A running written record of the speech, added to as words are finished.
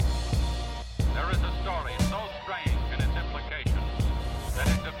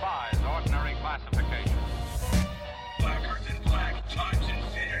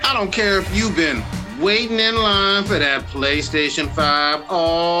I don't care if you've been waiting in line for that PlayStation 5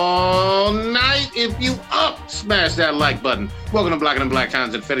 all night. If you up, smash that like button. Welcome to Black and Black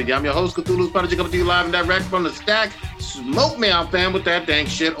Times Infinity. I'm your host, Cthulhu's Prodigy, coming to you live and direct from the stack. Smoke me out, fam, with that dank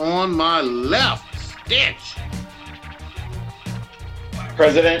shit on my left. Stitch.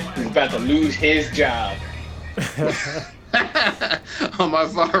 President is about to lose his job. On my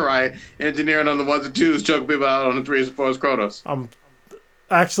far right, engineering on the ones and twos, choking people out on the threes and fours, Kronos.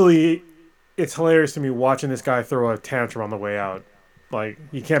 Actually, it's hilarious to me watching this guy throw a tantrum on the way out. Like,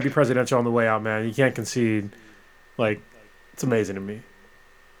 you can't be presidential on the way out, man. You can't concede. Like, it's amazing to me.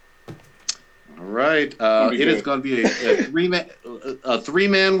 All right. It is going to be a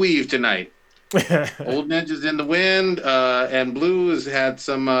three-man weave tonight. Old Ninja's in the wind, and Blue has had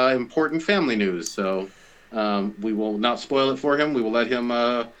some important family news. So we will not spoil it for him. We will let him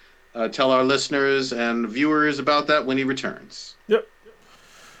tell our listeners and viewers about that when he returns. Yep.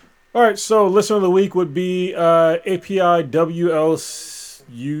 All right, so listener of the week would be API WLUCU.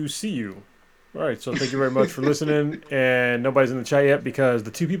 All right, so thank you very much for listening. And nobody's in the chat yet because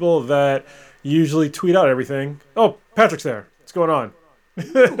the two people that usually tweet out everything. Oh, Patrick's there. What's going on?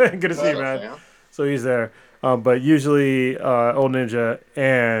 Good to see you, man. So he's there. But usually Old Ninja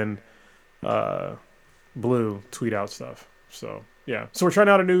and Blue tweet out stuff. So, yeah. So we're trying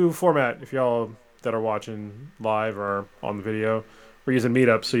out a new format. If y'all that are watching live or on the video, we're using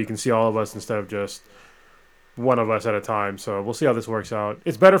Meetup so you can see all of us instead of just one of us at a time. So we'll see how this works out.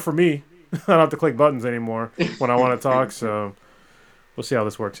 It's better for me. I don't have to click buttons anymore when I want to talk. So we'll see how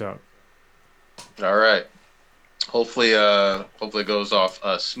this works out. All right. Hopefully it goes off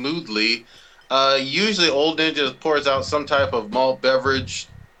smoothly. Usually Old Ninja pours out some type of malt beverage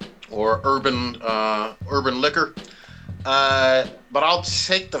or urban liquor. But I'll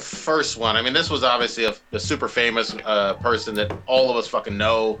take the first one. I mean, this was obviously a super famous person that all of us fucking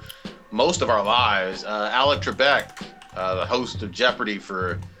know most of our lives. Alec Trebek, the host of Jeopardy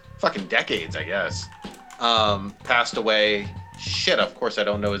for fucking decades, I guess, passed away. Shit, of course I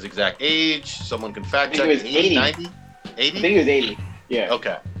don't know his exact age. Someone can fact check. I think it was 80. 90? 80? I think it was 80. Yeah.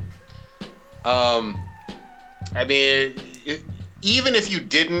 Okay. I mean, even if you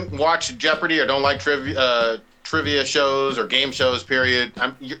didn't watch Jeopardy or don't like trivia shows or game shows, period,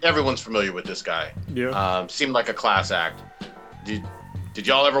 everyone's familiar with this guy. Yeah. Seemed like a class act. Did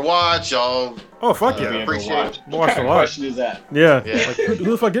y'all ever watch? Y'all? Oh, fuck yeah. Appreciate it. What kind of question is that? Yeah. Yeah. Like,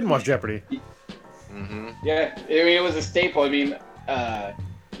 who the fuck didn't watch Jeopardy? Mm-hmm. Yeah, I mean, it was a staple. I mean,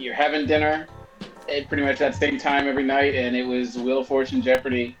 you're having dinner at pretty much that same time every night, and it was Wheel of Fortune,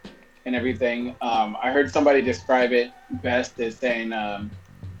 Jeopardy, and everything. I heard somebody describe it best as saying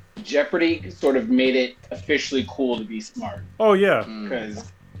Jeopardy sort of made it officially cool to be smart. Oh, yeah.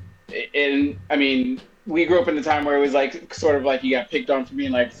 Because, I mean, we grew up in a time where it was like sort of like you got picked on for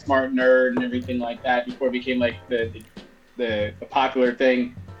being like smart nerd and everything like that before it became like the popular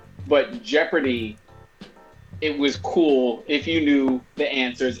thing. But Jeopardy, it was cool if you knew the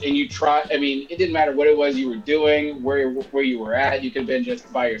answers and you try. I mean, it didn't matter what it was you were doing, where you were at. You could have been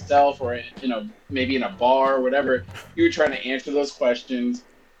just by yourself or maybe in a bar or whatever. You were trying to answer those questions,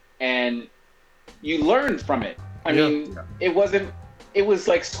 and you learned from it. I mean, it was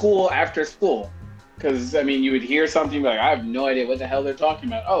like school after school. Because, I mean, you would hear something like, I have no idea what the hell they're talking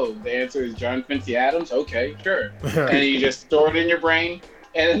about. Oh, the answer is John Quincy Adams? Okay, sure. And you just store it in your brain,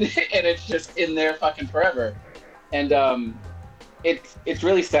 and it's just in there fucking forever. And it's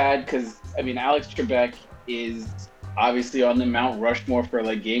really sad because, I mean, Alex Trebek is obviously on the Mount Rushmore for,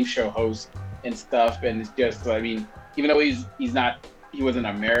 like, game show hosts and stuff. And it's just, I mean, even though he was an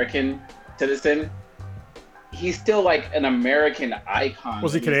American citizen, he's still, like, an American icon.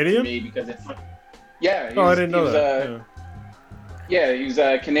 Was he Canadian? To me because it's... Yeah. I didn't know that. Yeah, he was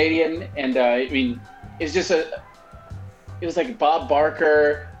Canadian, and I mean, it's just it was like Bob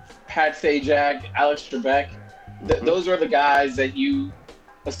Barker, Pat Sajak, Alex Trebek. Those are the guys that you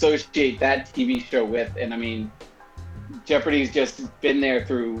associate that TV show with, and I mean, Jeopardy's just been there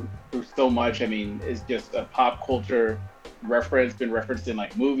through so much. I mean, it's just a pop culture reference, been referenced in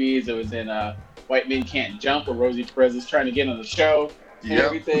like movies. It was in White Men Can't Jump, where Rosie Perez is trying to get on the show. And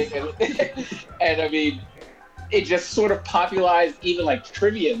everything, and I mean, it just sort of popularized even like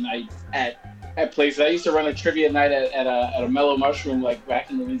trivia nights at places. I used to run a trivia night at a Mellow Mushroom like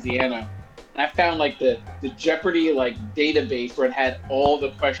back in Louisiana, and I found like the Jeopardy like database where it had all the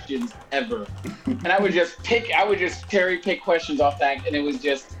questions ever, and I would just cherry pick questions off that, and it was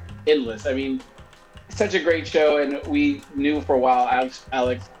just endless. I mean, such a great show, and we knew for a while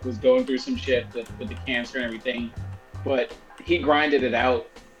Alex was going through some shit with the cancer and everything, but he grinded it out,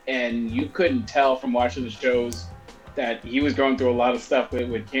 and you couldn't tell from watching the shows that he was going through a lot of stuff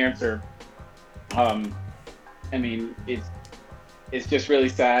with cancer. I mean, it's just really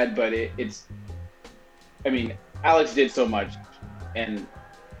sad, but it's. I mean, Alex did so much, and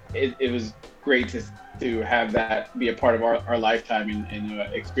it was great to have that be a part of our lifetime and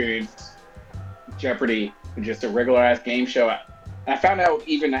experience Jeopardy, just a regular ass game show. And I found out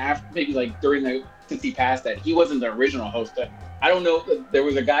even after, maybe like since he passed, that he wasn't the original host. I don't know. There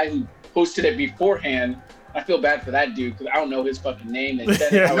was a guy who hosted it beforehand. I feel bad for that dude because I don't know his fucking name. They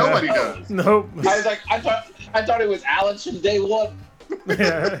said Yeah. Nobody does. Nope. I was like, I thought it was Alex from day one.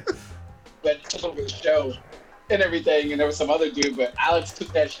 Yeah. But took over the show and everything, and there was some other dude, but Alex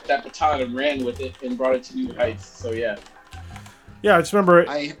took that baton and ran with it and brought it to new heights. So yeah. Yeah, I just remember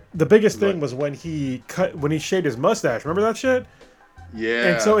the biggest What? thing was when he shaved his mustache. Remember that shit? Yeah.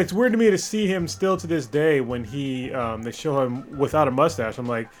 And so it's weird to me to see him still to this day when they show him without a mustache. I'm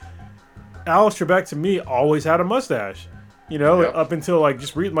like, Alex Trebek to me always had a mustache, you know, Yep. up until like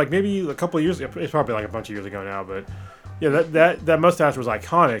maybe a couple of years. It's probably like a bunch of years ago now, but yeah, that mustache was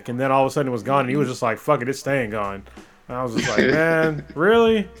iconic. And then all of a sudden it was gone, and he was just like, "Fuck it, it's staying gone." And I was just like, "Man,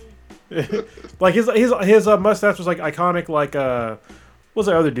 really?" Like his mustache was like iconic. Like what's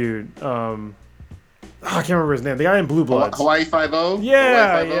that other dude? I can't remember his name. The guy in Blue Bloods. Hawaii 5-0?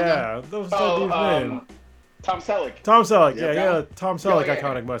 Yeah, Hawaii 5-0 guy? yeah. That was that dude's name. Tom Selleck. Tom Selleck. Yeah, Yeah. Tom Selleck, yeah.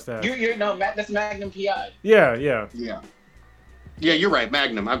 iconic mustache. You no, that's Magnum PI. Yeah. Yeah. Yeah, you're right,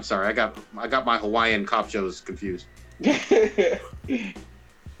 Magnum. I'm sorry. I got my Hawaiian cop shows confused. But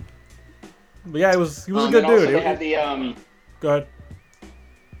yeah, he was a And good also dude. they had the Go ahead.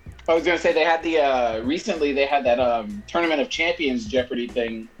 I was gonna say they had the recently they had that Tournament of Champions Jeopardy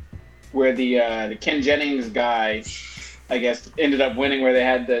thing where the Ken Jennings guy, I guess, ended up winning, where they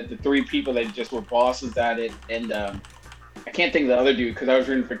had the three people that just were bosses at it, and I can't think of the other dude because I was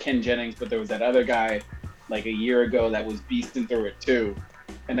rooting for Ken Jennings, but there was that other guy like a year ago that was beasting through it too,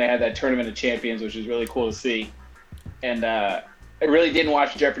 and they had that Tournament of Champions, which was really cool to see. And I really didn't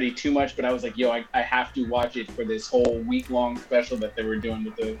watch Jeopardy too much, but I was like, yo, I have to watch it for this whole week-long special that they were doing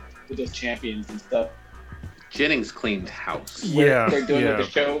with those champions and stuff. Jennings cleaned house. Yeah. They're doing yeah. with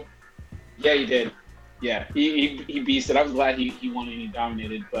the show. Yeah, he did. Yeah, he beasted. I was glad he won and he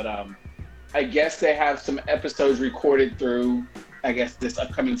dominated. But I guess they have some episodes recorded through, I guess, this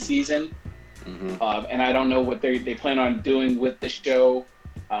upcoming season. Mm-hmm. And I don't know what they plan on doing with the show.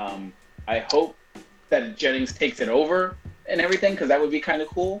 I hope that Jennings takes it over and everything, because that would be kind of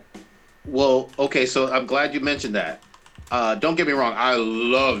cool. Well, okay, so I'm glad you mentioned that. Don't get me wrong, I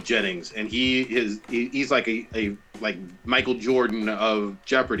love Jennings, and he's like a like Michael Jordan of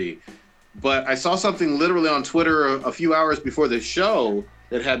Jeopardy. But I saw something literally on Twitter a few hours before the show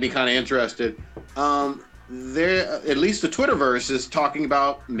that had me kind of interested. There, at least the Twitterverse is talking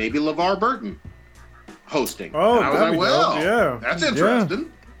about maybe LeVar Burton hosting. Oh, and I was that'd like, be well, dope. Yeah. that's Yeah.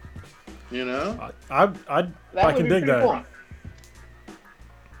 interesting. You know, I That can would be dig pretty that. cool.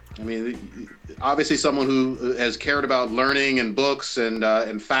 I mean, obviously someone who has cared about learning and books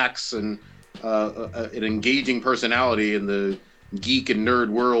and facts and an engaging personality in the geek and nerd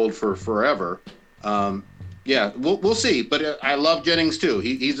world for forever. Yeah, we'll see. But I love Jennings too.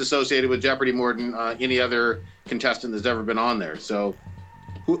 He's associated with Jeopardy more than any other contestant that's ever been on there. So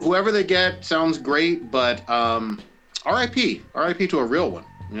whoever they get sounds great. But R.I.P. to a real one.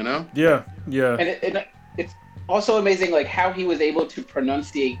 You know? Yeah. Yeah. And it's also amazing, like how he was able to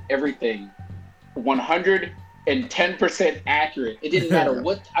pronunciate everything 110% accurate. It didn't matter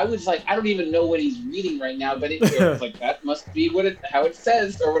what. I was like, I don't even know what he's reading right now, but it was like that must be how it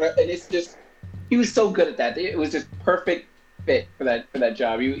says or whatever. And it's just, he was so good at that. It was just perfect fit for that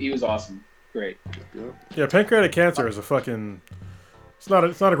job. He was awesome. Great. Yeah. Pancreatic cancer is a fucking. It's not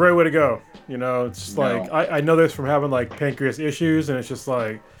a great way to go. You know, it's just No. like I know this from having like pancreas issues, and it's just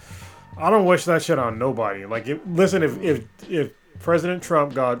like I don't wish that shit on nobody. Like, listen, if President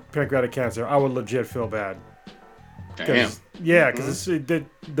Trump got pancreatic cancer, I would legit feel bad. Damn. Yeah, because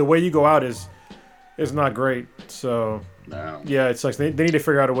the way you go out is not great. So No. yeah, it's like they need to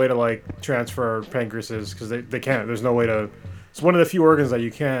figure out a way to like transfer pancreases because they can't. There's no way to. It's one of the few organs that you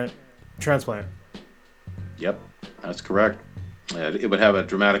can't transplant. Yep, that's correct. It would have a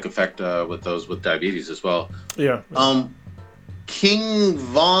dramatic effect with those with diabetes as well. Yeah. King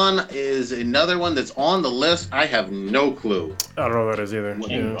Von is another one that's on the list. I have no clue. I don't know what that is either.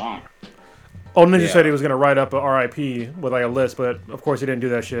 King Yeah. Von. Old Ninja Yeah. said he was gonna write up a RIP with like a list, but of course he didn't do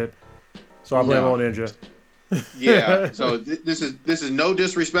that shit. So I blame No. Old Ninja. Yeah. So this is no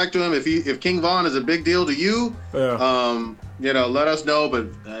disrespect to him. If King Von is a big deal to you, Yeah. let us know. But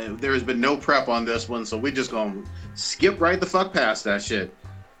there has been no prep on this one, so we just gonna skip right the fuck past that shit.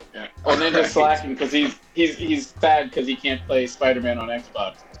 Yeah. Well, Ninja's slacking because he's sad because he can't play Spider-Man on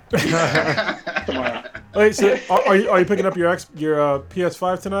Xbox tomorrow. Wait, so are you picking up your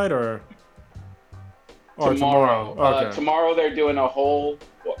PS5 tonight or Tomorrow? Okay. Tomorrow they're doing a whole.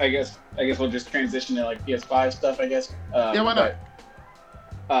 Well, I guess we'll just transition to like PS5 stuff. I guess. Yeah, why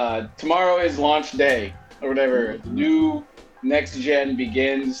not? Tomorrow is launch day or whatever. The new next gen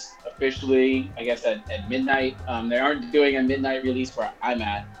begins officially, I guess, at midnight. They aren't doing a midnight release where I'm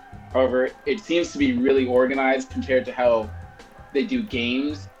at. However, it seems to be really organized compared to how they do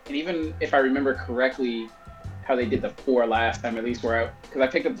games. And even if I remember correctly, how they did the 4 last time, at least because I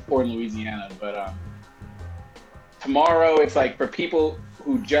picked up the 4 in Louisiana. But tomorrow, it's like for people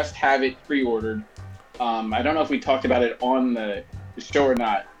who just have it pre-ordered. I don't know if we talked about it on the show or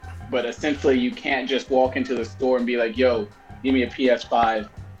not, but essentially you can't just walk into the store and be like, yo, give me a PS5.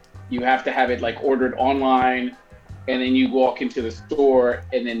 You have to have it like ordered online, and then you walk into the store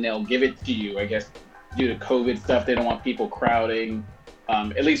and then they'll give it to you. I guess due to COVID stuff, they don't want people crowding.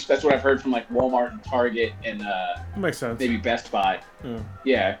 At least that's what I've heard from like Walmart and Target and makes sense. Maybe Best Buy.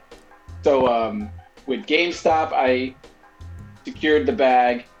 Yeah. So with GameStop, I secured the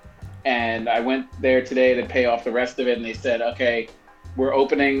bag and I went there today to pay off the rest of it, and they said, okay, we're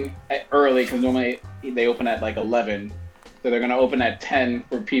opening early because normally they open at like 11. So they're going to open at 10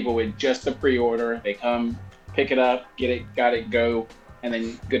 for people with just a pre-order. They come, pick it up, got it, go, and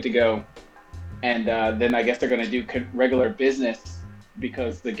then good to go. And then I guess they're going to do regular business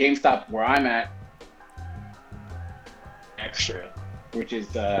because the GameStop where I'm at, extra, which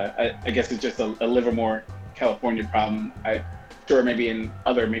is, I guess it's just a Livermore, California problem. I'm sure maybe in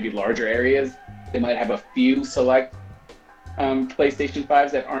other, maybe larger areas, they might have a few select PlayStation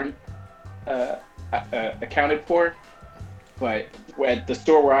 5s that aren't accounted for. But at the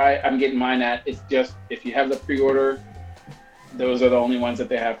store where I'm getting mine at, it's just, if you have the pre-order, those are the only ones that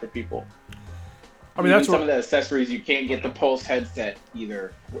they have for people. I mean, even that's some of the accessories, you can't get the Pulse headset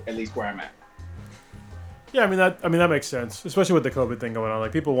either, at least where I'm at. Yeah, I mean that makes sense, especially with the COVID thing going on.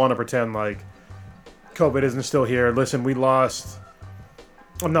 Like, people want to pretend like COVID isn't still here. Listen, we lost.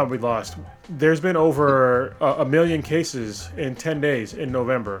 There's been over 1 million cases in 10 days in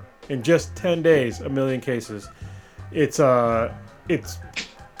November. In just 10 days, 1 million cases. It's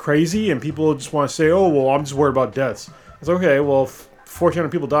crazy, and people just want to say, "Oh, well, I'm just worried about deaths." It's okay. Well, 1,400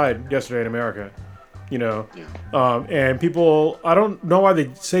 people died yesterday in America. You know, and people, I don't know why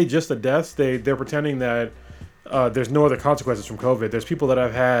they say just the deaths. They're pretending that there's no other consequences from COVID. There's people that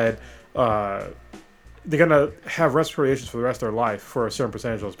have had, they're gonna have respiratory issues for the rest of their life for a certain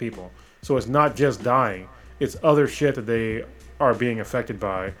percentage of those people. So it's not just dying; it's other shit that they are being affected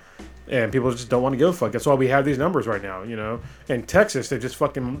by, and people just don't want to give a fuck. That's why we have these numbers right now. You know, in Texas, they just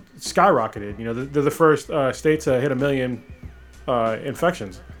fucking skyrocketed. You know, they're the first state to hit 1 million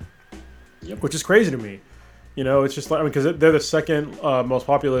infections. Yep. Which is crazy to me. You know, it's just like, I mean, because they're the second most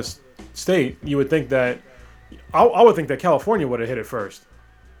populous state. You would think that, I would think that California would have hit it first.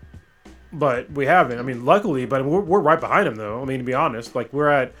 But we haven't. I mean, luckily, but we're right behind them, though. I mean, to be honest, like, we're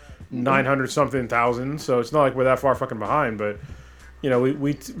at 900-something thousand, so it's not like we're that far fucking behind. But, you know,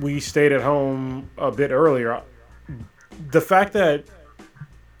 we stayed at home a bit earlier. The fact that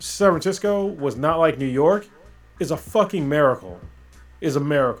San Francisco was not like New York is a fucking miracle. Is a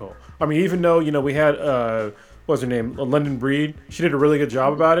miracle. I mean, even though, you know, we had, what's her name, London Breed, she did a really good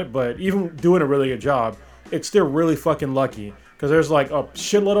job about it, but even doing a really good job, it's still really fucking lucky, because there's like a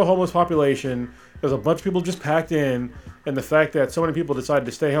shitload of homeless population, there's a bunch of people just packed in, and the fact that so many people decided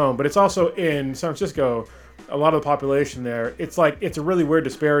to stay home, but it's also in San Francisco, a lot of the population there, it's like, it's a really weird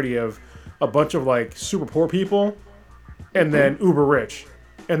disparity of a bunch of like super poor people, and then uber rich.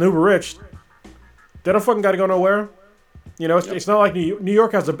 And the uber rich, they don't fucking gotta go nowhere. You know, it's not like New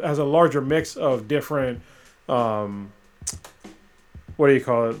York has a larger mix of different, what do you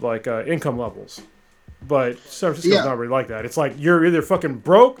call it, like income levels. But San Francisco's not really like that. It's like you're either fucking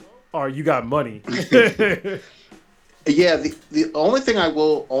broke or you got money. Yeah, the only thing I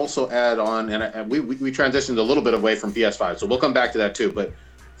will also add on, and we transitioned a little bit away from PS5, so we'll come back to that too. But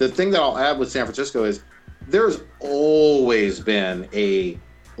the thing that I'll add with San Francisco is there's always been a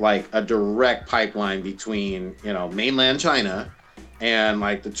direct pipeline between, you know, mainland China and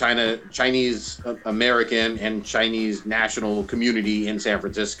like the Chinese American and Chinese national community in San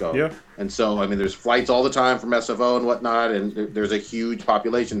Francisco. Yeah. And so, I mean, there's flights all the time from SFO and whatnot, and there's a huge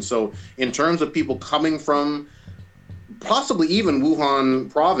population. So in terms of people coming from possibly even Wuhan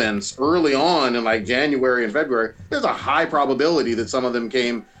province early on in like January and February, there's a high probability that some of them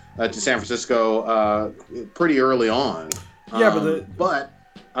came to San Francisco pretty early on. Yeah, but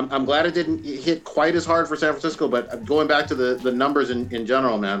I'm glad it didn't hit quite as hard for San Francisco, but going back to the numbers in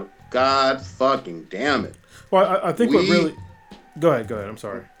general, man, God fucking damn it. Well, I think what really... Go ahead. I'm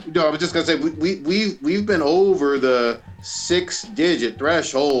sorry. No, I was just gonna say we've been over the 6-digit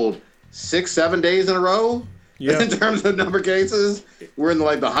threshold 6-7 days in a row. Yeah. In terms of number of cases, we're in the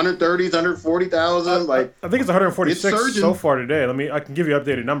 130s, 140,000. I think it's 146 so far today. I can give you an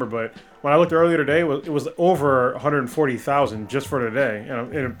updated number, but when I looked earlier today, it was over 140,000 just for today,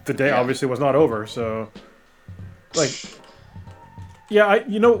 and the day obviously was not over. So, what's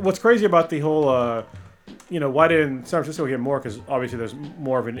crazy about the whole, why didn't San Francisco get more? Because obviously there's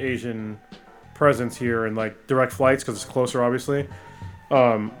more of an Asian presence here and direct flights because it's closer, obviously.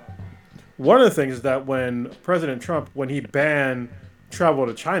 One of the things is that when President Trump, when he banned travel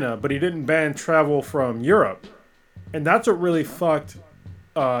to China, but he didn't ban travel from Europe. And that's what really fucked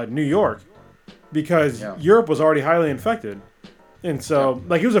New York, because Europe was already highly infected. And so,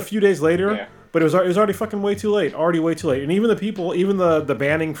 it was a few days later, but it was already fucking way too late. And even the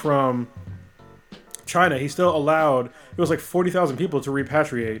banning from China, he still allowed, it was 40,000 people to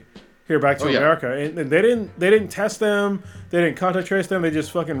repatriate here back to America, and they didn't test them, they didn't contact trace them, they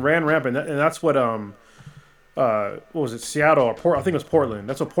just fucking ran rampant, and that's what what was it, Seattle or I think it was Portland.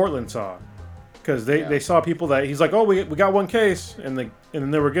 That's what Portland saw, because they saw people that he's like, oh, we got one case, and then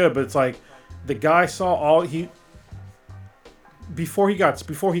they were good, but it's the guy saw before he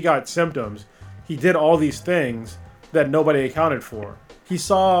got symptoms, he did all these things that nobody accounted for. He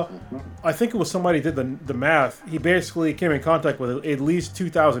saw, I think it was somebody did the math. He basically came in contact with at least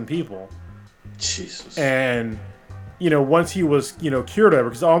 2,000 people. Jesus. And, once he was, cured of it,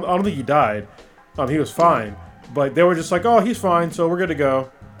 because I don't think he died. He was fine. But they were just like, oh, he's fine, so we're good to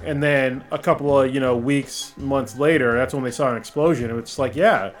go. And then a couple of, weeks, months later, that's when they saw an explosion. It's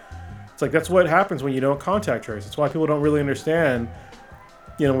that's what happens when you don't contact trace. That's why people don't really understand,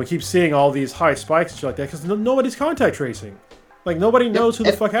 we keep seeing all these high spikes and shit like that, because nobody's contact tracing. Nobody knows who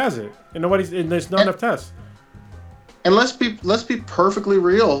the fuck has it, and there's not enough tests. And let's be perfectly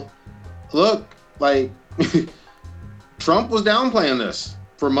real. Look, Trump was downplaying this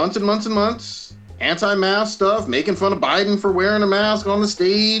for months and months and months. Anti-mask stuff, making fun of Biden for wearing a mask on the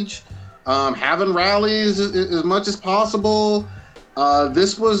stage, having rallies as much as possible.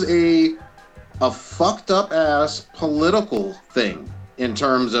 This was a fucked up ass political thing in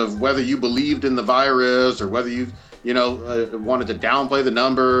terms of whether you believed in the virus or whether you wanted to downplay the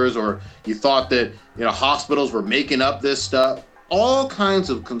numbers, or you thought that, hospitals were making up this stuff. All kinds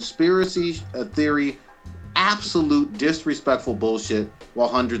of conspiracy theory, absolute disrespectful bullshit, while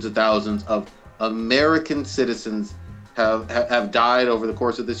hundreds of thousands of American citizens have died over the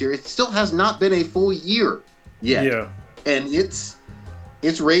course of this year. It still has not been a full year yet. Yeah. And it's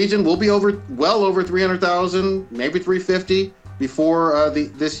raging. We'll be well over 300,000, maybe 350. Before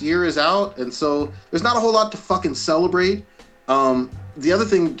this year is out, and so there's not a whole lot to fucking celebrate. The other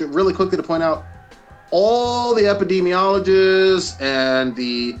thing, really quickly to point out, all the epidemiologists and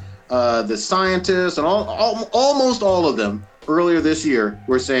the scientists and almost all of them earlier this year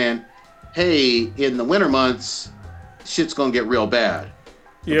were saying, "Hey, in the winter months, shit's gonna get real bad."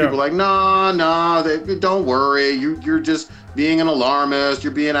 And people are like, "No, don't worry. You're just being an alarmist.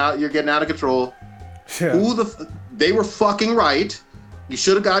 You're getting out of control." Yeah. They were fucking right. You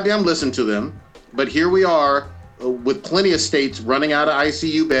should have goddamn listened to them. But here we are with plenty of states running out of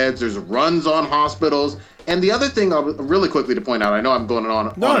ICU beds. There's runs on hospitals. And the other thing, really quickly to point out, I know I'm going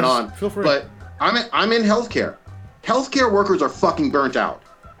on and on, feel free. But I'm in healthcare. Healthcare workers are fucking burnt out.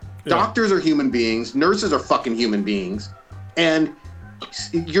 Yeah. Doctors are human beings. Nurses are fucking human beings. And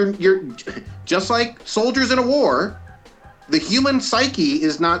you're just like soldiers in a war. The human psyche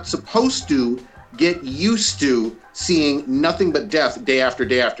is not supposed to get used to seeing nothing but death day after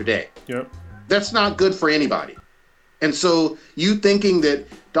day after day. Yep. That's not good for anybody. And so you thinking that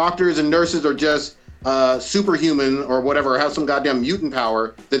doctors and nurses are just superhuman or whatever, have some goddamn mutant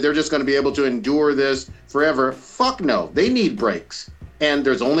power, that they're just going to be able to endure this forever. Fuck no. They need breaks. And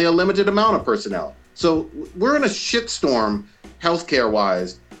there's only a limited amount of personnel. So we're in a shitstorm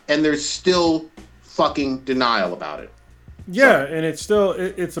healthcare-wise, and there's still fucking denial about it. Yeah, and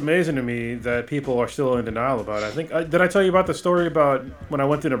it's amazing to me that people are still in denial about it. I think, did I tell you about the story about when I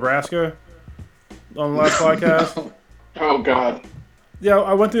went to Nebraska on the last podcast? No. Oh, God. Yeah,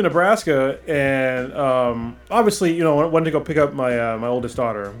 I went to Nebraska, and obviously, I went to go pick up my oldest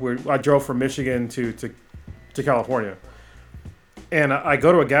daughter. I drove from Michigan to California. And I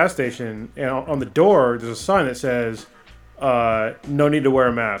go to a gas station, and on the door, there's a sign that says, no need to wear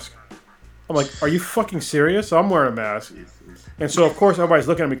a mask. I'm like, are you fucking serious? So I'm wearing a mask. And so, of course, everybody's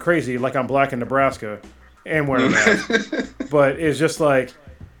looking at me crazy like I'm black in Nebraska and wearing a mask. But it's just like,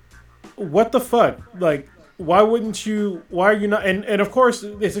 what the fuck? Like, why wouldn't you? Why are you not? And of course,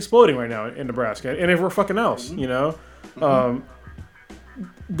 it's exploding right now in Nebraska, and everywhere fucking else. You know,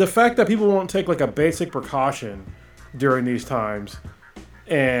 the fact that people won't take like a basic precaution during these times,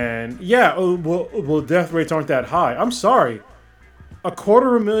 and well, death rates aren't that high. I'm sorry,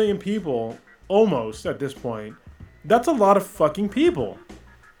 250,000 people, almost at this point. That's a lot of fucking people.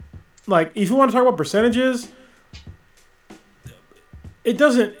 Like, if you want to talk about percentages, it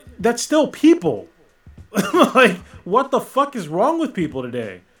doesn't. That's still people. Like, what the fuck is wrong with people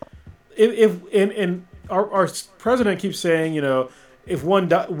today? If our president keeps saying, you know, if one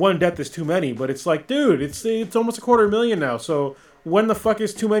death is too many, but it's like, dude, it's almost 250,000 now. So when the fuck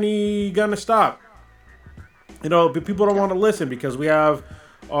is too many gonna stop? You know, people don't want to listen because we have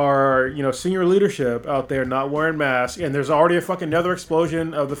our, you know, senior leadership out there not wearing masks, and there's already a fucking another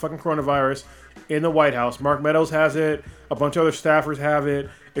explosion of the fucking coronavirus in the White House. Mark Meadows has it. A bunch of other staffers have it.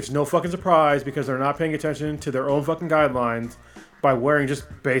 It's no fucking surprise because they're not paying attention to their own fucking guidelines by wearing just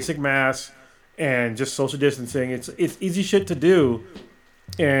basic masks and just social distancing. It's easy shit to do,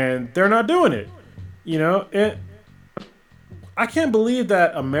 and they're not doing it. You know, I can't believe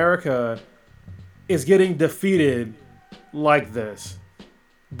that America is getting defeated like this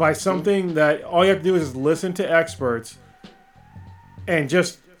by something that all you have to do is listen to experts and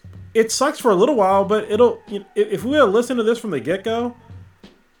just. It sucks for a little while, but it'll. You know, if we had listened to this from the get-go,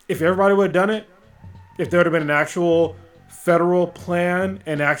 if everybody would have done it, if there would have been an actual federal plan,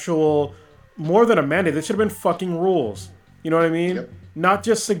 an actual more than a mandate, there should have been fucking rules. You know what I mean? Yep. Not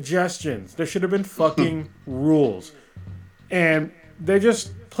just suggestions. There should have been fucking rules, and they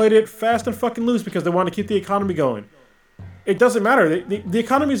just played it fast and fucking loose because they want to keep the economy going. It doesn't matter. The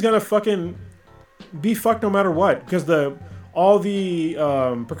economy is gonna fucking be fucked no matter what because all the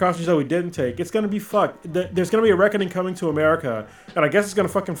precautions that we didn't take, it's going to be fucked. There's going to be a reckoning coming to America, and I guess it's going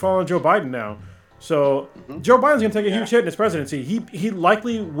to fucking fall on Joe Biden now. So Joe Biden's going to take a huge hit in his presidency. He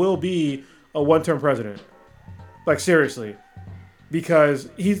likely will be a one-term president. Like, seriously. Because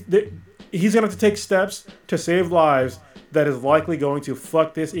he's going to have to take steps to save lives that is likely going to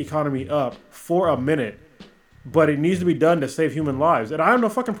fuck this economy up for a minute. But it needs to be done to save human lives. And I have no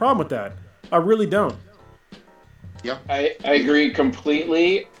fucking problem with that. I really don't. Yeah, I agree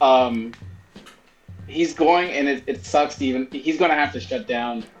completely. He's going, and it sucks to even. He's going to have to shut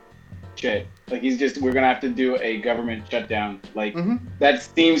down shit. Like, we're going to have to do a government shutdown. Like, that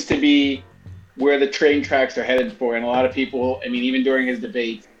seems to be where the train tracks are headed for. And a lot of people, I mean, even during his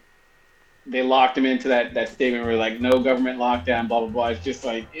debate, they locked him into that statement where, like, no government lockdown, blah, blah, blah. It's just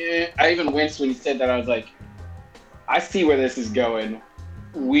like, I even winced when he said that. I was like, I see where this is going.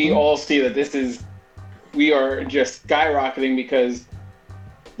 We all see that we are just skyrocketing because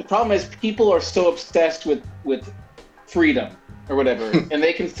the problem is people are so obsessed with freedom or whatever, and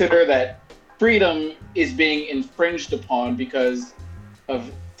they consider that freedom is being infringed upon because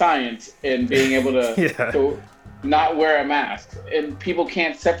of science and being able to not wear a mask. And people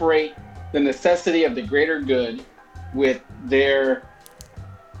can't separate the necessity of the greater good with their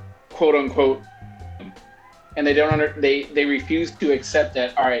quote unquote, and they refuse to accept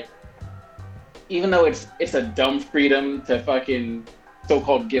that. All right. Even though it's a dumb freedom to fucking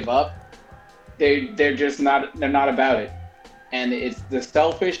so-called give up, they're just not about it, and it's the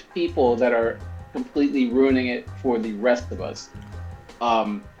selfish people that are completely ruining it for the rest of us.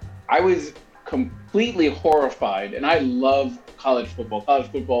 I was completely horrified, and I love college football.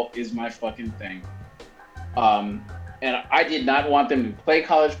 College football is my fucking thing. And I did not want them to play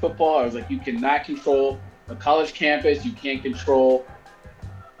college football. I was like, you cannot control a college campus. You can't control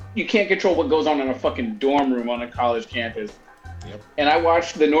what goes on in a fucking dorm room on a college campus. Yep. And I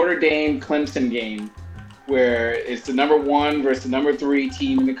watched the Notre Dame Clemson game where it's the number 1 versus the number 3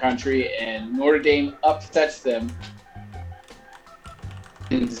 team in the country, and Notre Dame upsets them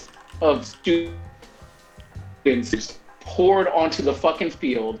of students poured onto the fucking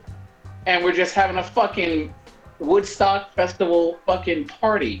field, and we're just having a fucking Woodstock Festival fucking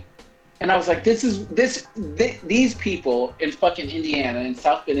party. And I was like, these people in fucking Indiana, in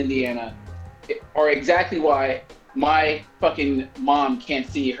South Bend, Indiana, are exactly why my fucking mom can't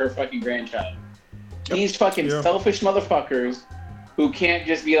see her fucking grandchild. Yep. These fucking selfish motherfuckers who can't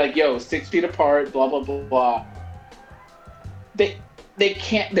just be like, yo, 6 feet apart, blah, blah, blah, blah. They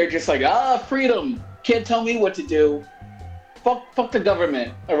can't, they're just like, freedom, can't tell me what to do. Fuck the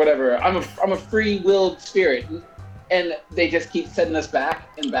government or whatever. I'm a free-willed spirit. And they just keep sending us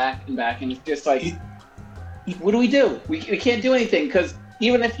back and back and back. And it's just like, what do? We can't do anything because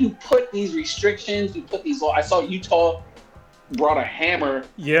even if you put these restrictions, you put these laws. I saw Utah brought a hammer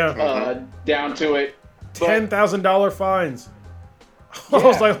down to it. $10,000 fines. I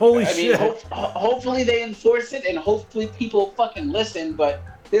was like, holy I shit. mean, hopefully they enforce it, and hopefully people fucking listen. But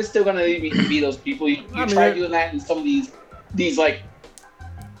there's still gonna be those people. You try doing that in some of these like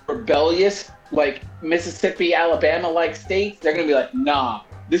rebellious, like Mississippi, Alabama, like states. They're gonna be like, nah,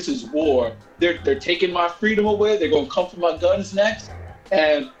 this is war. They're taking my freedom away. They're gonna come for my guns next,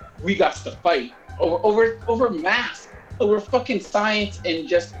 and we got to fight over masks, over fucking science and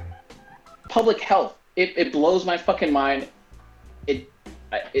just public health. It blows my fucking mind.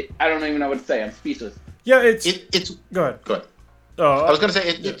 I don't even know what to say. I'm speechless. Yeah, it's go ahead. Go ahead. I was gonna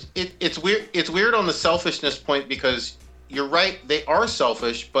say it's weird. It's weird on the selfishness point because you're right. They are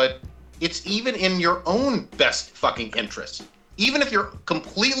selfish, but it's even in your own best fucking interest. Even if you're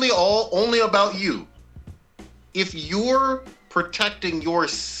completely only about you, if you're protecting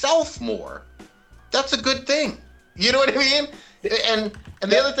yourself more, that's a good thing. You know what I mean? And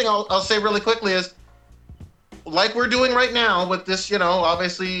the other thing I'll say really quickly is, like we're doing right now with this, you know,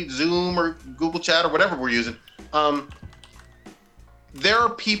 obviously Zoom or Google Chat or whatever we're using, there are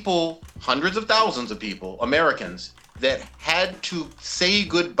people, hundreds of thousands of people, Americans, that had to say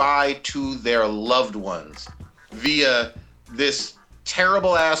goodbye to their loved ones via this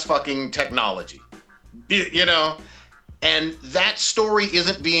terrible ass fucking technology, you know? And that story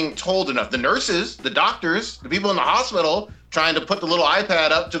isn't being told enough. The nurses, the doctors, the people in the hospital trying to put the little iPad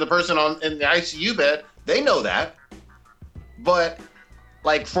up to the person in the ICU bed, they know that. But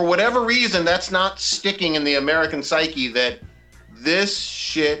like, for whatever reason, that's not sticking in the American psyche that this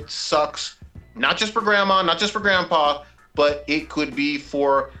shit sucks, not just for grandma, not just for grandpa, but it could be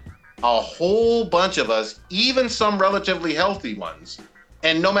for a whole bunch of us, even some relatively healthy ones.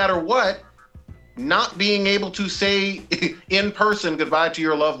 And no matter what, not being able to say in person goodbye to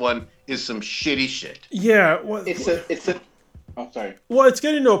your loved one is some shitty shit. Yeah. Oh, sorry. Well, it's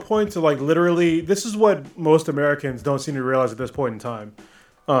getting to a point to like literally, this is what most Americans don't seem to realize at this point in time.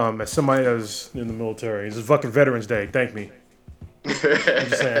 As somebody that's in the military, it's fucking Veterans Day. Thank me. I'm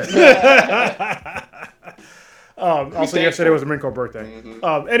just saying. Also, yesterday was the Marine Corps birthday.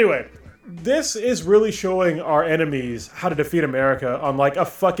 Mm-hmm. Anyway, this is really showing our enemies how to defeat America on like a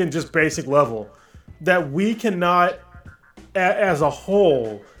fucking just basic level that we cannot, as a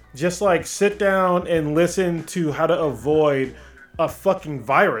whole, just like sit down and listen to how to avoid a fucking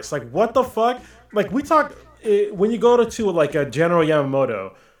virus. Like, what the fuck? Like, we talk when you go to like a General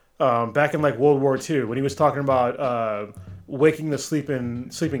Yamamoto back in like World War II when he was talking about waking the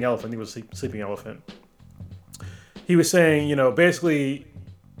sleeping elephant. He was sleeping elephant. He was saying, you know, basically,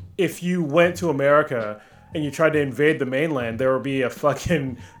 if you went to America and you tried to invade the mainland, there would be a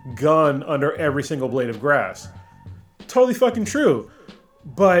fucking gun under every single blade of grass. Totally fucking true.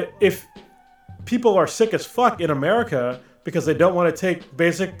 But if people are sick as fuck in America because they don't want to take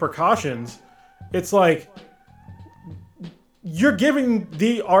basic precautions, it's like you're giving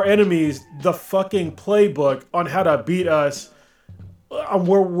our enemies the fucking playbook on how to beat us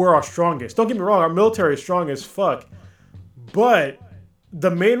where we're our strongest. Don't get me wrong, our military is strong as fuck. But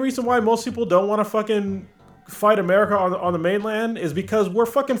the main reason why most people don't want to fucking fight America on the mainland is because we're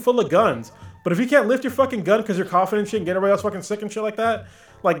fucking full of guns. But if you can't lift your fucking gun because you're coughing and shit and get everybody else fucking sick and shit like that,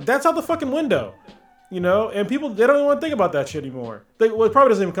 like, that's out the fucking window. You know? And people, they don't even want to think about that shit anymore. It probably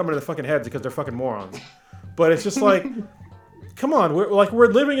doesn't even come into their fucking heads because they're fucking morons. But it's just like, come on. We're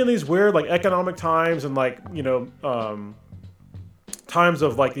living in these weird, like, economic times and, like, you know, times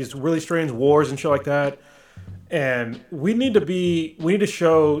of, like, these really strange wars and shit like that. And we need to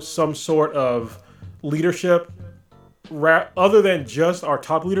show some sort of leadership other than just our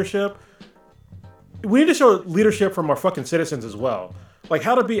top leadership. We need to show leadership from our fucking citizens as well. Like,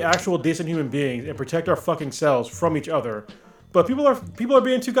 how to be actual decent human beings and protect our fucking selves from each other. But people are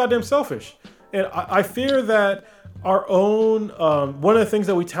being too goddamn selfish. And I fear that our own, one of the things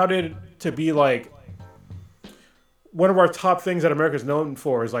that we touted to be like, one of our top things that America is known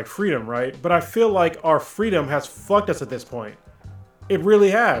for is like freedom, right? But I feel like our freedom has fucked us at this point. It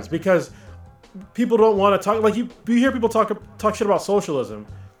really has, because people don't want to talk. Like, you hear people talk shit about socialism.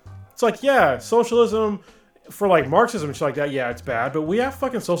 It's like, yeah, socialism for like Marxism and shit like that, yeah, it's bad. But we have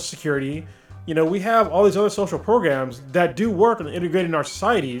fucking Social Security. You know, we have all these other social programs that do work and integrate in our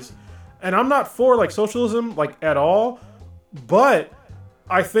societies. And I'm not for like socialism like at all. But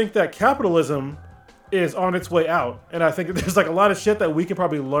I think that capitalism is on its way out. And I think that there's like a lot of shit that we can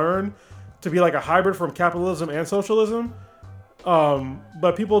probably learn to be like a hybrid from capitalism and socialism.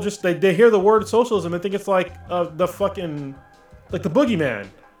 But people just, they hear the word socialism and think it's like the fucking, like the boogeyman,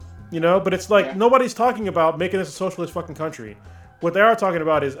 you know? But it's like, nobody's talking about making this a socialist fucking country. What they are talking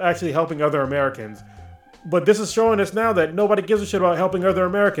about is actually helping other Americans. But this is showing us now that nobody gives a shit about helping other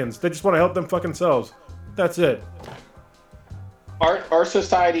Americans. They just want to help them fucking selves. That's it. our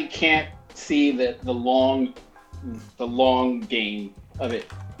society can't see the long game of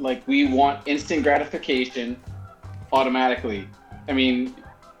it. Like, we want instant gratification automatically. I mean,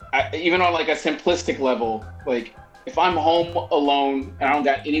 even on like a simplistic level, like if I'm home alone and I don't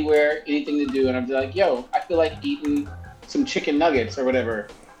got anything to do, and I'm like, yo, I feel like eating some chicken nuggets or whatever,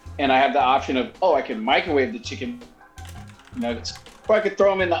 and I have the option of, I can microwave the chicken nuggets, or I could throw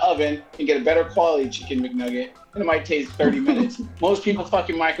them in the oven and get a better quality chicken McNugget, and it might take 30 minutes. Most people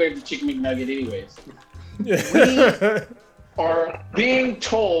fucking microwave the chicken McNugget anyways. We are being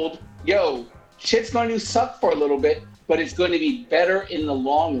told, yo, shit's going to suck for a little bit, but it's going to be better in the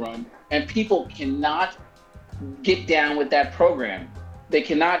long run. And people cannot get down with that program. They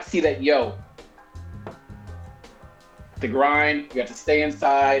cannot see that, yo, the grind, you have to stay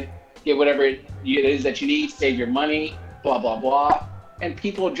inside, get whatever it is that you need, save your money, blah, blah, blah. And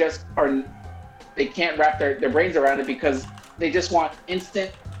people just they can't wrap their brains around it because they just want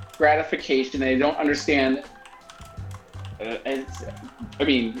instant gratification. They don't understand. Fuck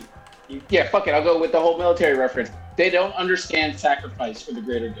it, I'll go with the whole military reference. They don't understand sacrifice for the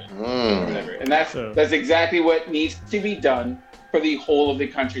greater good, or whatever. And that's exactly what needs to be done for the whole of the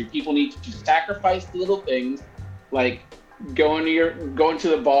country. People need to sacrifice little things, like going to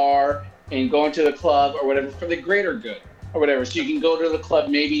the bar and going to the club or whatever for the greater good, or whatever. So you can go to the club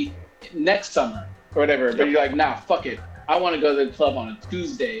maybe next summer or whatever. Yep. But you're like, nah, fuck it. I want to go to the club on a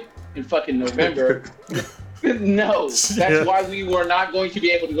Tuesday in fucking November. No, that's why we were not going to be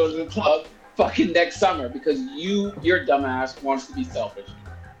able to go to the club fucking next summer, because your dumbass wants to be selfish.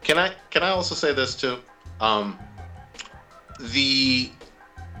 Can I also say this too? The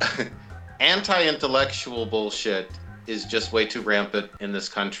anti-intellectual bullshit is just way too rampant in this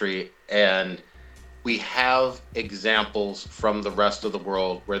country, and we have examples from the rest of the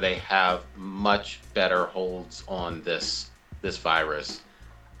world where they have much better holds on this virus.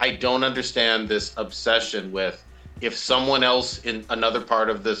 I don't understand this obsession with, if someone else in another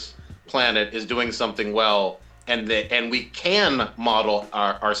part of this planet is doing something well, and we can model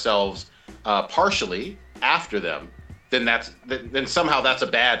ourselves partially after them, then somehow that's a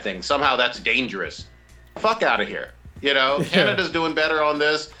bad thing. Somehow that's dangerous. Fuck out of here. You know, Canada's doing better on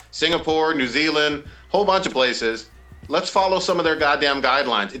this. Singapore, New Zealand, whole bunch of places. Let's follow some of their goddamn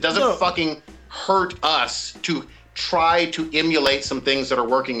guidelines. It doesn't fucking hurt us to try to emulate some things that are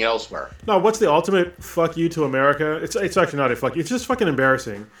working elsewhere. No, what's the ultimate fuck you to America? It's actually not a fuck you. It's just fucking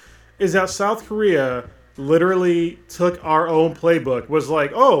embarrassing. Is that South Korea literally took our own playbook, was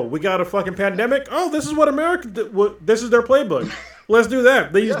like, oh, we got a fucking pandemic? Oh, this is what America this is their playbook. Let's do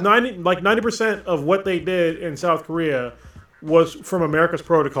that. They used 90% of what they did in South Korea was from America's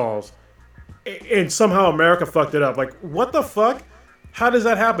protocols. And somehow America fucked it up. Like, what the fuck? How does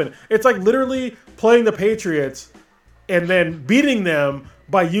that happen? It's like literally playing the Patriots and then beating them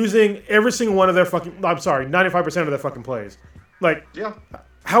by using every single one of their 95% of their fucking plays. Like,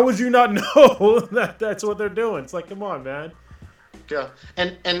 how would you not know that that's what they're doing? It's like, come on, man. Yeah,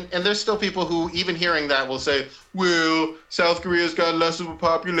 and there's still people who, even hearing that, will say, well, South Korea's got less of a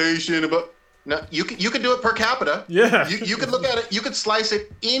population, but no, you can do it per capita. Yeah. You could look at it, you could slice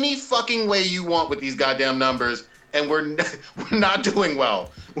it any fucking way you want with these goddamn numbers, and we're not doing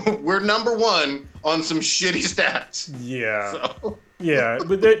well. We're number one on some shitty stats. Yeah. So. Yeah,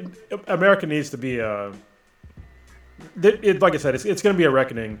 but America needs to be like I said, it's going to be a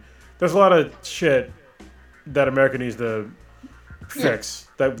reckoning. There's a lot of shit that America needs to fix.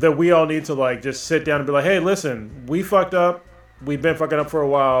 That we all need to like just sit down and be like, hey, listen, we fucked up. We've been fucking up for a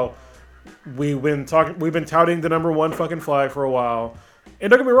while. We've been touting the number one fucking flag for a while. And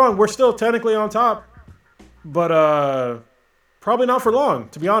don't get me wrong, we're still technically on top, but probably not for long,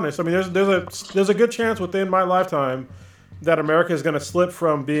 to be honest. I mean, there's a good chance within my lifetime that America is going to slip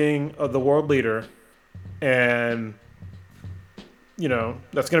from being the world leader, and you know,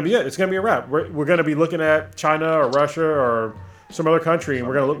 that's going to be it. It's going to be a wrap. We're going to be looking at China or Russia or some other country, and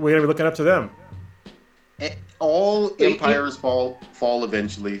we're going to be looking up to them. All empires fall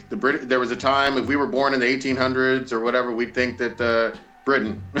eventually. There was a time, if we were born in the 1800s or whatever, we'd think that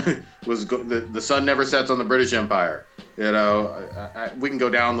Britain was the sun never sets on the British Empire. You know, we can go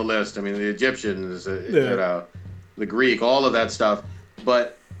down the list. I mean, the Egyptians, you know, the Greek, all of that stuff.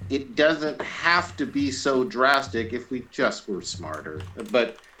 But it doesn't have to be so drastic if we just were smarter.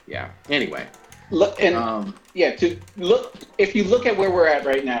 But yeah, anyway. If you look at where we're at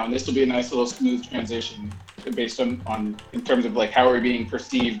right now, and this will be a nice little smooth transition based on in terms of like how we're being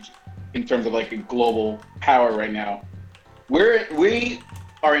perceived in terms of like a global power right now. We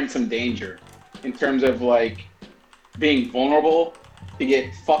are in some danger in terms of like being vulnerable to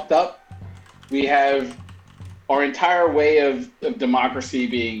get fucked up. We have our entire way of democracy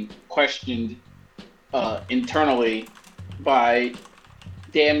being questioned internally by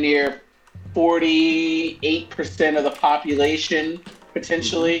damn near 48% of the population,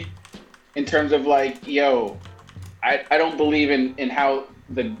 potentially, in terms of like, yo, I don't believe in how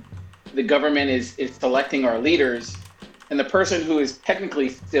the government is selecting our leaders. And the person who is technically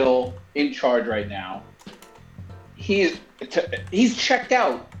still in charge right now, he's checked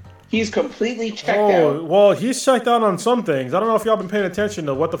out. He's completely checked out. Well, he's checked out on some things. I don't know if y'all been paying attention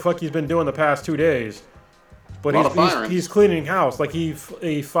to what the fuck he's been doing the past 2 days. But he's cleaning house. Like he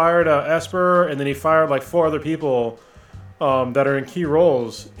fired Esper, and then he fired like 4 other people that are in key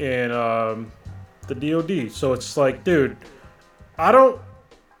roles in the DoD. So it's like, dude, I don't.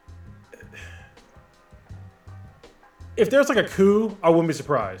 If there's like a coup, I wouldn't be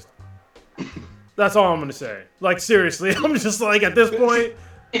surprised. That's all I'm gonna say. Like seriously, I'm just like at this point.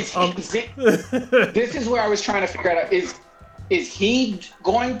 This is where I was trying to figure out: is he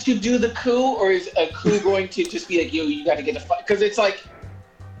going to do the coup, or is a coup going to just be like, yo, you got to get the fight? Because it's like,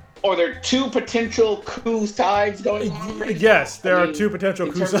 are there 2 potential coup sides going on? Yes, there are 2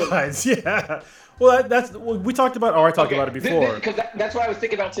 potential coup sides. Yeah. Well, that's we talked about. Oh, I talked about it before. Because that's what I was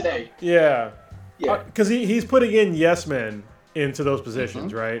thinking about today. Yeah. Yeah. Because he's putting in yes men into those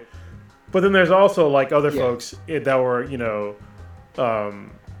positions, right? But then there's also like other folks that were,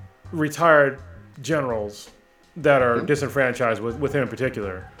 retired generals that are disenfranchised with him in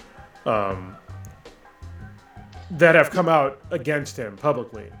particular, that have come out against him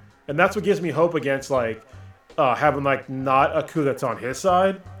publicly, and that's what gives me hope against like having like not a coup that's on his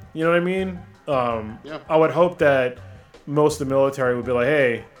side. You know what I mean? I would hope that most of the military would be like,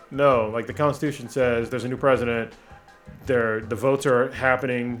 hey, no, like the Constitution says, there's a new president. The votes are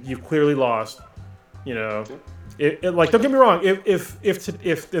happening. You've clearly lost. Like don't get me wrong. If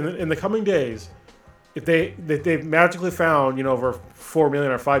in the coming days, if they've magically found over 4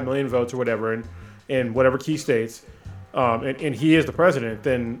 million or 5 million votes or whatever in whatever key states, and he is the president,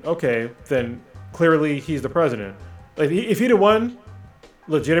 then okay, then clearly he's the president. Like if he'd have won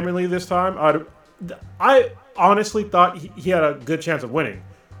legitimately this time, I honestly thought he had a good chance of winning.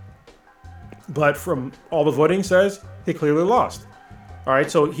 But from all the voting says, he clearly lost. All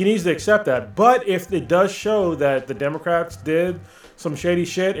right, so he needs to accept that. But if it does show that the Democrats did some shady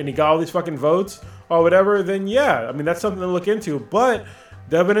shit and he got all these fucking votes or whatever, then yeah, I mean, that's something to look into. But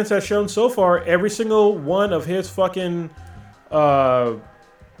the evidence has shown so far, every single one of his fucking lawsuits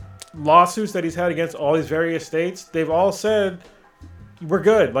that he's had against all these various states, they've all said, we're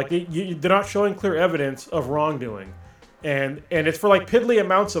good. Like, they're not showing clear evidence of wrongdoing. And it's for like piddly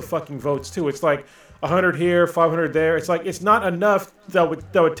amounts of fucking votes too. It's like 100 here, 500 there. It's like it's not enough that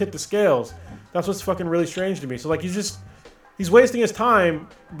would tip the scales. That's what's fucking really strange to me. So like he's wasting his time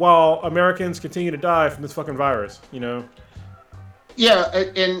while Americans continue to die from this fucking virus. Yeah,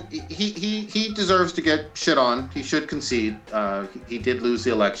 and he deserves to get shit on. He should concede. He did lose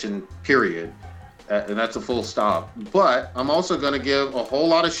the election, period. And that's a full stop. But I'm also going to give a whole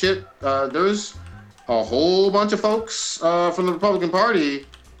lot of shit. There's a whole bunch of folks from the Republican Party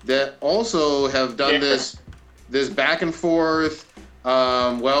that also have done this back and forth.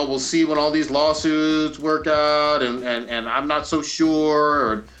 Well, we'll see when all these lawsuits work out, and I'm not so sure,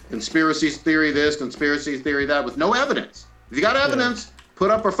 or conspiracy theory this, conspiracy theory that, with no evidence. If you got evidence,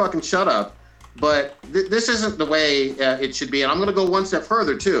 put up or fucking shut up. But this isn't the way it should be, and I'm going to go one step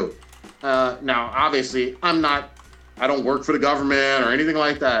further too. Now, obviously, I don't work for the government or anything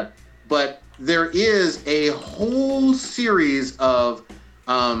like that, but there is a whole series of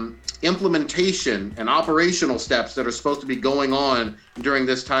implementation and operational steps that are supposed to be going on during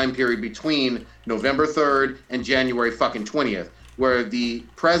this time period between November 3rd and January fucking 20th, where the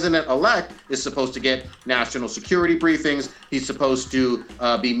president-elect is supposed to get national security briefings. He's supposed to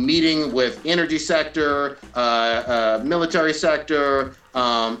be meeting with energy sector, military sector,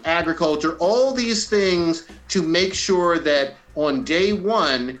 agriculture, all these things to make sure that on day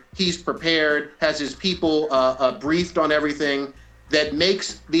one, he's prepared, has his people briefed on everything that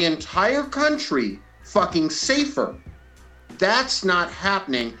makes the entire country fucking safer. That's not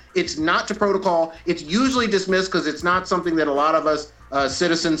happening. It's not to protocol. It's usually dismissed because it's not something that a lot of us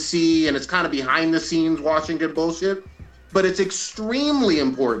citizens see, and it's kind of behind the scenes Washington bullshit. But it's extremely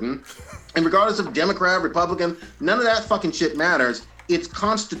important, and regardless of Democrat, Republican, none of that fucking shit matters. It's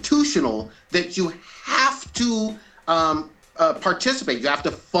constitutional that you have to participate. You have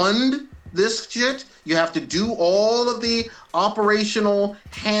to fund this shit. You have to do all of the operational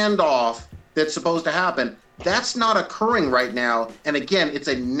handoff that's supposed to happen. That's not occurring right now. And again, it's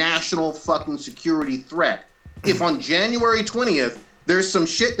a national fucking security threat. If on January 20th, there's some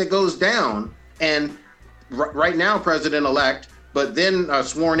shit that goes down and right now president-elect, but then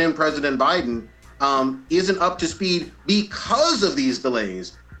sworn-in President Biden isn't up to speed because of these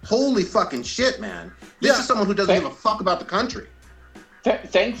delays. Holy fucking shit, man! This is someone who doesn't give a fuck about the country.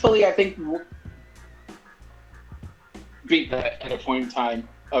 Thankfully, I think at a point in time,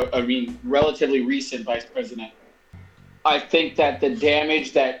 I mean, relatively recent vice president. I think that the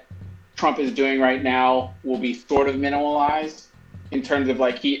damage that Trump is doing right now will be sort of minimalized in terms of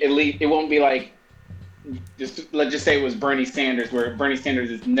like at least it won't be like let's just say it was Bernie Sanders, where Bernie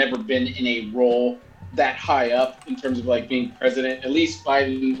Sanders has never been in a role that high up in terms of like being president. At least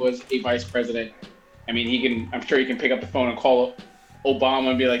Biden was a vice president. I mean, I'm sure he can pick up the phone and call Obama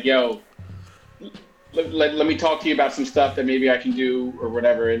and be like, yo, let me talk to you about some stuff that maybe I can do or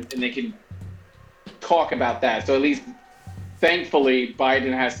whatever. And they can talk about that. So at least, thankfully,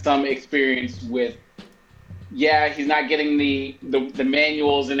 Biden has some experience with, he's not getting the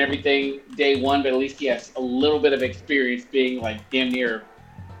manuals and everything day one, but at least he has a little bit of experience being like damn near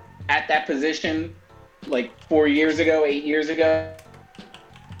at that position like 8 years ago.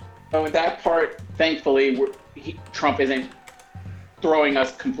 So with that part, thankfully, Trump isn't throwing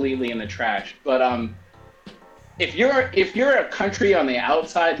us completely in the trash. But if you're a country on the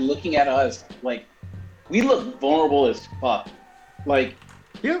outside looking at us, like, we look vulnerable as fuck. Like,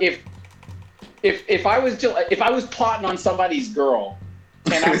 if I was plotting on somebody's girl,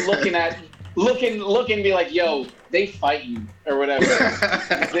 and I'm looking, be like, yo, they fighting or whatever.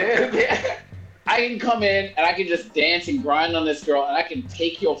 I can come in and I can just dance and grind on this girl, and I can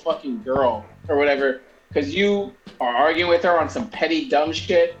take your fucking girl or whatever, because you are arguing with her on some petty dumb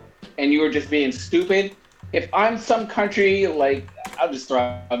shit, and you were just being stupid. If I'm some country, like, I'll just throw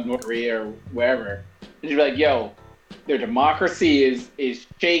out North Korea or wherever, and you'd be like, yo, their democracy is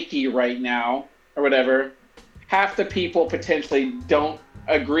shaky right now or whatever. Half the people potentially don't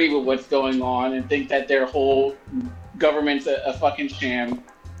agree with what's going on and think that their whole government's a fucking sham.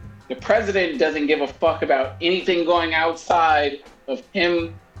 The president doesn't give a fuck about anything going outside of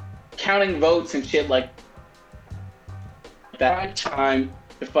him counting votes and shit like that. Time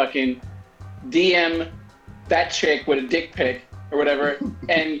to fucking DM that chick with a dick pic or whatever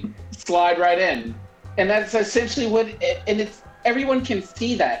and slide right in. And that's essentially it's everyone can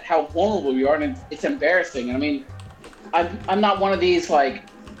see that, how vulnerable we are, and it's embarrassing. And I mean, I'm not one of these like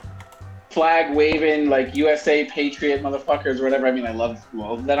flag waving like USA patriot motherfuckers or whatever. I mean, I love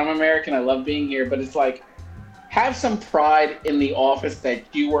that I'm American. I love being here, but it's like, have some pride in the office that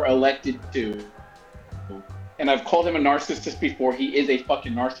you were elected to. And I've called him a narcissist before. He is a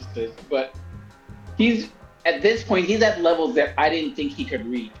fucking narcissist, but at this point, he's at levels that I didn't think he could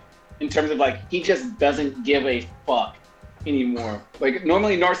reach in terms of like, he just doesn't give a fuck anymore. Like,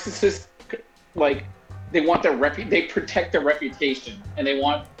 normally narcissists, like, they want they protect their reputation, and they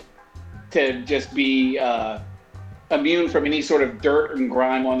want to just be immune from any sort of dirt and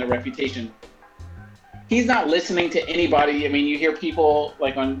grime on their reputation. He's not listening to anybody. I mean, you hear people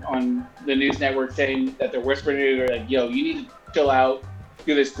like on the news network saying that they're whispering to you, like, yo, you need to chill out,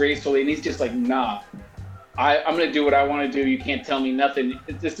 do this gracefully. And he's just like, nah, I'm going to do what I want to do. You can't tell me nothing.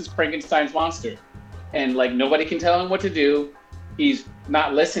 This is Frankenstein's monster. And like, nobody can tell him what to do. He's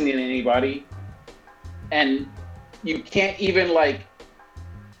not listening to anybody. And you can't even like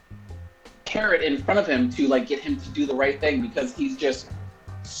carrot in front of him to like get him to do the right thing, because he's just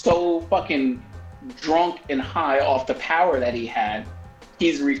so fucking drunk and high off the power that he had.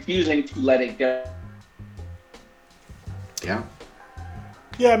 He's refusing to let it go. Yeah.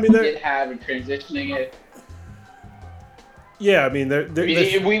 Yeah, I mean, did have and transitioning it. Yeah, I mean, would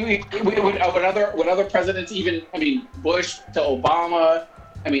other presidents, even, I mean, Bush to Obama.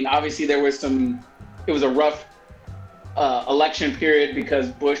 I mean, obviously it was a rough election period because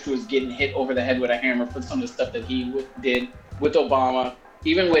Bush was getting hit over the head with a hammer for some of the stuff that he did with Obama.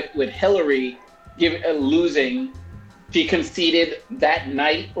 Even with Hillary losing, she conceded that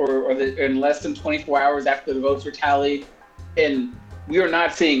night or in less than 24 hours after the votes were tallied. And we are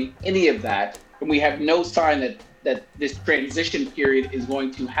not seeing any of that. And we have no sign that this transition period is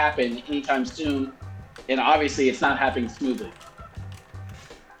going to happen anytime soon. And obviously it's not happening smoothly.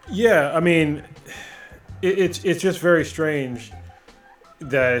 Yeah, I mean, it's just very strange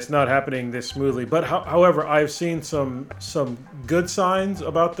that it's not happening this smoothly. But however, I've seen some good signs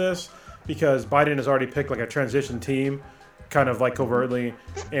about this, because Biden has already picked like a transition team, kind of like covertly,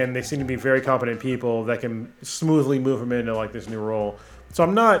 and they seem to be very competent people that can smoothly move him into like this new role. So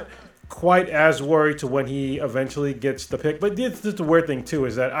I'm not quite as worried to when he eventually gets the pick. But it's just the weird thing too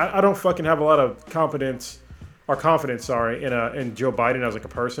is that I don't fucking have a lot of confidence in Joe Biden as like a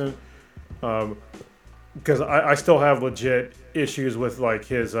person, because I still have legit issues with like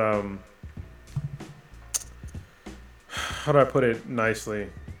his how do I put it nicely?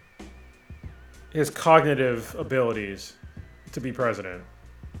 His cognitive abilities to be president.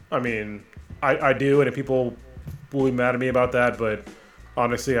 I mean, I do, and if people will be mad at me about that, but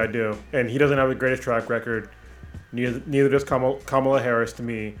honestly, I do. And he doesn't have the greatest track record. Neither does Kamala Harris to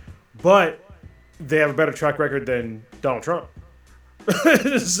me. But they have a better track record than Donald Trump.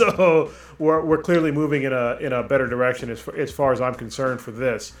 So we're clearly moving in a better direction as far as I'm concerned for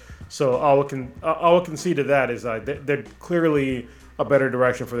this. So all I will concede to that is they're clearly a better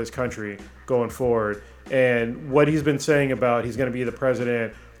direction for this country going forward. And what he's been saying about he's going to be the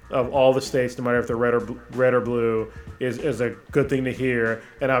president of all the states, no matter if they're red or blue, is a good thing to hear.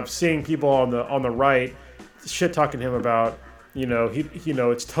 And I'm seeing people on the right shit talking him about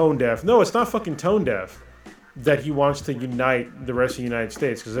it's tone deaf. No, it's not fucking tone deaf that he wants to unite the rest of the United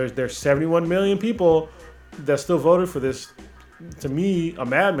States, because there's 71 million people that still voted for this. To me, a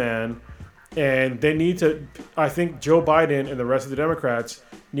madman. And they need to, I think Joe Biden and the rest of the Democrats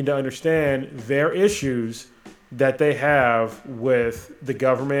need to understand their issues that they have with the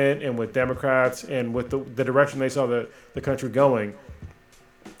government and with Democrats and with the direction they saw the country going.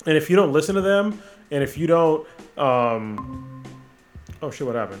 And if you don't listen to them, and if you don't, oh shit,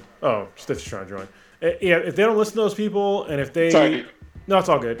 what happened? Oh, Stitch is trying to join. Yeah, if they don't listen to those people, and if they, Sorry. No, it's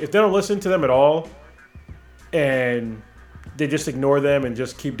all good. If they don't listen to them at all, and they just ignore them and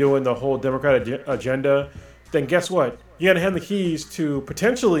just keep doing the whole Democratic agenda, then guess what? You got to hand the keys to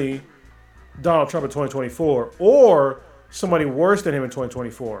potentially Donald Trump in 2024, or somebody worse than him in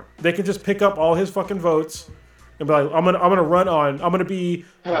 2024. They can just pick up all his fucking votes and be like, I'm gonna be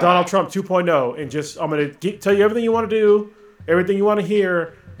Donald Trump 2.0, and I'm gonna tell you everything you want to do, everything you want to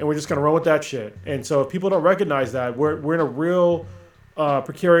hear, and we're just gonna run with that shit. And so if people don't recognize that, we're in a real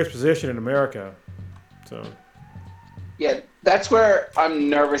precarious position in America. So. Yeah, that's where I'm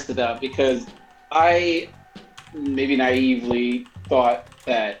nervous about, because I maybe naively thought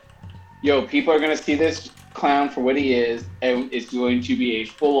that, people are going to see this clown for what he is, and it's going to be a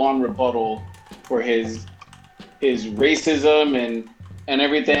full-on rebuttal for his racism and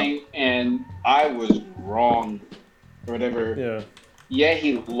everything, and I was wrong, or whatever. Yeah. Yeah,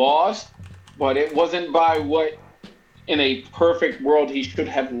 he lost, but it wasn't by what, in a perfect world, he should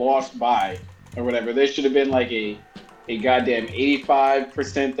have lost by, or whatever. There should have been like a goddamn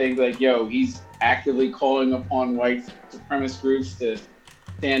 85% thing, like, he's actively calling upon white supremacist groups to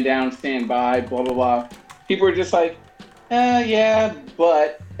stand down, stand by, blah, blah, blah. People are just like, yeah,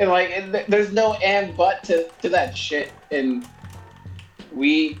 but, and there's no and but to that shit. And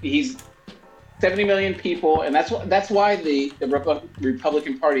he's 70 million people, and that's why the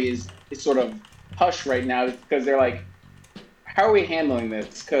Republican Party is sort of hush right now, because they're like, how are we handling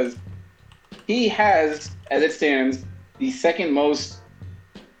this? Because he has, as it stands, the second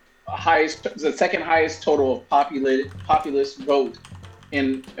highest total of populist vote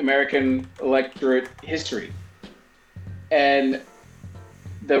in American electorate history. And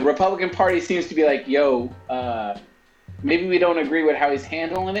the Republican Party seems to be like, maybe we don't agree with how he's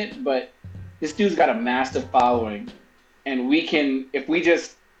handling it, but this dude's got a massive following. And we can, if we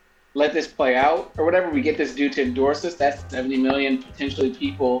just let this play out or whatever, we get this dude to endorse us, that's 70 million potentially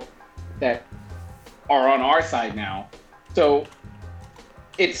people that are on our side now. So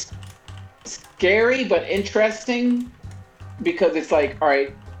it's scary but interesting, because it's like, all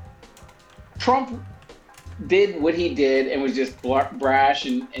right, Trump did what he did and was just brash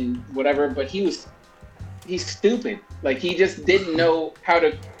and whatever, but he's stupid. Like, he just didn't know how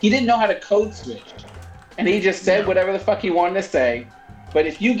to code switch. And he just said whatever the fuck he wanted to say. But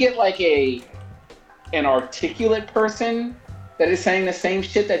if you get like an articulate person that is saying the same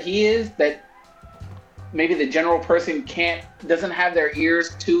shit that he is, that maybe the general person doesn't have their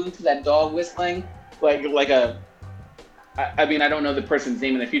ears tuned to that dog whistling, I don't know the person's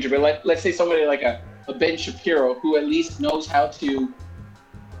name in the future, but let's say somebody like a Ben Shapiro, who at least knows how to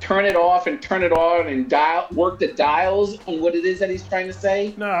turn it off and turn it on and work the dials on what it is that he's trying to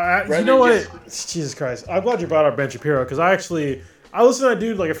say. No, you know what? Jesus Christ. I'm glad you brought up Ben Shapiro, because I listened to that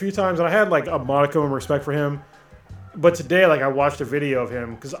dude like a few times, and I had like a modicum of respect for him. But today, I watched a video of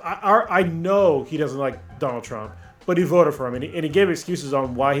him, because I know he doesn't like Donald Trump, but he voted for him, and he gave excuses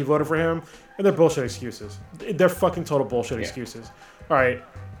on why he voted for him, and they're bullshit excuses. They're fucking total bullshit excuses. All right.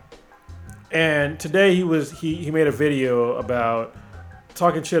 And today he made a video about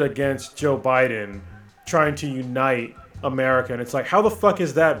talking shit against Joe Biden, trying to unite America, and it's like, how the fuck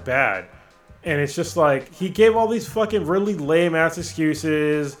is that bad? And it's just like, he gave all these fucking really lame ass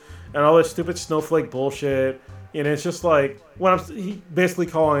excuses and all this stupid snowflake bullshit. And it's just like, he basically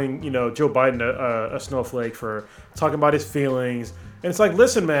calling, Joe Biden a snowflake for talking about his feelings. And it's like,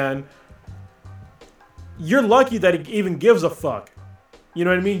 listen, man, you're lucky that he even gives a fuck. You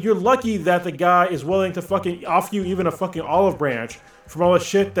know what I mean? You're lucky that the guy is willing to fucking offer you even a fucking olive branch from all the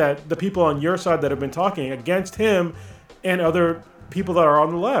shit that the people on your side that have been talking against him and other people that are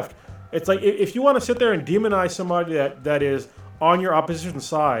on the left. It's like, if you want to sit there and demonize somebody that is on your opposition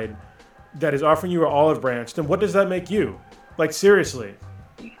side, that is offering you an olive branch, then what does that make you? Like, seriously.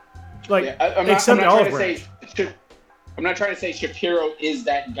 Like, yeah, I'm not trying to say Shapiro is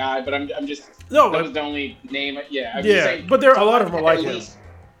that guy, but I'm just that was the only name. Yeah, I'm just saying, but there are a lot of them like him.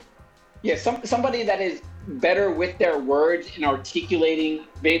 Yeah, somebody that is better with their words and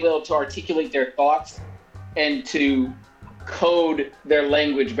be able to articulate their thoughts and to code their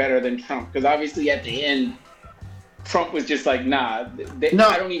language better than Trump. Because obviously at the end, Trump was just like, nah, I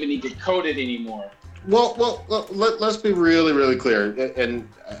don't even need to code it anymore. Well, let's be really, really clear, and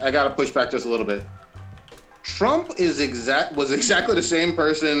I got to push back just a little bit. Trump was exactly the same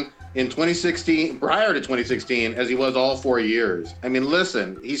person in 2016, prior to 2016, as he was all 4 years. I mean,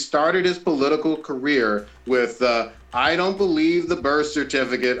 listen, he started his political career with, I don't believe the birth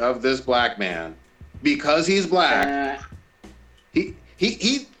certificate of this black man. Because he's black,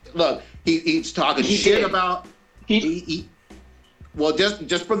 he's talking shit about... Well,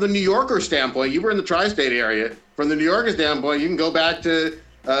 just from the New Yorker standpoint, you were in the tri-state area. From the New Yorker standpoint, you can go back to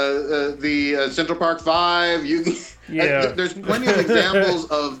the Central Park Five. There's plenty of examples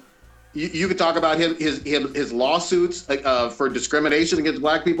of. You could talk about his lawsuits for discrimination against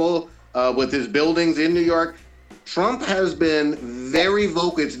black people with his buildings in New York. Trump has been very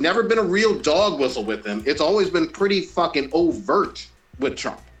vocal. It's never been a real dog whistle with him. It's always been pretty fucking overt with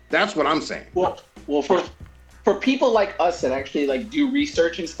Trump. That's what I'm saying. Well, for people like us that actually like do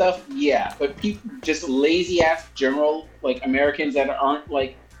research and stuff, yeah. But people just lazy ass general like Americans that aren't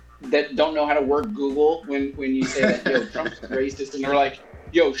like that don't know how to work Google when you say that yo Trump's racist and they're like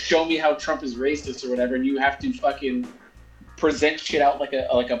yo show me how Trump is racist or whatever and you have to fucking present shit out like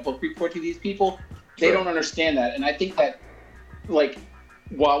a book report to these people. They don't understand that, and I think that like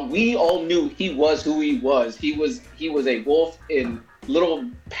while we all knew he was who he was a wolf in little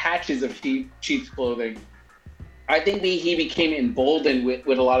patches of sheep's clothing. I think he became emboldened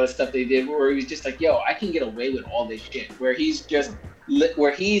with a lot of stuff they did where he was just like, yo, I can get away with all this shit. Where he's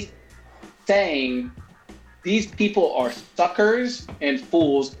saying these people are suckers and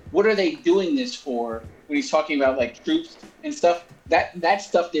fools. What are they doing this for? When he's talking about like troops and stuff, that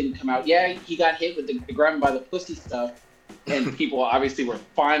stuff didn't come out. Yeah, he got hit with the grab him by the pussy stuff. And people obviously were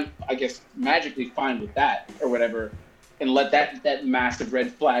fine, I guess, magically fine with that or whatever. And let that massive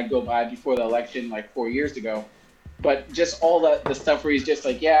red flag go by before the election like 4 years ago. But just all the stuff where he's just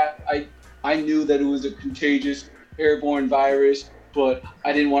like, yeah, I knew that it was a contagious airborne virus, but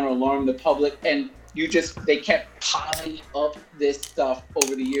I didn't want to alarm the public. And they kept piling up this stuff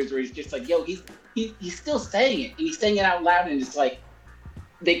over the years where he's just like, yo, he's still saying it. And he's saying it out loud and it's like,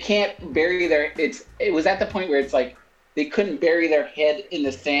 they can't bury it was at the point where it's like, they couldn't bury their head in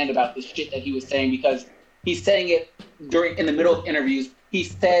the sand about the shit that he was saying because he's saying it in the middle of interviews. He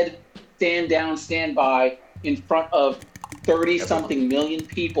said, stand down, stand by, in front of 30-something million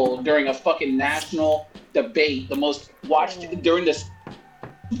people during a fucking national debate, the most watched during the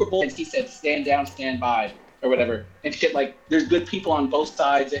Super Bowl. And he said, stand down, stand by, or whatever. And shit like, there's good people on both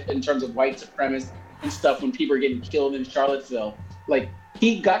sides in terms of white supremacists and stuff when people are getting killed in Charlottesville. Like,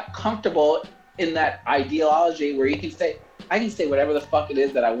 he got comfortable in that ideology where he can say, I can say whatever the fuck it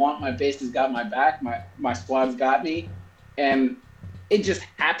is that I want. My base has got my back. My squad's got me. And it just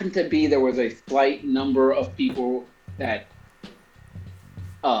happened to be there was a slight number of people that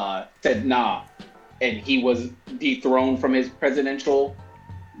said nah, and he was dethroned from his presidential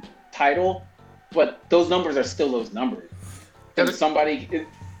title. But those numbers are still those numbers. And the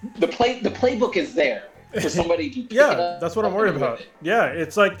playbook is there for somebody to pick it up. That's what I'm worried about. Yeah,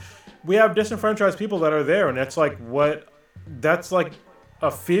 it's like we have disenfranchised people that are there, and that's like that's like a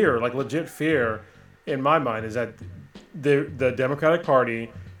fear, like legit fear in my mind, is that the Democratic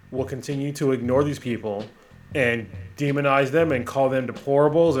Party will continue to ignore these people and demonize them and call them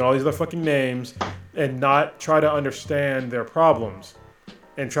deplorables and all these other fucking names and not try to understand their problems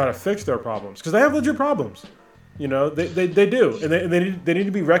and try to fix their problems because they have legit problems. You know, they do, and they need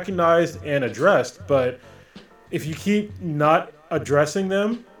to be recognized and addressed. But if you keep not addressing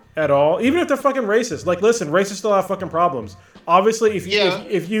them at all, even if they're fucking racist, like listen, racists still have fucking problems. Obviously,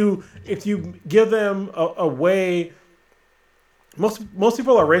 if you give them a way. Most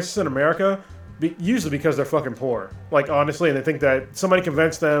people are racist in America, usually because they're fucking poor. Like, honestly, and they think that somebody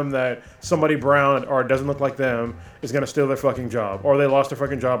convinced them that somebody brown or doesn't look like them is going to steal their fucking job, or they lost their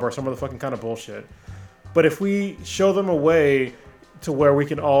fucking job, or some of the fucking kind of bullshit. But if we show them a way to where we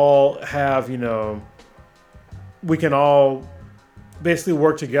can all have, you know, we can all basically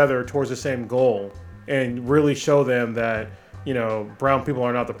work together towards the same goal and really show them that, brown people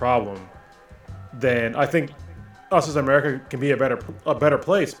are not the problem, then I think us as America can be a better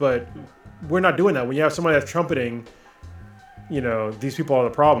place. But we're not doing that. When you have somebody that's trumpeting, these people are the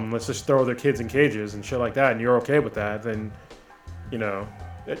problem, let's just throw their kids in cages and shit like that, and you're okay with that, then,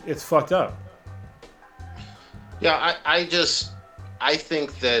 it's fucked up. Yeah, I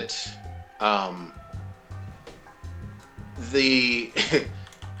think that the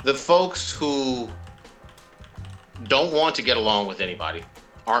the folks who don't want to get along with anybody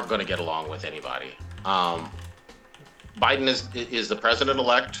aren't going to get along with anybody. Biden is the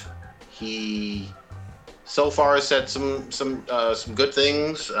president-elect. He so far has said some good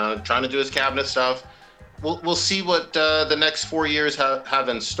things, trying to do his cabinet stuff. We'll see what the next 4 years have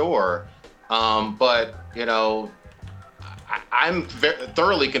in store. But I'm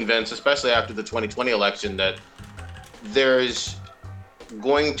thoroughly convinced, especially after the 2020 election, that there's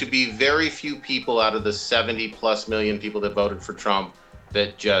going to be very few people out of the 70+ million people that voted for Trump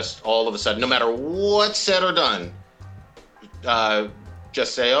that just all of a sudden, no matter what's said or done,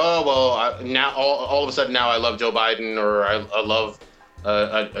 just say, oh, well, now all of a sudden now I love Joe Biden, or I love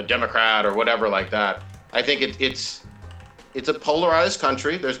a Democrat or whatever like that. I think it's a polarized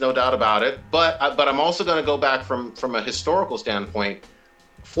country. There's no doubt about it. But I'm also going to go back from a historical standpoint.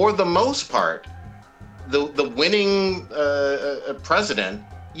 For the most part, the winning president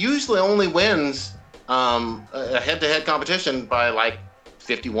usually only wins a head-to-head competition by like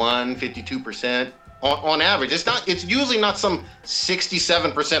 51, 52% on average. It's usually not some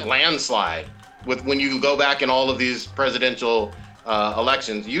 67% landslide when you go back in all of these presidential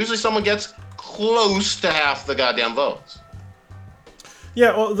elections. Usually someone gets close to half the goddamn votes.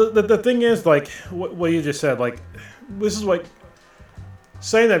 Yeah, well, the thing is, like, what you just said, like, this is like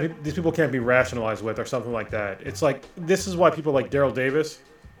saying that these people can't be rationalized with or something like that. It's like, this is why people like Daryl Davis,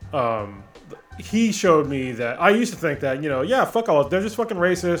 he showed me that I used to think that, yeah, fuck all, they're just fucking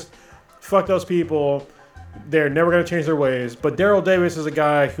racist, fuck those people, they're never going to change their ways. But Daryl Davis is a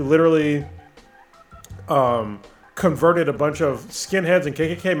guy who literally converted a bunch of skinheads and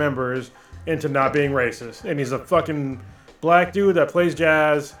KKK members into not being racist. And he's a fucking black dude that plays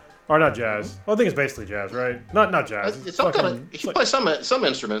jazz, or not jazz. I think it's basically jazz, right? Not jazz. It's some kind of, he plays some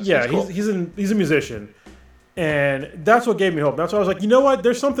instruments. Yeah, cool. he's a musician, and that's what gave me hope. That's why I was like, you know what?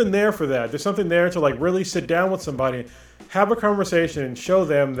 There's something there for that. There's something there to like really sit down with somebody, have a conversation, and show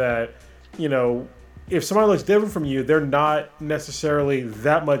them that, if somebody looks different from you, they're not necessarily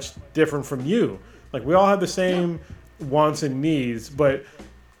that much different from you. Like, we all have the same wants and needs, but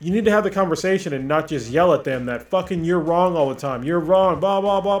you need to have the conversation and not just yell at them that fucking you're wrong all the time. You're wrong, blah,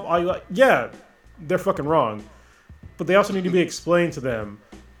 blah, blah. Yeah, they're fucking wrong. But they also need to be explained to them.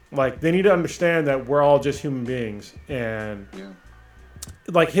 Like, they need to understand that we're all just human beings. And,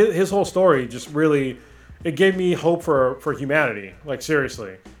 like, his whole story just really, it gave me hope for humanity. Like,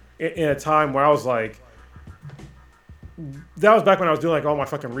 seriously. In a time where I was like, that was back when I was doing, like, all my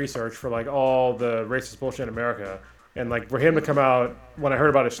fucking research for, like, all the racist bullshit in America. And, like, for him to come out when I heard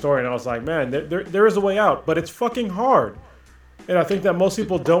about his story, and I was like, man, there is a way out, but it's fucking hard. And I think that most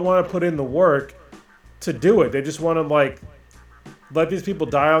people don't want to put in the work to do it. They just want to, like, let these people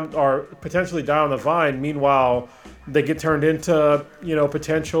die on, or potentially die on the vine. Meanwhile, they get turned into,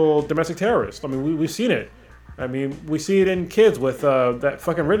 potential domestic terrorists. I mean, we've seen it. I mean, we see it in kids with that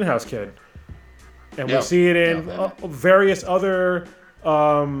fucking Rittenhouse kid. And we see it in various other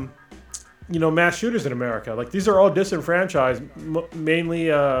mass shooters in America. Like, these are all disenfranchised, mainly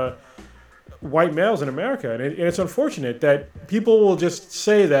white males in America. And it's unfortunate that people will just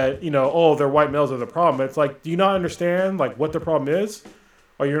say that, oh, they're white males are the problem. It's like, do you not understand, like, what the problem is?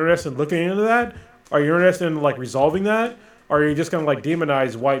 Are you interested in looking into that? Are you interested in, like, resolving that? Or are you just going to, like,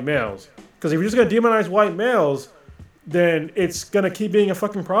 demonize white males? Because if you're just going to demonize white males, then it's going to keep being a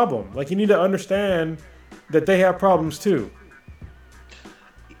fucking problem. Like, you need to understand that they have problems too.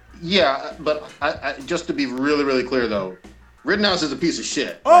 Yeah, but I just to be really, really clear, though, Rittenhouse is a piece of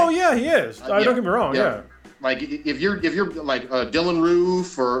shit. Oh, like, yeah, he is. Don't get me wrong, yeah. Like, if you're like Dylan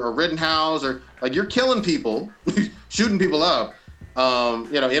Roof or Rittenhouse, or, like, you're killing people, shooting people up,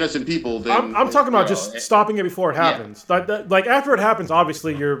 innocent people. Then, I'm talking about just stopping it before it happens. Yeah. Like, after it happens,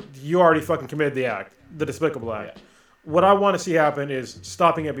 obviously, you already fucking committed the act, the despicable act. Yeah. What I want to see happen is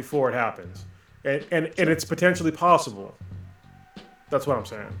stopping it before it happens. And it's potentially possible. That's what I'm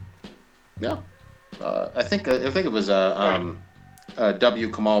saying. Yeah, I think it was W.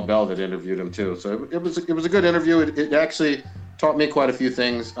 Kamau Bell that interviewed him too. So it was a good interview. It actually taught me quite a few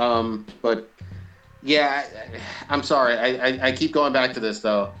things. But yeah, I'm sorry. I keep going back to this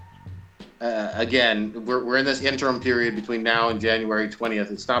though. again, we're in this interim period between now and January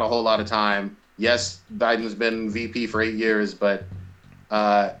 20th. It's not a whole lot of time. Yes, Biden's been VP for 8 years, but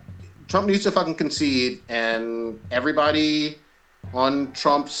Trump needs to fucking concede, and everybody on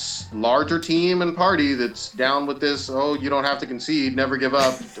Trump's larger team and party that's down with this, oh, you don't have to concede, never give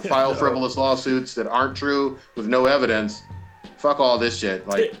up, file frivolous lawsuits that aren't true with no evidence. Fuck all this shit.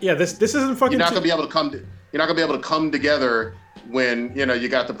 Like, yeah, this isn't fucking. You're not gonna be able to come together when you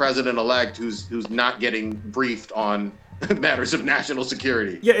got the president-elect who's not getting briefed on matters of national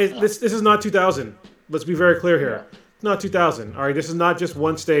security. Yeah, this is not 2000. Let's be very clear here. Yeah. It's not 2000. All right, this is not just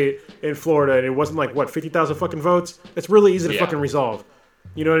one state in Florida, and it wasn't like 50,000 fucking votes. It's really easy to fucking resolve.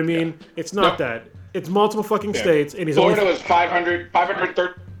 You know what I mean? Yeah. It's not that. It's multiple fucking states, and Florida was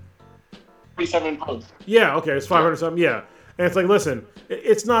 537 votes. Yeah, okay, it's 500 something. Yeah. And it's like, listen,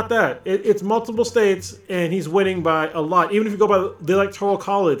 it's not that. It's multiple states, and he's winning by a lot. Even if you go by the Electoral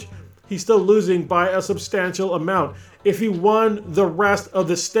College, he's still losing by a substantial amount. If he won the rest of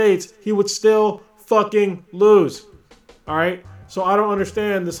the states, he would still fucking lose. All right? So I don't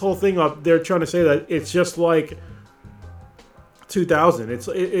understand this whole thing up there trying to say that it's just like 2000.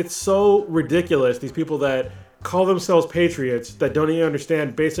 It's so ridiculous, these people that call themselves patriots that don't even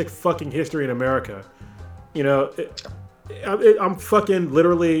understand basic fucking history in America. I'm fucking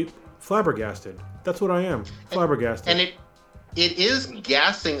literally flabbergasted. That's what I am. Flabbergasted. And it is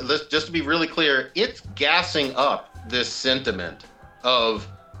gassing, just to be really clear, it's gassing up this sentiment of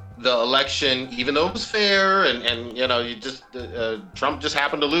the election, even though it was fair and Trump just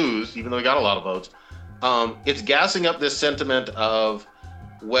happened to lose, even though he got a lot of votes. It's gassing up this sentiment of,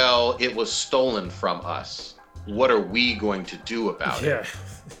 well, it was stolen from us. What are we going to do about it?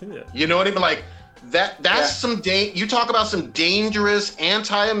 Yeah. You know what I mean? Like, that's you talk about some dangerous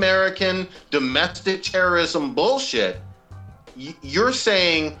anti-American domestic terrorism bullshit. You're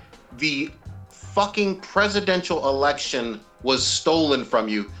saying the fucking presidential election was stolen from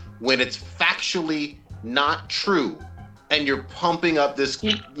you when it's factually not true, and you're pumping up this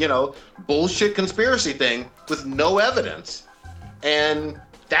bullshit conspiracy thing with no evidence, and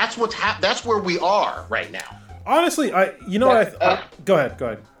that's what's that's where we are right now. Honestly, go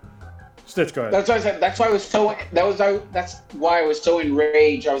ahead. Stitch, go ahead. That's why I said. That's why I was so. That's why I was so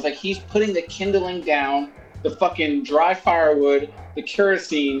enraged. I was like, he's putting the kindling down, the fucking dry firewood, the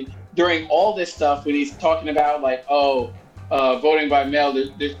kerosene during all this stuff when he's talking about voting by mail.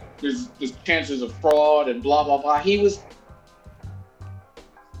 There's chances of fraud and blah blah blah. He was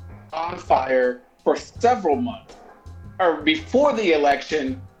on fire for several months, or before the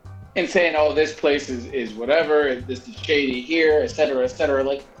election, and saying, "Oh, this place is whatever. This is shady here, etc., etc."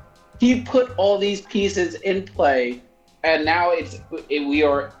 Like. He put all these pieces in play, and now we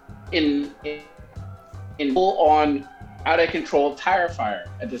are in full on out of control tire fire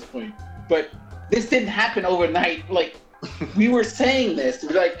at this point. But this didn't happen overnight. Like we were saying this,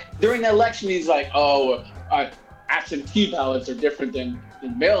 like during the election, he's like, "Oh, absentee ballots are different than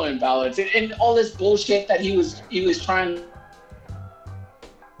mail-in ballots," and all this bullshit that he was trying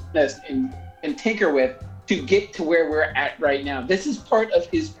and tinker with. To get to where we're at right now. This is part of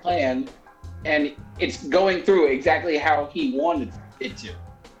his plan, and it's going through exactly how he wanted it to.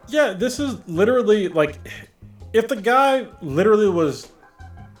 Yeah, this is literally like, if the guy literally was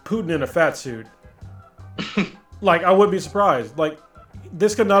Putin in a fat suit, like I wouldn't be surprised. Like,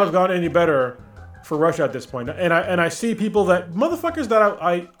 this could not have gone any better for Russia at this point. And I see people motherfuckers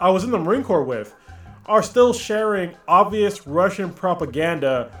that I was in the Marine Corps with are still sharing obvious Russian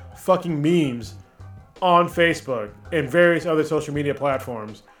propaganda fucking memes on Facebook and various other social media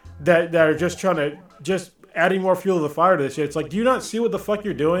platforms that are just trying to adding more fuel to the fire to this shit. It's like, do you not see what the fuck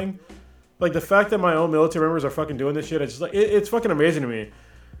you're doing? Like, the fact that my own military members are fucking doing this shit, it's just like it's fucking amazing to me.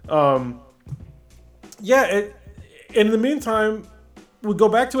 In the meantime, we go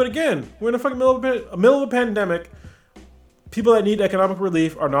back to it again. We're in the fucking middle of a pandemic. People that need economic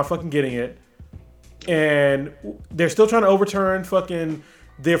relief are not fucking getting it, and they're still trying to overturn fucking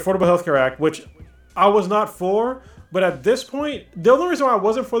the Affordable Health Care Act, which I was not for, but at this point, the only reason why I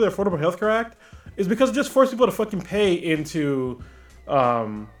wasn't for the Affordable Health Care Act is because it just forced people to fucking pay into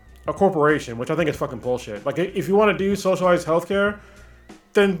a corporation, which I think is fucking bullshit. Like, if you want to do socialized healthcare,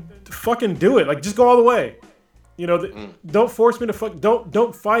 then fucking do it. Like, just go all the way. Don't force me to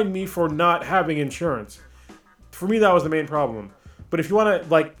don't find me for not having insurance. For me, that was the main problem. But if you want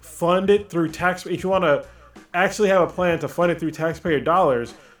to fund it through if you want to actually have a plan to fund it through taxpayer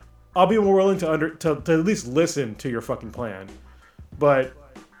dollars, I'll be more willing to at least listen to your fucking plan. But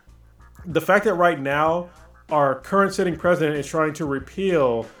the fact that right now our current sitting president is trying to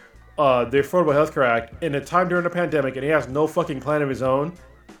repeal the Affordable Health Care Act in a time during a pandemic, and he has no fucking plan of his own,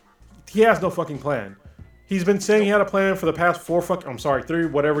 he has no fucking plan. He's been saying he had a plan for the past 3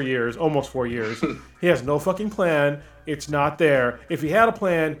 whatever years, almost 4 years. He has no fucking plan. It's not there. If he had a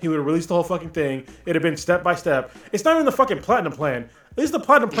plan, he would have released the whole fucking thing. It'd have been step by step. It's not even the fucking platinum plan. At least the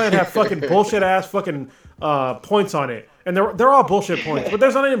platinum plan had fucking bullshit ass fucking points on it. And they're all bullshit points. But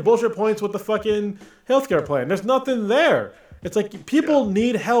there's not even bullshit points with the fucking healthcare plan. There's nothing there. It's like people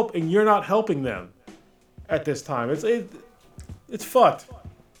need help and you're not helping them at this time. It's fucked.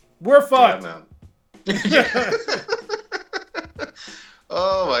 We're fucked. Yeah, man.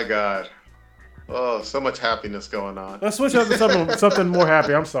 Oh my god. Oh, so much happiness going on. Let's switch up to something more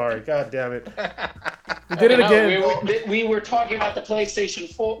happy. I'm sorry. God damn it. We did it again. We were talking about the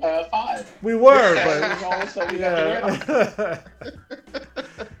PlayStation 5. We were, but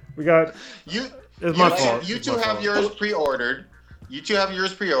we got. It's my fault. You two have yours pre-ordered.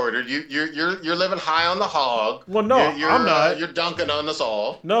 You're living high on the hog. Well, no, I'm not. You're dunking on us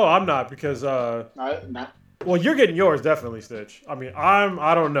all. No, I'm not because. No. Well, you're getting yours definitely, Stitch. I mean,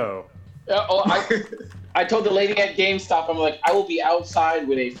 I don't know. I told the lady at GameStop, I'm like, I will be outside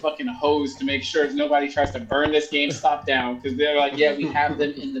with a fucking hose to make sure nobody tries to burn this GameStop down. Because they're like, yeah, we have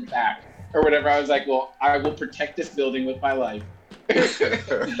them in the back. Or whatever. I was like, well, I will protect this building with my life.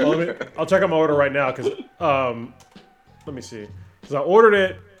 Well, I'll check out my order right now because, let me see. Because I ordered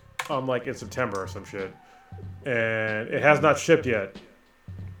it, like in September or some shit. And it has not shipped yet.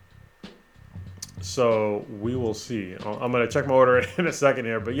 So we will see. I'm going to check my order in a second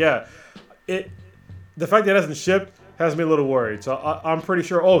here. But yeah, the fact that it hasn't shipped has me a little worried. So I'm pretty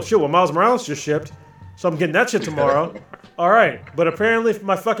sure, oh shit, well Miles Morales just shipped. So I'm getting that shit tomorrow. All right. But apparently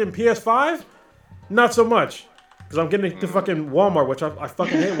my fucking PS5, not so much. Because I'm getting it to fucking Walmart, which I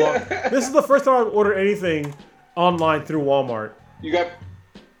fucking hate Walmart. This is the first time I've ordered anything online through Walmart. You got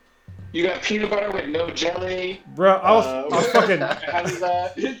peanut butter with no jelly. Bro, I was fucking...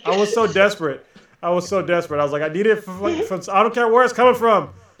 I was so desperate. I was like, I need it from I don't care where it's coming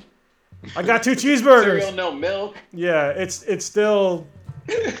from. I got 2 cheeseburgers. Cereal, no milk. Yeah, it's still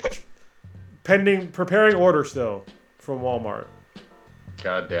preparing order still from Walmart.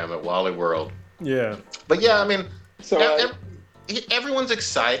 God damn it, Wally World. Yeah. But yeah, I mean, everyone's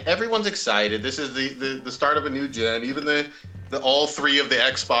excited. Everyone's excited. This is the start of a new gen. Even the all 3 of the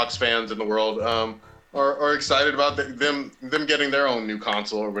Xbox fans in the world are excited about them getting their own new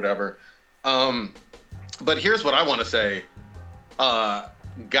console or whatever. But here's what I want to say.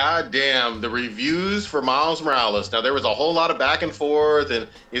 God damn, the reviews for Miles Morales. Now, there was a whole lot of back and forth. And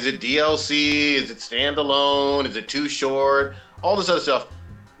is it DLC? Is it standalone? Is it too short? All this other stuff.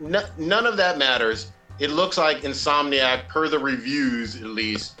 None of that matters. It looks like Insomniac, per the reviews at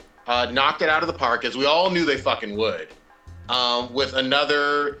least, knocked it out of the park, as we all knew they fucking would. With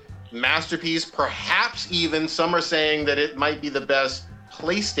another masterpiece. Perhaps even some are saying that it might be the best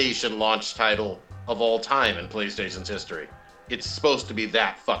PlayStation launch title of all time in PlayStation's history. It's supposed to be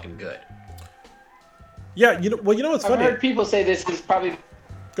that fucking good. Yeah, you know what's funny? I've heard people say this is probably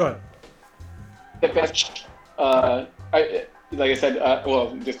Go ahead. the best. Like I said,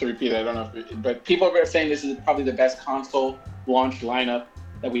 well, just to repeat it, I don't know, but people are saying this is probably the best console launch lineup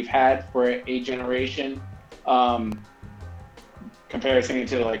that we've had for a generation. Comparison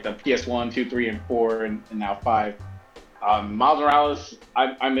to like the PS1, 2, 3, and 4, and now 5. Miles Morales,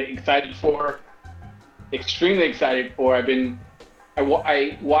 I'm excited for. Extremely excited for. I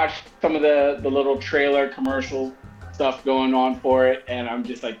watched some of the little trailer commercial stuff going on for it, and I'm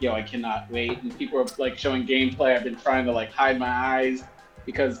just like, yo, I cannot wait. And people are like showing gameplay. I've been trying to like hide my eyes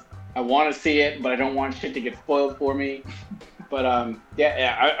because I want to see it, but I don't want shit to get spoiled for me. But I'm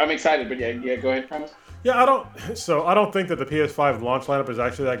excited. But yeah, go ahead, Promise. Yeah, I don't think that the PS5 launch lineup is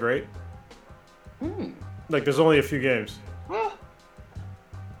actually that great. Like, there's only a few games. Huh?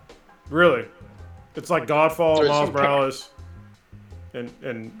 Really? It's like Godfall, Miles some Morales,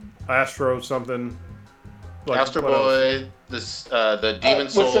 and Astro something. Like, Astro Boy, the Demon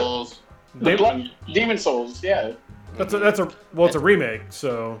Souls. Demon Souls, yeah. It's a remake,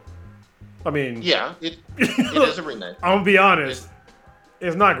 so I mean, yeah, it is a remake. I'm gonna be honest,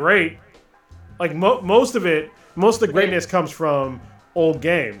 it's not great. Like most of the greatness comes from old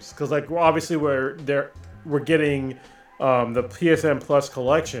games, because like obviously we're getting the PSN Plus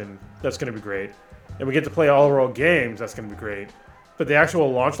collection. That's gonna be great, and we get to play all our old games. That's gonna be great. But the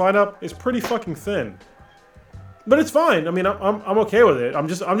actual launch lineup is pretty fucking thin. But it's fine. I mean, I'm okay with it. I'm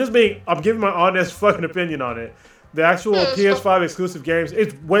giving my honest fucking opinion on it. The actual PS5 exclusive games,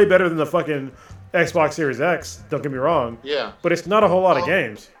 it's way better than the fucking Xbox Series X. Don't get me wrong. Yeah. But it's not a whole lot of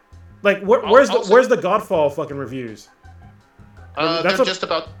games. Like, where's the Godfall fucking reviews? They're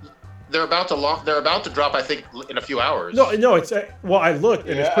they're about to They're about to drop, I think, in a few hours. No, it's well, I looked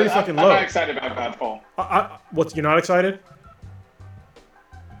and it's pretty fucking low. I'm not excited about Godfall. What? You're not excited?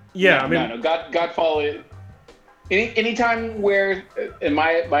 Yeah, no. Godfall. Anytime where in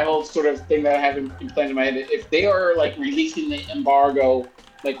my whole sort of thing that I have planned in my head, if they are like releasing the embargo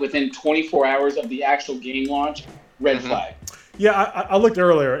like within 24 hours of the actual game launch, red flag. Yeah, I looked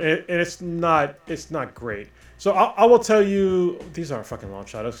earlier and it's not great. So I will tell you, these aren't fucking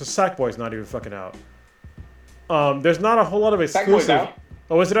launch titles because Sackboy's not even fucking out. There's not a whole lot of exclusive. Sackboy's out.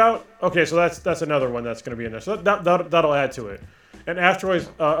 Oh, is it out? Okay, so that's another one that's going to be in there. So that'll add to it. And Astro's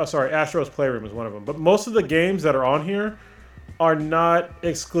Playroom is one of them. But most of the games that are on here are not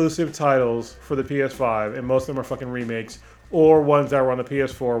exclusive titles for the PS5, and most of them are fucking remakes or ones that were on the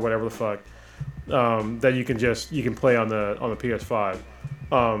PS4, whatever the fuck, that you can play on the PS5.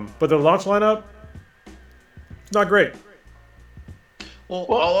 But the launch lineup, it's not great.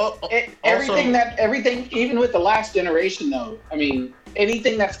 Well, everything, even with the last generation, though. I mean,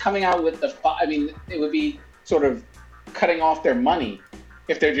 anything that's coming out with it would be sort of cutting off their money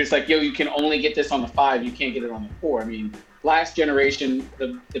if they're just like, yo, you can only get this on the 5, you can't get it on the 4. I mean, last generation,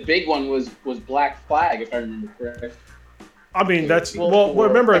 the big one was Black Flag, if I remember correctly. I mean, that's on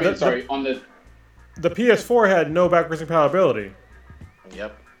the PS4 had no backwards compatibility.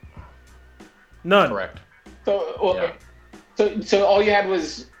 Yep. None. Correct. So all you had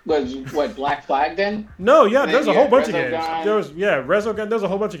was what, Black Flag then? No, yeah, there's a whole bunch of games. Resogun. Resogun. There's a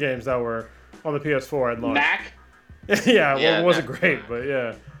whole bunch of games that were on the PS4 at launch. Knack. Well, it wasn't great, but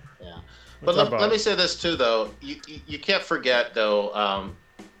yeah. Yeah. But let me say this too, though. You can't forget though.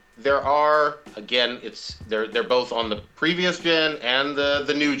 There are, again, they're both on the previous gen and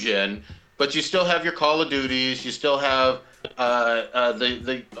the new gen, but you still have your Call of Duties. You still have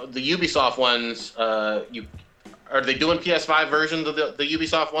the Ubisoft ones. Are they doing PS5 versions of the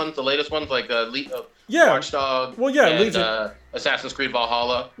Ubisoft ones, the latest ones, like Watch Dogs? Well, yeah, and Legion. Assassin's Creed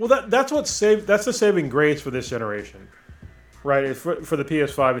Valhalla. Well, that's the saving grace for this generation, right? For the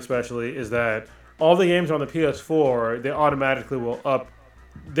PS5 especially, is that all the games on the PS4 they automatically will up.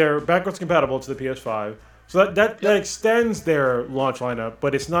 They're backwards compatible to the PS5, so that extends their launch lineup,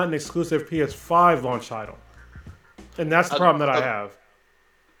 but it's not an exclusive PS5 launch title, and that's the problem that I have.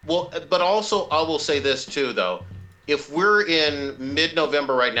 Well, but also I will say this too, though. If we're in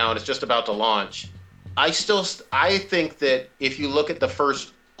mid-November right now and it's just about to launch, I think that if you look at the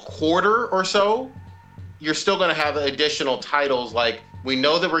first quarter or so, you're still going to have additional titles. Like, we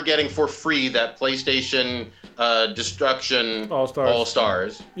know that we're getting for free that PlayStation Destruction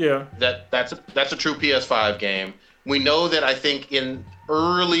All-Stars. Yeah. That's a true PS5 game. We know that I think in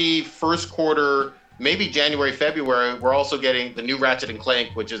early first quarter, maybe January, February, we're also getting the new Ratchet &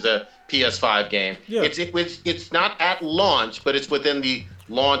 Clank, which is a PS5 game. Yeah. It's not at launch, but it's within the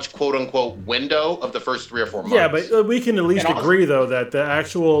launch quote-unquote window of the first 3 or 4 months. Yeah, but we can at least agree, though, that the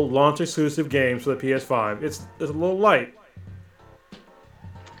actual launch-exclusive games for the PS5, it's a little light.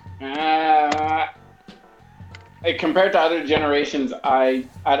 Compared to other generations, I'll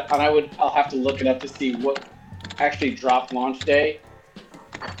have to look it up to see what actually dropped launch day.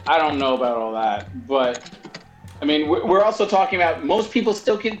 I don't know about all that, but I mean, we're also talking about most people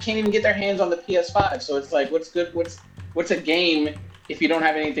still can't even get their hands on the PS5. So it's like, what's good? What's a game if you don't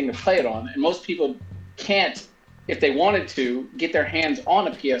have anything to play it on? And most people can't, if they wanted to, get their hands on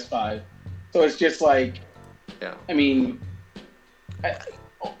a PS5. So it's just like, yeah. I mean,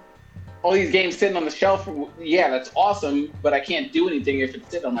 all these games sitting on the shelf, yeah, that's awesome, but I can't do anything if it's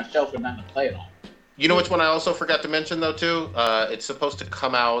sitting on my shelf and nothing to play it on. You know which one I also forgot to mention, though, too? It's supposed to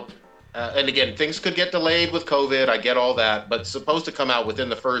come out, and again, things could get delayed with COVID, I get all that, but it's supposed to come out within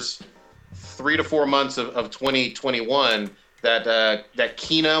the first 3 to 4 months of 2021, that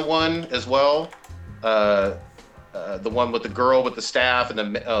Kena one as well, the one with the girl with the staff and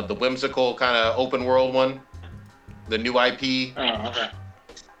the whimsical kind of open world one, the new IP. Oh, okay.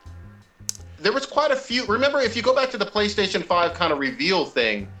 There was quite a few. Remember, if you go back to the PlayStation 5 kind of reveal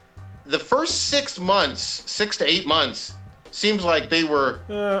thing, the first 6 to 8 months, seems like they were.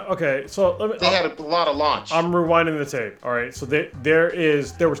 Okay, so they had a lot of launch. I'm rewinding the tape. All right, so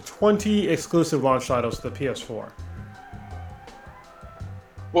there was 20 exclusive launch titles to the PS4.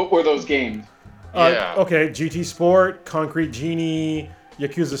 What were those games? Okay, GT Sport, Concrete Genie,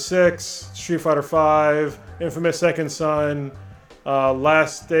 Yakuza 6, Street Fighter 5, Infamous Second Son,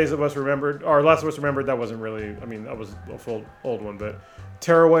 Last Days of Us Remembered, or Last of Us Remembered. That wasn't really. I mean, that was a full old one, but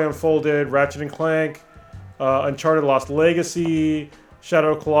Tearaway Unfolded, Ratchet and Clank, Uncharted Lost Legacy,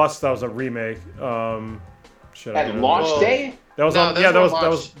 Shadow of the Colossus. That was a remake. At launch day? That was on. Yeah, those were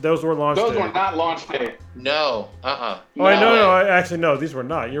launch day. Those were not launch day. No. No. Actually, no. These were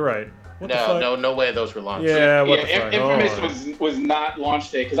not. You're right. What the fuck? No way those were launched. Yeah, what the fuck? Infamous was not launch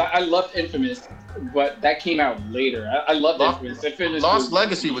day because I loved Infamous, but that came out later. I loved Infamous. Lost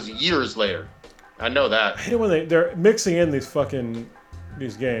Legacy was years later. I know that. I hate it when they're mixing in these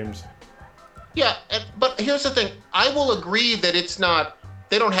games. Yeah, but here's the thing. I will agree that it's not.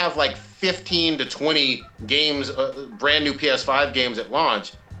 They don't have like 15 to 20 games, brand new PS5 games at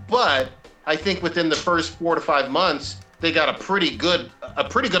launch. But I think within the first 4 to 5 months, they got a pretty good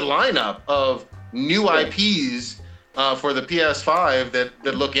lineup of new IPs for the PS5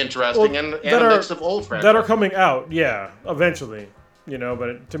 that look interesting and a mix of old franchises that are coming out. Yeah, eventually,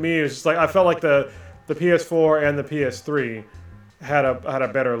 But to me, it's just like I felt like the PS4 and the PS3 had a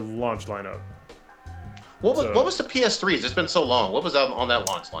better launch lineup. What was the PS3? It's been so long. What was on that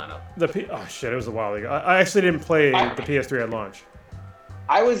launch lineup? Oh shit! It was a while ago. I actually didn't play the PS3 at launch.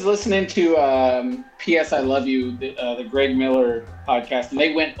 I was listening to PS I Love You, the Greg Miller podcast, and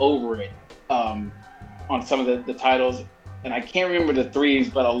they went over it on some of the titles, and I can't remember the threes,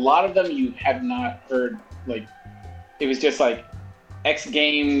 but a lot of them you have not heard. Like, it was just like X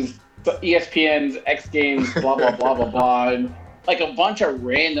Games, ESPN's X Games, blah blah blah blah blah, and like a bunch of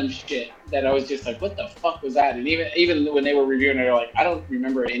random shit that I was just like, what the fuck was that? And even when they were reviewing it, they're like, I don't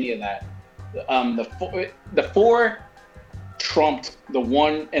remember any of that. The four trumped the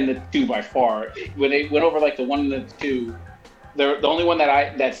 1 and the 2 by far. When they went over like the 1 and the 2, the only one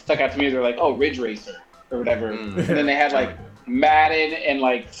that stuck out to me, they're like, oh, Ridge Racer or whatever. And then they had like Madden and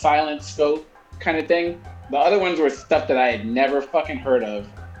like Silent Scope kind of thing. The other ones were stuff that I had never fucking heard of.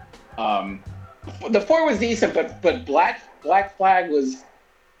 The 4 was decent, but Black Flag was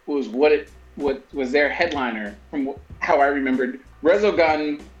what was their headliner from how I remembered.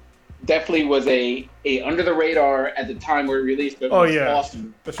 Resogun definitely was a under the radar at the time where it released, but it was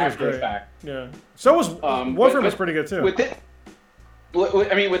awesome. That shit was great. Yeah. So was Warframe was pretty good too. With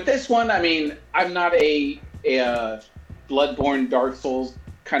this one, I'm not a Bloodborne, Dark Souls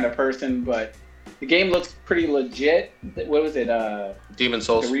kind of person, but the game looks pretty legit. What was it? Demon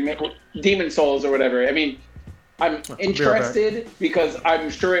Souls. The remake, Demon Souls or whatever. I'm interested because I'm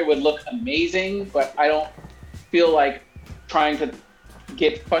sure it would look amazing, but I don't feel like trying to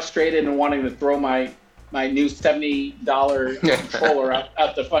get frustrated and wanting to throw my new $70 controller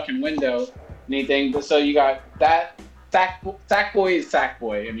out the fucking window, anything. But so you got that Sackboy is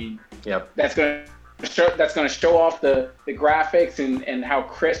Sackboy. Yep. That's gonna show off the graphics and how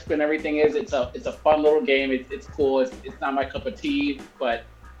crisp and everything is. It's a fun little game. It's cool. It's not my cup of tea, but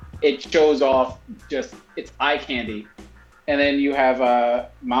it shows off just it's eye candy. And then you have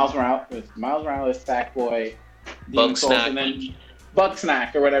Miles Morales, Sackboy, Bugsnax, and then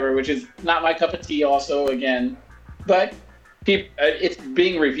Bugsnax or whatever, which is not my cup of tea also again. But it's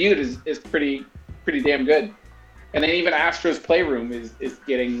being reviewed is pretty damn good. And then even Astro's Playroom is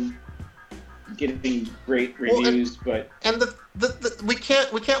getting great reviews. And we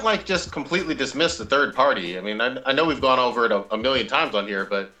can't like just completely dismiss the third party. I know we've gone over it a million times on here,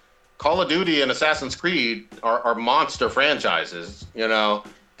 but Call of Duty and Assassin's Creed are monster franchises, and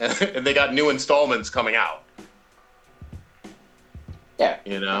they got new installments coming out. Yeah.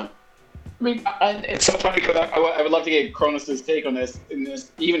 It's so funny because I would love to get Kronos' take on this,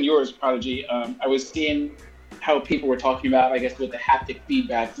 even yours, Prodigy. I was seeing how people were talking about, I guess, with the haptic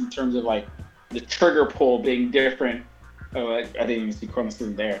feedbacks in terms of like the trigger pull being different. Oh, I didn't even see Kronos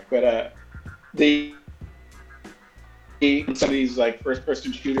in there, but some of these like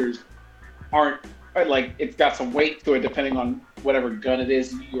first-person shooters aren't like it's got some weight to it depending on whatever gun it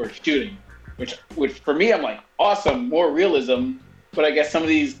is you are shooting, which for me I'm like awesome, more realism. But I guess some of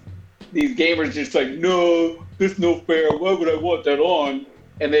these gamers just like, no, this no fair. Why would I want that on?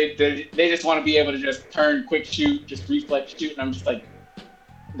 And they just want to be able to just turn, quick shoot, just reflex shoot, and I'm just like,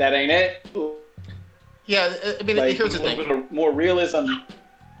 that ain't it. Yeah, here's the thing. A little bit of more realism.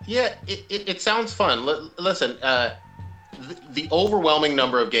 Yeah, it sounds fun. Listen, the overwhelming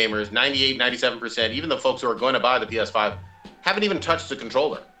number of gamers, 98, 97%, even the folks who are going to buy the PS5, haven't even touched the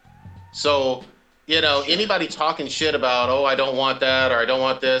controller. So, anybody talking shit about, oh, I don't want that or I don't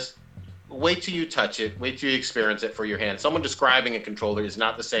want this, wait till you touch it. Wait till you experience it for your hand. Someone describing a controller is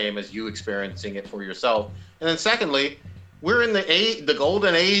not the same as you experiencing it for yourself. And then secondly, we're in the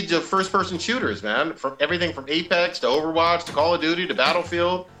golden age of first-person shooters, man. From everything from Apex to Overwatch to Call of Duty to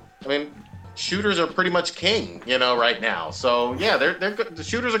Battlefield. Shooters are pretty much king, right now. So yeah, the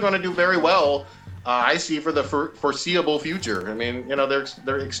shooters are going to do very well. I see for the foreseeable future.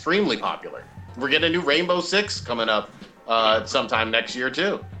 They're extremely popular. We're getting a new Rainbow Six coming up sometime next year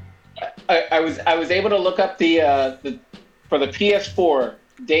too. I was able to look up the for the PS4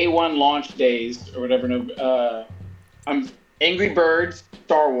 day one launch days or whatever. Angry Birds,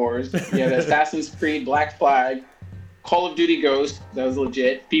 Star Wars. Yeah, the Assassin's Creed, Black Flag, Call of Duty Ghost. That was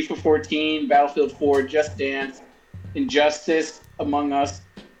legit. FIFA 14, Battlefield 4, Just Dance, Injustice, Among Us,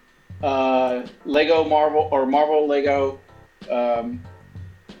 Lego Marvel or Marvel Lego,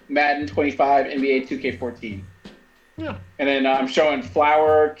 Madden 25, NBA 2K14. Yeah. And then I'm showing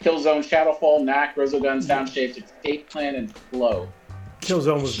Flower, Killzone, Shadowfall, Knack, Resogun, Soundshape, Escape Plan, and Flow.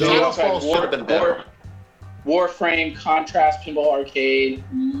 Killzone was We dope. also had Shadowfall should have been better. Warframe, Contrast, Pinball Arcade,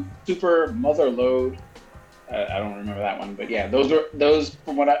 Super Motherload. I don't remember that one, but yeah, those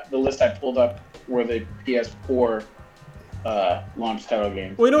from the list I pulled up were the PS4 launch title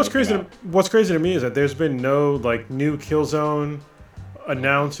games. Well, you know what's crazy? What's crazy to me is that there's been no like new Killzone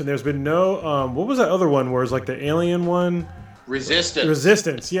announced, and there's been no what was that other one where it's like the alien one?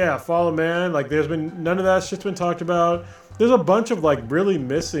 Resistance, yeah, Fallen Man. Like, there's been none of that shit's been talked about. There's a bunch of like really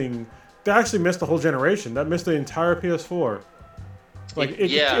missing. They actually missed the whole generation. That missed the entire PS4. Like,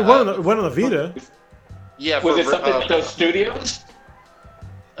 it went on the Vita. Yeah, was it something with those studios?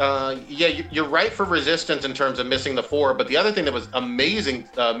 Yeah, you're right for Resistance in terms of missing the 4, but the other thing that was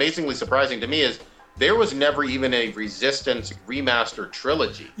amazingly surprising to me is there was never even a Resistance remaster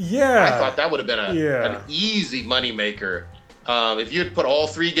trilogy. Yeah. I thought that would have been an easy moneymaker. If you had put all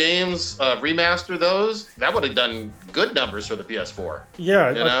 3 games, remaster those, that would have done good numbers for the PS4. Yeah,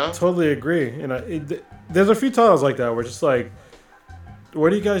 I totally agree. And there's a few titles like that where it's just like,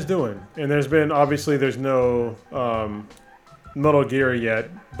 what are you guys doing? And there's no Metal Gear yet,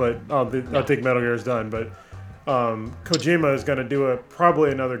 but I think Metal Gear is done. But Kojima is going to do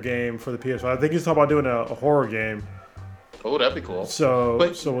probably another game for the PS5. I think he's talking about doing a horror game. Oh, that'd be cool. So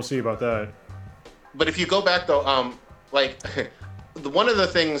we'll see about that. But if you go back though, like one of the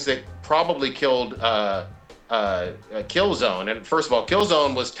things that probably killed Killzone, and first of all,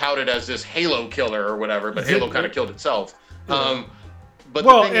 Killzone was touted as this Halo killer or whatever, but Halo kind of killed itself. But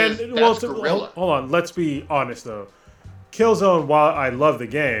the thing is, that's Guerrilla. Hold on, let's be honest though. Killzone, while I love the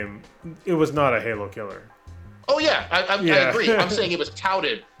game, it was not a Halo killer. Oh yeah, I agree. I'm saying it was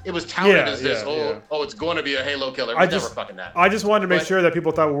touted. It was touted as this. It's going to be a Halo killer. It was never fucking that. I just wanted to make sure that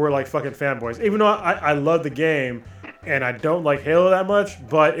people thought we were like fucking fanboys, even though I love the game and I don't like Halo that much,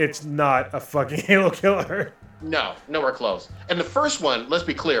 but it's not a fucking Halo killer. No, nowhere close. And the first one, let's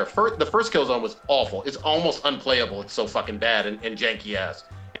be clear, the first Killzone was awful. It's almost unplayable. It's so fucking bad and janky ass.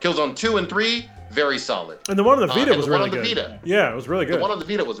 Killzone 2 and 3, very solid. And the one on the Vita was really good. Vita. Yeah, it was really good. The one on the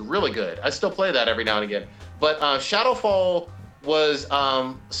Vita was really good. I still play that every now and again. But Shadowfall was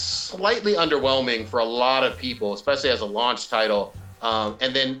slightly underwhelming for a lot of people, especially as a launch title.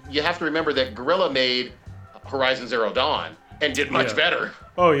 And then you have to remember that Guerrilla made Horizon Zero Dawn and did much better.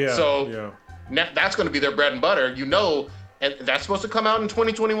 Oh, yeah. So that's going to be their bread and butter, and that's supposed to come out in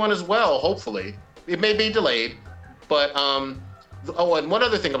 2021 as well, hopefully. It may be delayed, but and one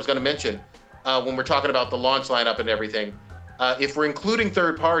other thing I was going to mention when we're talking about the launch lineup and everything, if we're including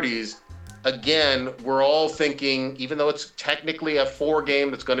third parties, again, we're all thinking, even though it's technically a 4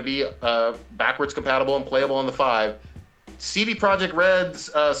 game that's going to be backwards compatible and playable on the 5, CD Projekt Red's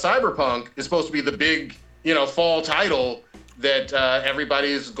Cyberpunk is supposed to be the big, fall title that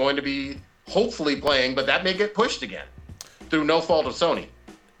everybody is going to be hopefully playing, but that may get pushed again through no fault of Sony.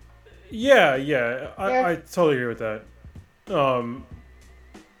 Yeah. I totally agree with that.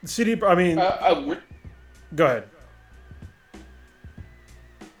 CD, I mean, go ahead.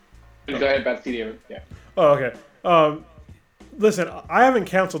 Go ahead about CD. Yeah. Oh, okay. Listen, I haven't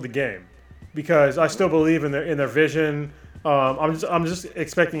canceled the game because I still believe in their vision. I'm just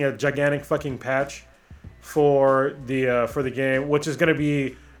expecting a gigantic fucking patch for the game, which is going to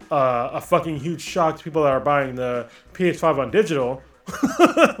be a fucking huge shock to people that are buying the PS5 on digital.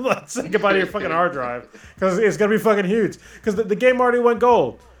 Let's say goodbye to your fucking hard drive because it's going to be fucking huge because the game already went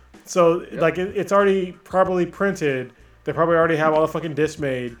gold. So like it's already probably printed. They probably already have all the fucking discs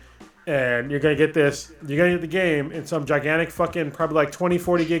made. And you're going to get this. You're going to get the game in some gigantic fucking probably like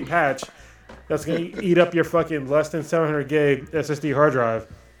 20-40 gig patch that's going to eat up your fucking less than 700 gig SSD hard drive.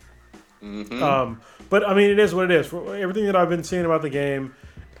 Mm-hmm. But I mean, it is what it is. For everything that I've been seeing about the game,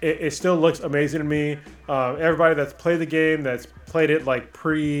 it still looks amazing to me. Everybody that's played the game, that's played it like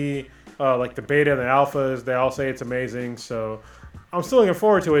like the beta and the alphas, they all say it's amazing. So I'm still looking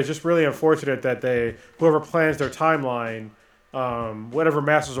forward to it. It's just really unfortunate that whoever plans their timeline, whatever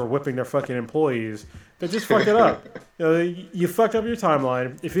masters are whipping their fucking employees, they just fucked it up. You fucked up your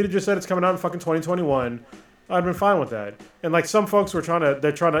timeline. If you'd have just said it's coming out in fucking 2021, I'd have been fine with that. And like some folks they're trying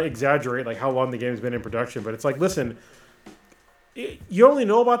to exaggerate like how long the game's been in production, but it's like, listen, you only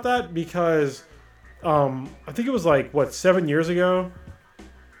know about that because I think it was like 7 years ago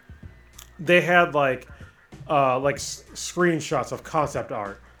they had like screenshots of concept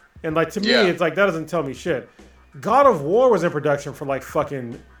art, and like to me, Yeah. it's like that doesn't tell me shit. God of War was in production for like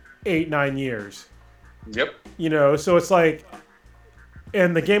fucking 8-9 years. Yep. You know, so it's like,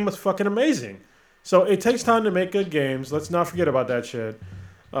 and the game was fucking amazing. So it takes time to make good games. Let's not forget about that shit.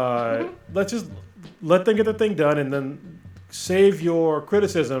 Let's just let them get the thing done, and then save your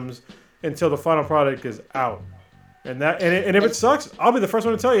criticisms until the final product is out. And if it sucks, I'll be the first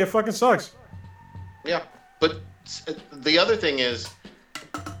one to tell you it fucking sucks. Yeah, but the other thing is,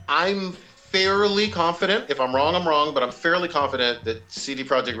 I'm fairly confident. If I'm wrong, I'm wrong. But I'm fairly confident that CD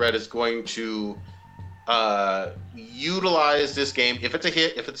Projekt Red is going to utilize this game, if it's a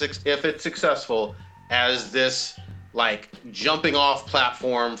hit, if it's successful, as this like jumping off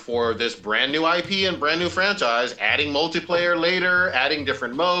platform for this brand new IP and brand new franchise, adding multiplayer later, adding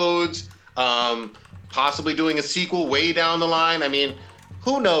different modes, possibly doing a sequel way down the line. I mean,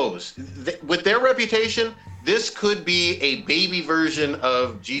 who knows? With their reputation, this could be a baby version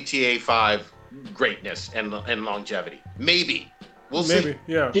of GTA 5 greatness and longevity. Maybe. We'll see. Maybe,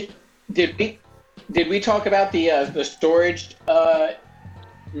 yeah. Did we talk about the storage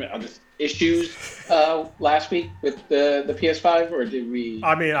issues last week with the PS5, or did we?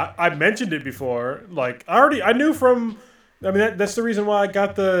 I mean, I mentioned it before. Like, I knew from. I mean, that's the reason why I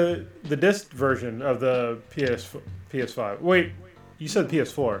got the disc version of the PS5. Wait, you said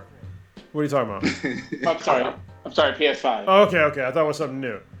PS4. What are you talking about? I'm sorry, PS5. Oh, okay. I thought it was something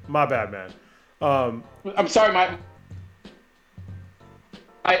new. My bad, man. I'm sorry,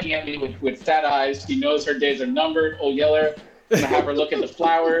 Andy with sad eyes. She knows her days are numbered. Old Yeller. I'm gonna have her look at the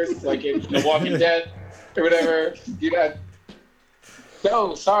flowers, like in The Walking Dead or whatever. You know.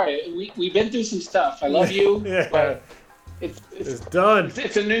 No, sorry. We've been through some stuff. I love you, Yeah. but It's done.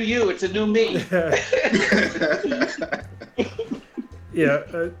 It's a new you. It's a new me.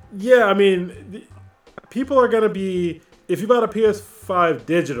 Yeah. I mean, people are gonna be. If you bought a PS5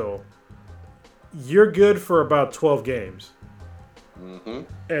 digital, you're good for about 12 games. Mm-hmm.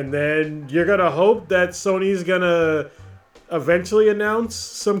 And then you're gonna hope that Sony's gonna eventually announce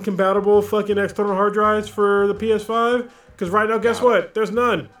some compatible fucking external hard drives for the PS5. Because right now, guess what? There's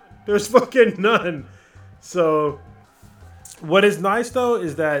none. There's fucking none. So, what is nice though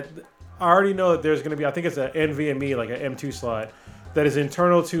is that I already know that there's gonna be. I think it's an NVMe, like an M2 slot, that is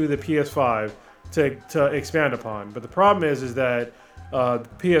internal to the PS5 to expand upon. But the problem is that the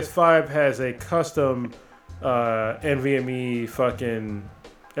PS5 has a custom NVMe fucking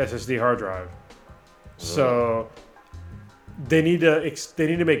SSD hard drive. So they need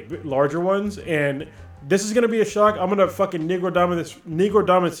to make larger ones, and this is gonna be a shock. I'm gonna fucking Negro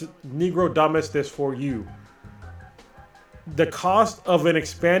Damas this for you. The cost of an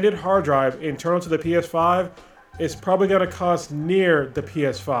expanded hard drive internal to the PS5 is probably gonna cost near the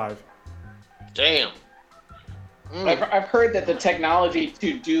PS5. Damn. I've heard that the technology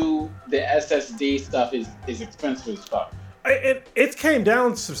to do the SSD stuff is expensive as fuck. It came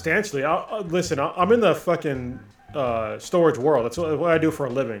down substantially. Listen, I'm in the fucking storage world. That's what I do for a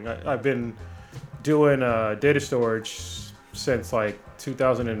living. I've been doing data storage since like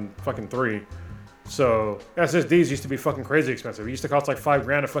 2003. So SSDs used to be fucking crazy expensive. It used to cost like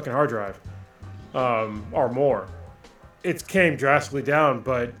 $5,000 a fucking hard drive, or more. It came drastically down,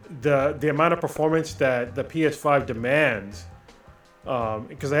 but the amount of performance that the PS5 demands,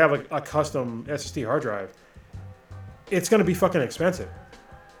 because they have a custom SSD hard drive, it's gonna be fucking expensive,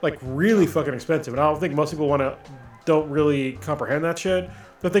 like really fucking expensive. And I don't think most people don't really comprehend that shit.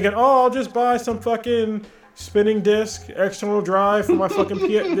 They're thinking, oh, I'll just buy some fucking spinning disc external drive for my fucking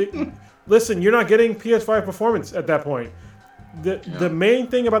PS. Listen, you're not getting PS5 performance at that point. The main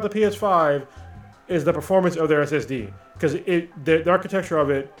thing about the PS5 is the performance of their SSD, because the architecture of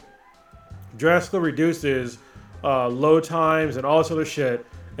it drastically reduces load times and all this other shit.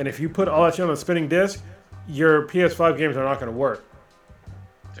 And if you put all that shit on a spinning disc, your PS5 games are not going to work.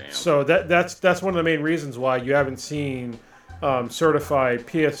 Damn. So that's one of the main reasons why you haven't seen certified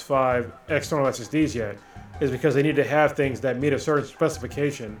PS5 external SSDs yet, is because they need to have things that meet a certain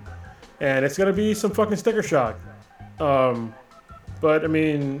specification. And it's going to be some fucking sticker shock. But, I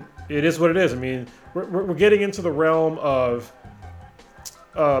mean, it is what it is. I mean, we're getting into the realm of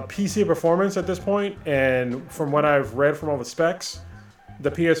PC performance at this point, and from what I've read from all the specs, the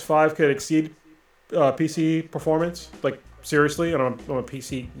PS5 could exceed PC performance. Like, seriously, and I'm a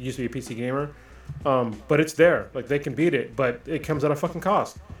PC, used to be a PC gamer. But it's there. Like, they can beat it, but it comes at a fucking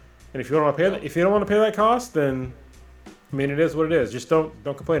cost. And if you don't want to pay that cost, then, I mean, it is what it is. Just don't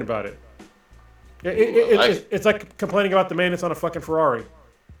complain about it. It's like complaining about the maintenance on a fucking Ferrari.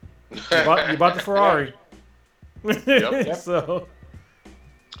 You bought the Ferrari. Yep. So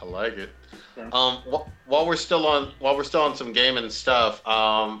I like it. Sure. While we're still on some gaming stuff,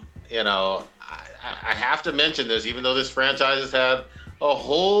 you know, I have to mention this, even though this franchise has had a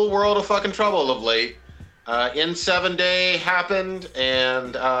whole world of fucking trouble of late. N7 Day happened,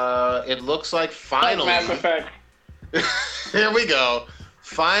 and it looks like finally. Mass Effect. Here we go.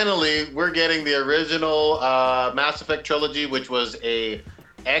 Finally, we're getting the original Mass Effect trilogy, which was a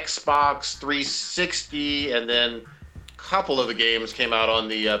Xbox 360, and then a couple of the games came out on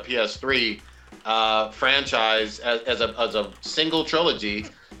the PS3 franchise as a single trilogy,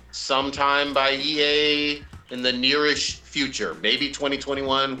 sometime by EA in the nearish future, maybe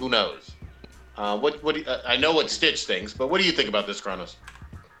 2021. Who knows? What do you, I know what Stitch thinks, but what do you think about this, Kronos?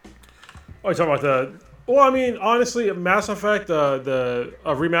 Oh, you're talking about the... Well, I mean, honestly, Mass Effect, the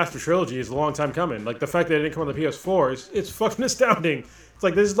remastered trilogy is a long time coming. Like, the fact that it didn't come on the PS4, it's fucking astounding. It's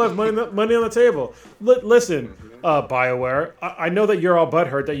like, they just left money on the table. Listen, BioWare, I know that you're all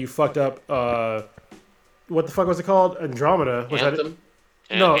butthurt that you fucked up, what the fuck was it called? Andromeda. Anthem?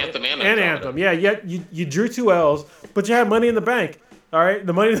 Anthem and Anthem. Yeah, you drew 2 L's, but you had money in the bank. All right?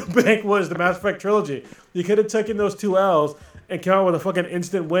 The money in the bank was the Mass Effect trilogy. You could have taken those 2 L's and come out with a fucking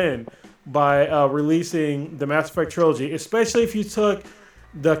instant win by releasing the Mass Effect trilogy, especially if you took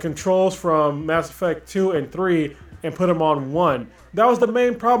the controls from Mass Effect 2 and 3 and put them on 1. That was the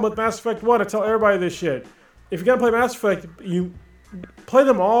main problem with Mass Effect 1. I tell everybody this shit. If you're going to play Mass Effect, you play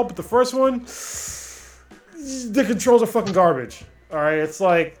them all, but the first one, the controls are fucking garbage. All right? It's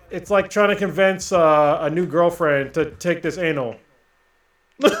like trying to convince a new girlfriend to take this anal.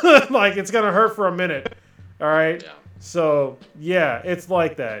 Like, it's going to hurt for a minute. All right? Yeah. So, yeah, it's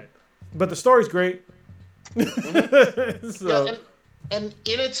like that. But the story's great. So. Yeah, and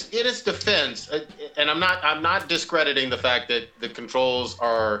in its defense, and I'm not discrediting the fact that the controls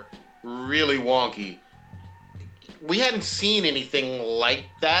are really wonky. We hadn't seen anything like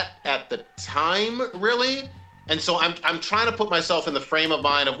that at the time, really, and so I'm trying to put myself in the frame of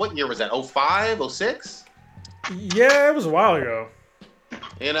mind of what year was that? 05, 06? Yeah, it was a while ago.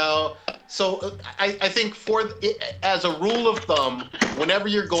 You know, so I think as a rule of thumb, whenever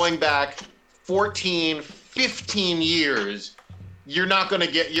you're going back 14, 15 years, you're not gonna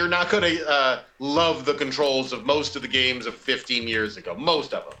love the controls of most of the games of 15 years ago.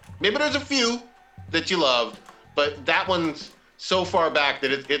 Most of them. Maybe there's a few that you love, but that one's so far back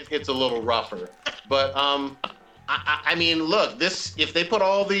that it's a little rougher. But I mean, look, if they put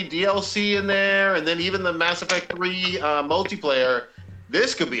all the DLC in there and then even the Mass Effect 3 multiplayer,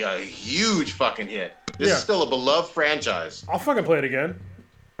 this could be a huge fucking hit. This is still a beloved franchise. I'll fucking play it again.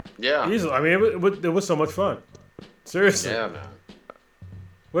 Yeah. Easily. I mean, it was so much fun. Seriously. Yeah, man.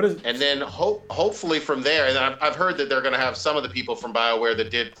 What is? And then hopefully from there, and I've heard that they're going to have some of the people from BioWare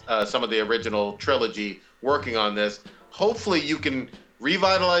that did some of the original trilogy working on this. Hopefully you can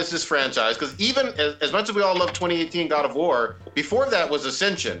revitalize this franchise, because even as much as we all love 2018 God of War, before that was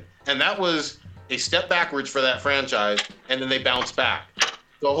Ascension, and that was a step backwards for that franchise, and then they bounced back.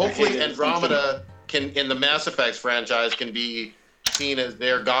 So hopefully Andromeda in the Mass Effect franchise can be seen as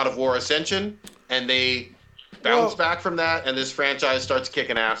their God of War Ascension, and they bounce back from that, and this franchise starts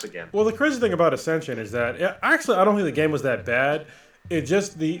kicking ass again. Well, the crazy thing about Ascension is that actually I don't think the game was that bad. It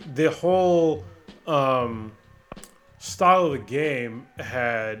just the whole style of the game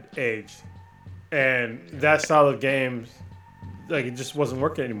had aged, and that style of games, like, it just wasn't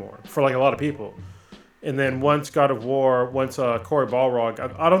working anymore for like a lot of people. And then once God of War, Cory Balrog,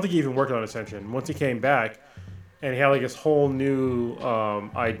 I don't think he even worked on Ascension. Once he came back and he had like this whole new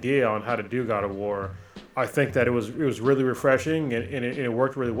idea on how to do God of War, I think that it was really refreshing, and it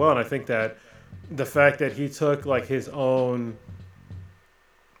worked really well. And I think that the fact that he took like his own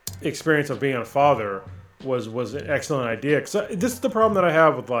experience of being a father was an excellent idea. Because this is the problem that I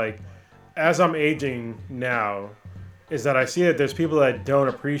have with, like, as I'm aging now, is that I see that there's people that don't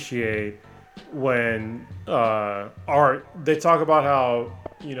appreciate when art, they talk about how,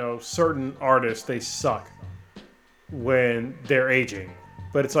 you know, certain artists, they suck when they're aging.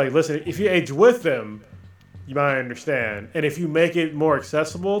 But it's like, listen, if you age with them, you might understand. And if you make it more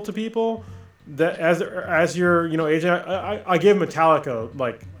accessible to people, that as you're, you know, aging, I give Metallica,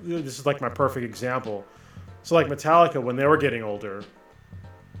 like, this is like my perfect example. So like Metallica, when they were getting older,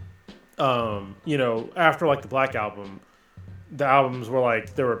 you know, after like the Black Album, the albums were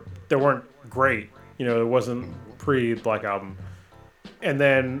like, they weren't great. You know, it wasn't pre-Black Album. And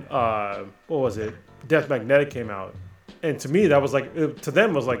then, what was it? Death Magnetic came out. And to me, that was like, to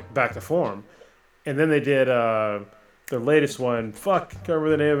them, was like back to form. And then they did their latest one. Fuck, can't remember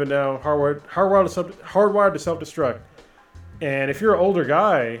the name of it now. Hardwired to Self-Destruct. And if you're an older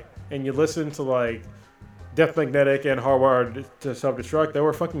guy and you listen to like Death Magnetic and Hardwired to Self-Destruct, they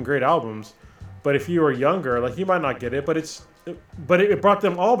were fucking great albums. But if you were younger, like, you might not get it, but it brought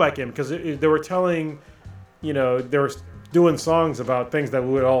them all back in because they were telling, you know, they were doing songs about things that we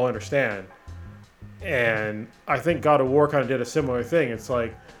would all understand. And I think God of War kind of did a similar thing. It's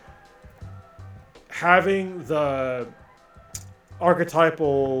like having the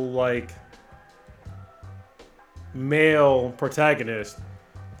archetypal, like, male protagonist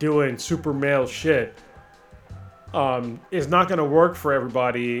doing super male shit is not going to work for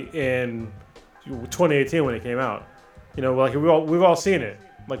everybody in 2018 when it came out. You know, like, we've all seen it.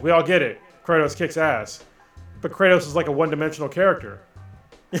 Like, we all get it. Kratos kicks ass. But Kratos is like a one-dimensional character.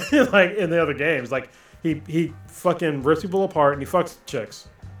 Like, in the other games. Like, he fucking rips people apart and he fucks chicks.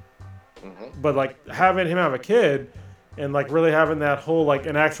 Mm-hmm. But, like, having him have a kid and, like, really having that whole, like,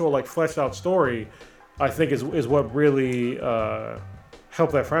 an actual, like, fleshed out story, I think is what really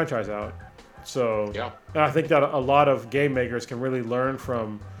helped that franchise out. So, yeah. I think that a lot of game makers can really learn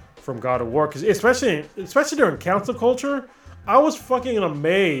from God of War, because especially during cancel culture, I was fucking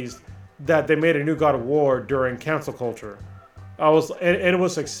amazed that they made a new God of War during cancel culture. And it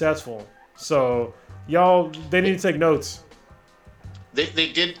was successful. So y'all, they need to take notes. They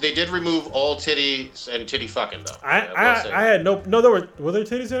did remove all titties and titty fucking though. I had no were there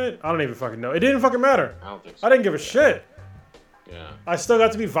titties in it? I don't even fucking know. It didn't fucking matter. I don't think so. I didn't give a shit. Yeah. I still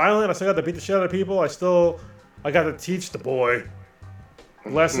got to be violent. I still got to beat the shit out of people. I got to teach the boy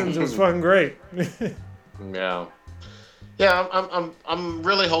lessons. It was fucking great. Yeah. Yeah, I'm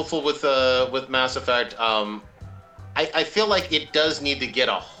really hopeful with Mass Effect. I feel like it does need to get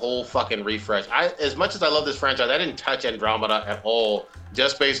a whole fucking refresh. As much as I love this franchise, I didn't touch Andromeda at all,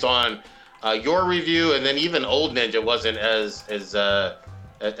 just based on your review, and then even Old Ninja wasn't as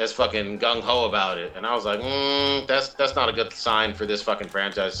fucking gung ho about it, and I was like, that's not a good sign for this fucking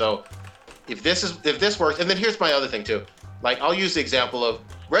franchise. So if this works, and then here's my other thing too. Like, I'll use the example of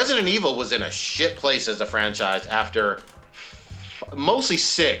Resident Evil was in a shit place as a franchise after mostly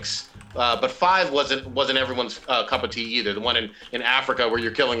 6. But 5 wasn't everyone's cup of tea either. The one in Africa where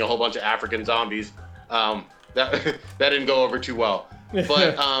you're killing a whole bunch of African zombies, that didn't go over too well.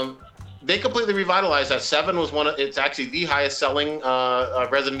 But they completely revitalized that. 7 was it's actually the highest selling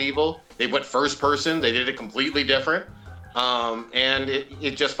Resident Evil. They went first person. They did it completely different. And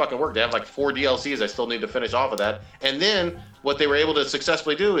it just fucking worked. They have like 4 DLCs. I still need to finish off of that. And then what they were able to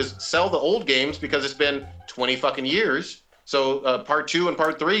successfully do is sell the old games, because it's been 20 fucking years. So part 2 and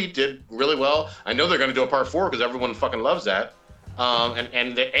part 3 did really well. I know they're going to do a part 4 because everyone fucking loves that.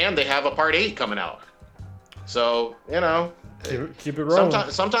 And they have a part 8 coming out. So, you know, keep it rolling.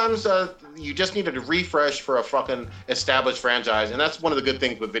 Sometimes you just need a refresh for a fucking established franchise, and that's one of the good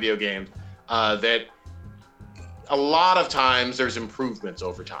things with video games, that a lot of times there's improvements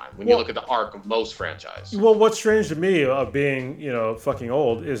over time when you look at the arc of most franchises. Well, what's strange to me of being, you know, fucking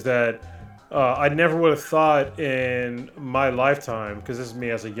old is that I never would have thought in my lifetime, because this is me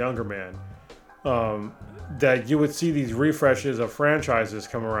as a younger man, that you would see these refreshes of franchises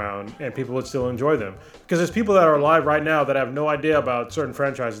come around and people would still enjoy them. Because there's people that are alive right now that have no idea about certain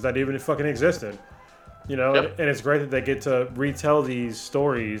franchises that even fucking existed. You know, yep. And it's great that they get to retell these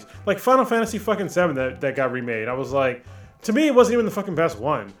stories. Like Final Fantasy fucking 7 that got remade. I was like, to me, it wasn't even the fucking best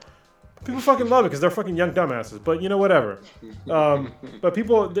one. People fucking love it because they're fucking young dumbasses. But, you know, whatever. But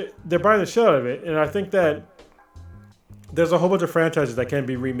people, they're buying the shit out of it. And I think that there's a whole bunch of franchises that can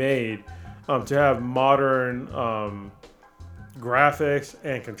be remade to have modern graphics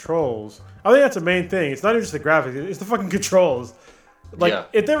and controls. I think that's the main thing. It's not even just the graphics. It's the fucking controls. Like,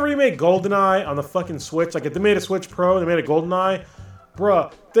 if they remade GoldenEye on the fucking Switch, like if they made a Switch Pro and they made a GoldenEye,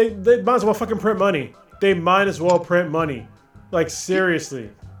 bruh, they might as well fucking print money. They might as well print money. Like,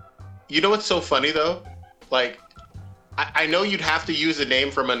 seriously. You know what's so funny, though? Like, I know you'd have to use the name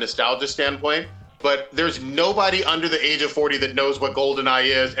from a nostalgia standpoint, but there's nobody under the age of 40 that knows what GoldenEye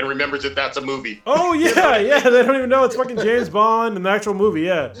is and remembers that that's a movie. Oh, yeah, yeah. They don't even know it's fucking James Bond and the actual movie,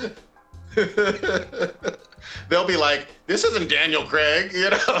 yeah. They'll be like, this isn't Daniel Craig, you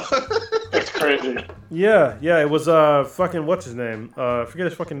know? That's crazy. Yeah, it was fucking, what's his name? Forget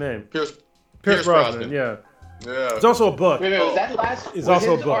his fucking name. Pierce Brosnan, yeah. It's also a book. Wait, was that last? It's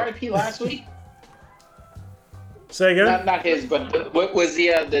also his a book. RIP last week? Say again? Not his, but what was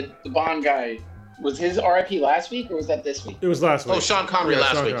the Bond guy? Was his RIP last week or was that this week? It was last week. Oh, Sean Connery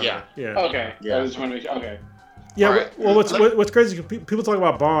last week. Yeah. Okay. Yeah. I just want to make sure. Okay. Yeah. Right. Well, what's crazy? People talk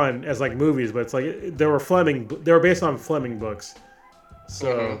about Bond as like movies, but it's like they were based on Fleming books.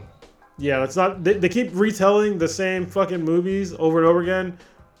 So, yeah, that's not. They keep retelling the same fucking movies over and over again,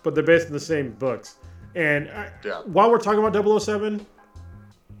 but they're based on the same books. And while we're talking about 007,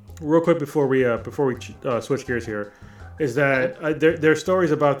 real quick before we switch gears here, is that there are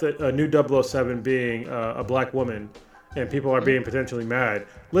stories about the new 007 being a black woman, and people are being potentially mad.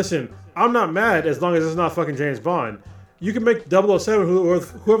 Listen, I'm not mad as long as it's not fucking James Bond. You can make 007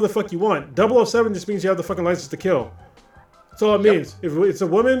 whoever the fuck you want. 007 just means you have the fucking license to kill. That's all it means. If it's a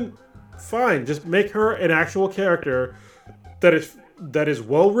woman, fine. Just make her an actual character that is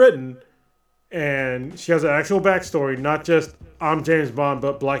well written, and she has an actual backstory, not just I'm James Bond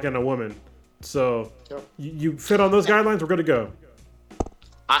but black and a woman. So you fit on those guidelines, we're good to go.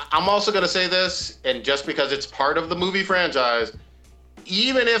 I'm also going to say this, and just because it's part of the movie franchise,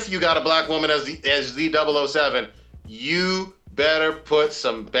 even if you got a black woman as the 007, you better put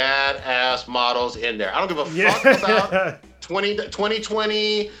some badass models in there. I don't give a fuck about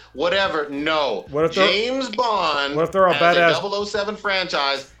 2020, whatever. No. James Bond, what if they're all as badass? a 007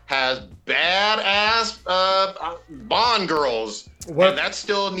 franchise, has badass Bond girls. And that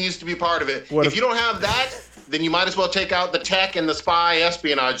still needs to be part of it. If you don't have that, then you might as well take out the tech and the spy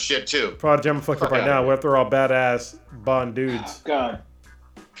espionage shit too. Prodigy, I'm fucked up right now. What if they're all badass Bond dudes? Oh, God.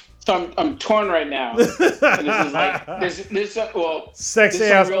 So I'm torn right now. And this is like this sexy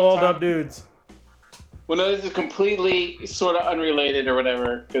ass old up dudes. Well, no, this is completely sort of unrelated or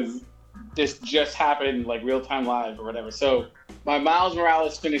whatever, because this just happened like real time live or whatever. So my Miles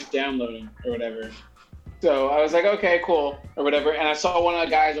Morales finished downloading or whatever. So I was like, okay, cool or whatever. And I saw one of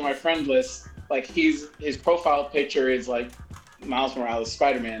the guys on my friend list, like his profile picture is like Miles Morales,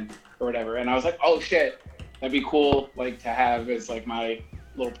 Spider-Man or whatever. And I was like, oh shit, that'd be cool, like to have as like my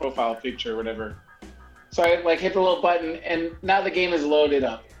little profile picture or whatever. So I like hit the little button, and now the game is loaded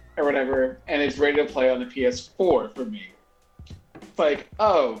up or whatever, and it's ready to play on the PS4 for me. It's like,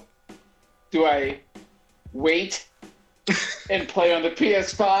 oh, do I wait and play on the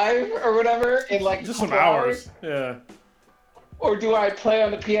PS5 or whatever in like just some hours? Yeah. Or do I play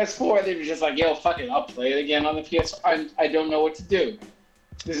on the PS4 and they're just like, yo, fuck it, I'll play it again on the PS4. I don't know what to do.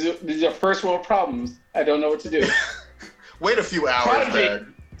 These are first world problems. I don't know what to do. Wait a few hours,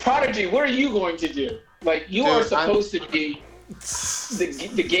 Prodigy, what are you going to do? Like, you are supposed to be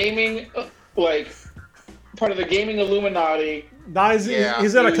the gaming, like, part of the gaming Illuminati. Nah, he's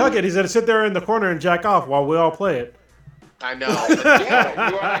gonna cuck it. He's gonna sit there in the corner and jack off while we all play it. I know. Yeah,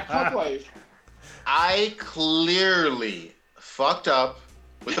 you are that cuck life. I clearly fucked up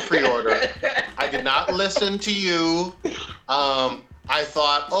with the pre-order. I did not listen to you. I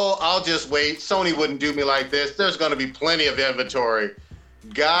thought, I'll just wait. Sony wouldn't do me like this. There's going to be plenty of inventory.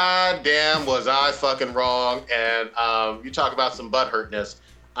 God damn, was I fucking wrong. And you talk about some butthurtness.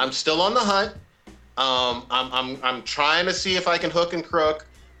 I'm still on the hunt. I'm trying to see if I can hook and crook,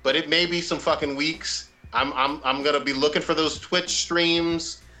 but it may be some fucking weeks. I'm going to be looking for those Twitch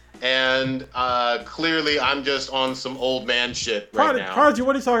streams. And clearly, I'm just on some old man shit right now. Prodigy,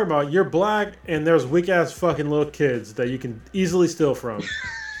 what are you talking about? You're black, and there's weak ass fucking little kids that you can easily steal from.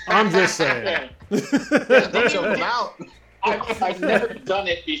 I'm just saying. Don't choke them out. I've never done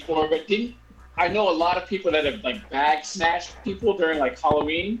it before, but I know a lot of people that have like bag snatched people during like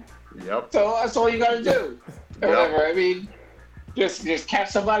Halloween. Yep. So that's all you gotta do, or whatever. I mean, just catch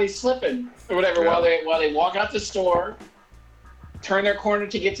somebody slipping or whatever while they walk out the store. Turn their corner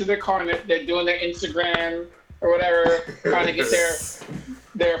to get to their car, and they're doing their Instagram or whatever, trying to get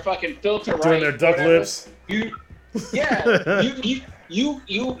their fucking filter right. Doing their duck lips.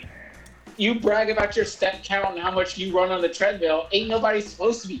 You brag about your step count and how much you run on the treadmill. Ain't nobody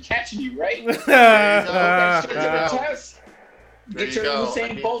supposed to be catching you, right? Get your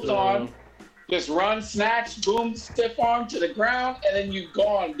Usain Bolt on. Just run, snatch, boom, stiff arm to the ground, and then you're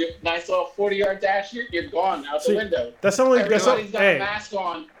gone. Nice little 40-yard dash. You're gone out the window. Everybody's got a mask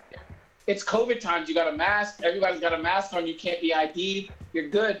on. It's COVID times. You got a mask. Everybody's got a mask on. You can't be ID'd. You're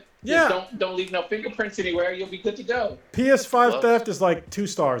good. Yeah. Just don't leave no fingerprints anywhere. You'll be good to go. PS5 theft is like 2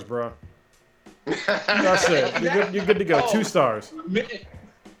 stars, bro. That's it. You're good to go. 2 stars.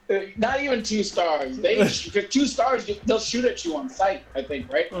 Not even 2 stars. 2 stars, they'll shoot at you on sight, I think,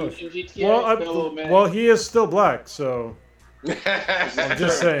 right? In GTA, well, he is still black, so I'm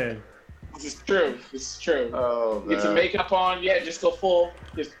just saying. This is true. Oh, man. Get some makeup on, just go full.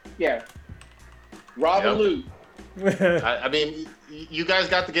 Rob and loot. I mean, you guys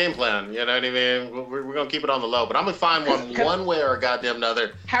got the game plan. You know what I mean? We're going to keep it on the low, but I'm going to find one way or goddamn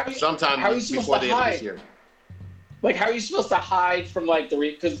another sometime before the end of this year. Like, how are you supposed to hide from, like,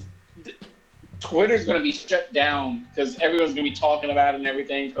 because Twitter's going to be shut down because everyone's going to be talking about it and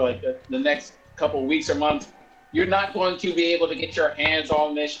everything for, like, the next couple of weeks or months. You're not going to be able to get your hands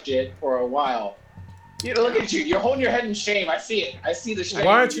on this shit for a while. Look at you. You're holding your head in shame. I see it. I see the shame.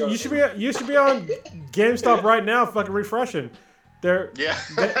 Why aren't you? You should be on GameStop right now fucking refreshing. Yeah.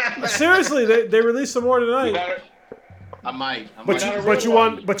 Seriously, they released some more tonight. I might. But you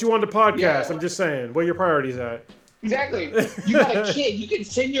want the podcast. Yeah. I'm just saying, where your priorities at? Exactly. You got a kid. You can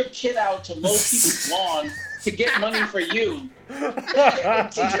send your kid out to mow people's lawn to get money for you.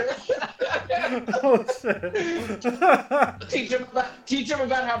 Oh shit! Teach him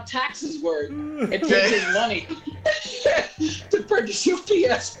about how taxes work and take his money to purchase your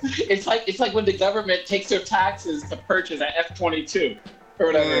PS. It's like when the government takes their taxes to purchase an F-22 or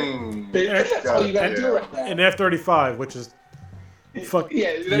whatever. That's all you gotta do right now. An F-35, which is fuck.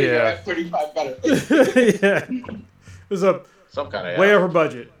 Yeah, there you go. F-35 better. Yeah, it was a some kind of way over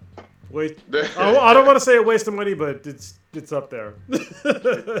budget. I don't want to say a waste of money, but it's up there.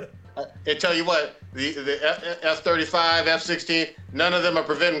 I tell you what, the F-35, F-16, none of them are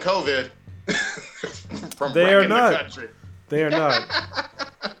preventing COVID from wrecking the country. They are not.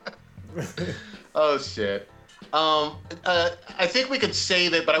 Oh shit. I think we could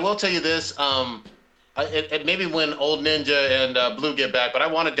save it, but I will tell you this. And maybe when Old Ninja and Blue get back, but I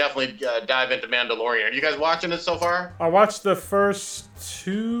want to definitely dive into Mandalorian. Are you guys watching it so far? I watched the first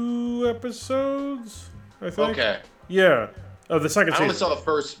 2 episodes, I think. Okay. Yeah, of the second season. I only saw the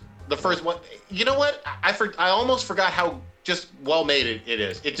first one. You know what? I almost forgot how just well made it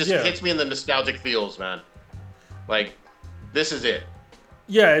is. It just hits me in the nostalgic feels, man. Like, this is it.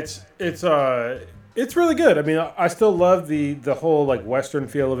 Yeah, it's really good. I mean, I still love the whole like Western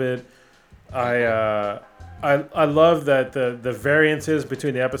feel of it. I love that the variances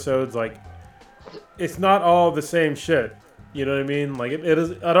between the episodes, like, it's not all the same shit. You know what I mean? Like it is.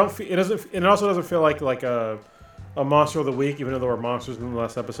 It also doesn't feel like a monster of the week, even though there were monsters in the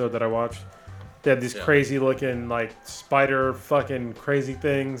last episode that I watched. They had these crazy looking like spider fucking crazy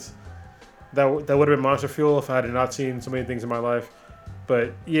things that would have been monster fuel if I had not seen so many things in my life.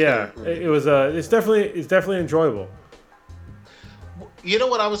 But yeah, it was. It's definitely enjoyable. You know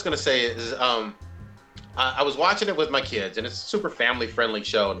what I was gonna say is, I was watching it with my kids, and it's a super family-friendly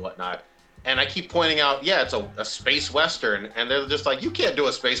show and whatnot. And I keep pointing out, it's a space western, and they're just like, "You can't do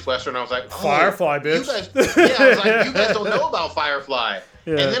a space western." I was like, Firefly, bitch. I was like, "You guys don't know about Firefly."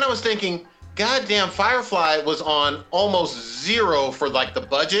 Yeah. And then I was thinking, goddamn, Firefly was on almost zero for like the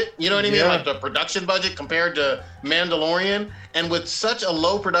budget. You know what I mean? Like the production budget compared to Mandalorian. And with such a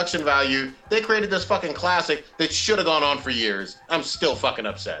low production value, they created this fucking classic that should have gone on for years. I'm still fucking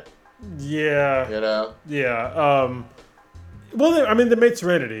upset. Yeah. You know? Yeah. Well, they made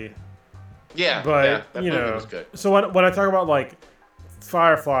Serenity. Yeah. But, that movie was good. So when I talk about, like,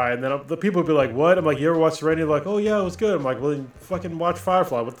 Firefly, and then the people would be like, what? I'm like, you ever watch Serenity? They're like, oh, yeah, it was good. I'm like, well, then fucking watch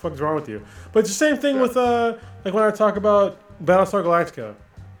Firefly. What the fuck is wrong with you? But it's the same thing with, like, when I talk about Battlestar Galactica.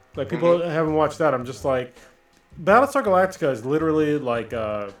 Like, people haven't watched that. I'm just like, Battlestar Galactica is literally like,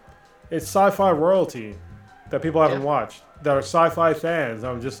 it's sci-fi royalty that people haven't watched, that are sci-fi fans.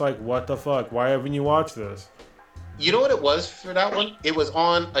 I'm just like, what the fuck? Why haven't you watched this? You know what it was for that one? It was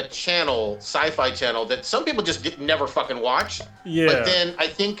on a channel, sci-fi channel, that some people just never fucking watch. Yeah. But then I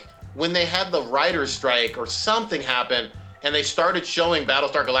think when they had the writer's strike or something happen, and they started showing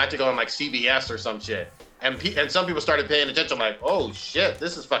Battlestar Galactica on like CBS or some shit, and some people started paying attention, like, oh shit,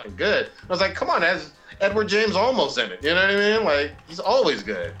 this is fucking good. I was like, come on, has Edward James Olmos in it? You know what I mean? Like, he's always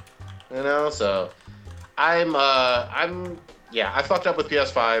good. You know, so I fucked up with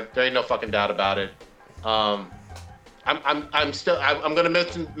PS5. There ain't no fucking doubt about it. I'm gonna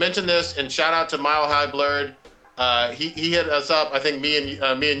mention this and shout out to Mile High Blurred. He hit us up. I think me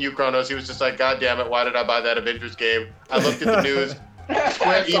and you, Kronos. He was just like, God damn it, why did I buy that Avengers game? I looked at the news.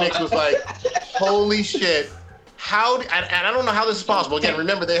 Square Enix was like, holy shit. And I don't know how this is possible. Again,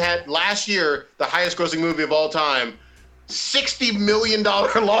 remember they had last year the highest grossing movie of all time, $60 million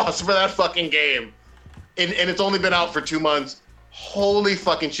loss for that fucking game, and it's only been out for 2 months. Holy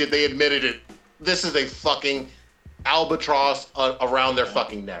fucking shit! They admitted it. This is a fucking albatross around their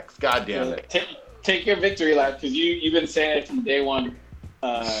fucking necks. God damn it. Take your victory lap, because you've been saying it from day one.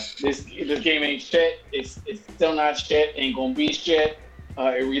 This game ain't shit. It's still not shit. Ain't gonna be shit.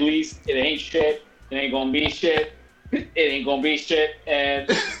 It released. It ain't shit. It ain't gonna be shit. It ain't gonna be shit.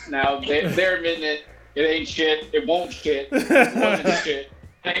 And now they're admitting it. It ain't shit. It won't shit. It wasn't shit.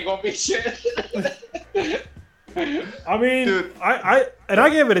 It ain't gonna be shit. I mean, dude. I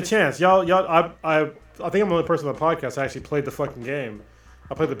gave it a chance. Y'all, I think I'm the only person on the podcast that actually played the fucking game.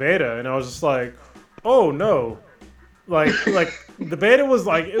 I played the beta, and I was just like, oh no. Like the beta was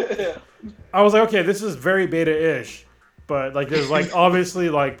like, I was like, okay, this is very beta-ish. But like, there's like obviously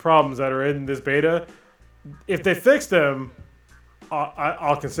like problems that are in this beta. If they fix them,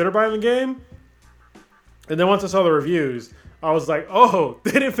 I'll consider buying the game. And then once I saw the reviews, I was like, oh,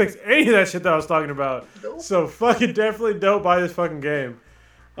 they didn't fix any of that shit that I was talking about. Nope. So fucking definitely don't buy this fucking game.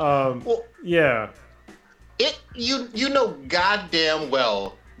 Well, Yeah. you know goddamn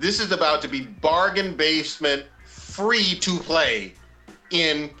well this is about to be bargain basement free to play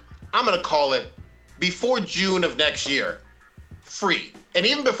in, I'm gonna call it, before June of next year. Free. And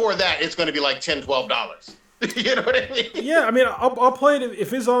even before that, it's gonna be like $10, $12. You know what I mean? Yeah, I mean, I'll play it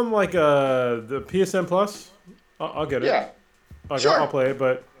if it's on like the PSN Plus. I'll get it. Yeah. Sure. I'll play it,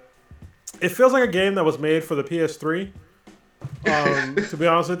 but it feels like a game that was made for the PS3. To be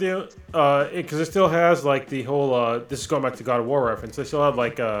honest with you, because it still has like the whole. This is going back to God of War reference. They still have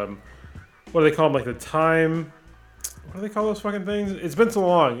like what do they call them? Like the time. What do they call those fucking things? It's been so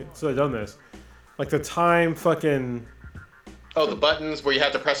long since I've done this. Like the time fucking. Oh, the buttons where you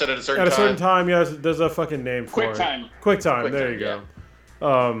have to press it at a certain time. At a certain time, yeah. There's a fucking name for it. QuickTime. QuickTime. There you go.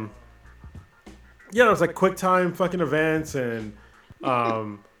 Yeah, it was like QuickTime fucking events and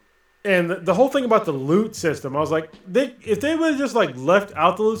the whole thing about the loot system. I was like, if they would have just like left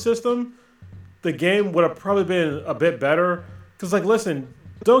out the loot system, the game would have probably been a bit better. Because like, listen,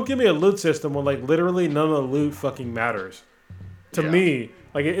 don't give me a loot system when like literally none of the loot fucking matters. To me,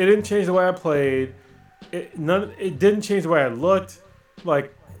 like it didn't change the way I played. It didn't change the way I looked.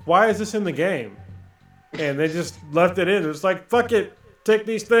 Like, why is this in the game? And they just left it in. It's like, fuck it, take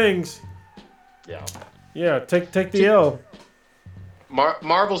these things. Yeah, take the L.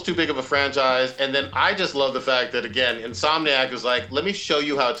 Marvel's too big of a franchise, and then I just love the fact that, again, Insomniac was like, let me show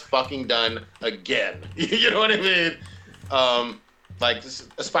you how it's fucking done again. You know what I mean? Like,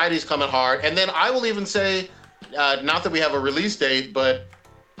 Spidey's coming hard, and then I will even say, not that we have a release date, but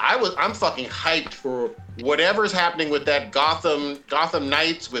I'm fucking hyped for whatever's happening with that Gotham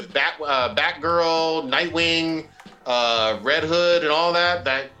Knights with Batgirl, Nightwing, Red Hood, and all that.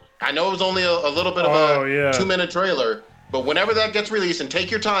 That I know it was only a little bit of a 2-minute trailer, but whenever that gets released, and take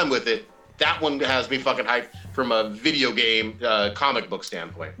your time with it, that one has me fucking hyped from a video game, comic book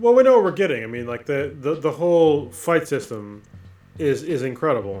standpoint. Well, we know what we're getting. I mean, like the whole fight system is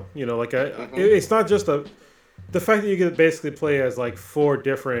incredible. You know, like it's not just the fact that you can basically play as like 4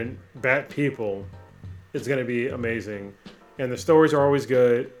 different Bat people is going to be amazing, and the stories are always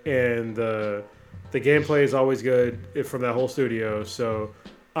good, and the gameplay is always good from that whole studio. So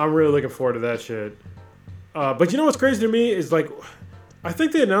I'm really looking forward to that shit. But you know what's crazy to me is like, I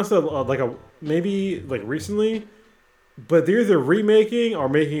think they announced maybe like recently, but they're either remaking or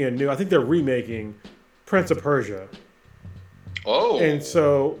making a new. I think they're remaking Prince of Persia. Oh. And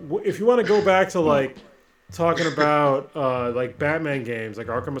so if you want to go back to like talking about like Batman games, like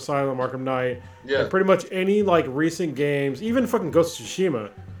Arkham Asylum, Arkham Knight, and pretty much any like recent games, even fucking Ghost of Tsushima,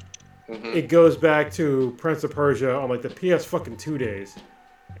 it goes back to Prince of Persia on like the PS fucking 2 days.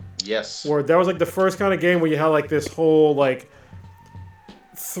 Yes. Where that was like the first kind of game where you had like this whole like,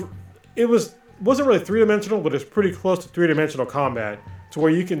 it wasn't really 3-dimensional, but it's pretty close to 3-dimensional combat, to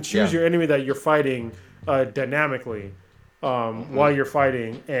where you can choose your enemy that you're fighting dynamically while you're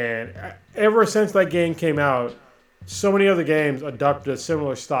fighting. And ever since that game came out, so many other games adopted a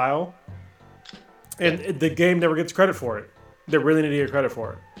similar style, and the game never gets credit for it. They really need to get credit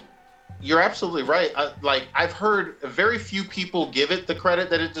for it. You're absolutely right. I've heard very few people give it the credit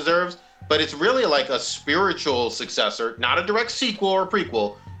that it deserves, but it's really like a spiritual successor, not a direct sequel or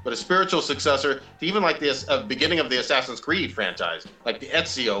prequel, but a spiritual successor to even like the beginning of the Assassin's Creed franchise, like the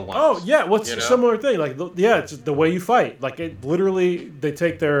Ezio ones. Oh yeah, what's a similar thing? Like it's the way you fight. Like it literally, they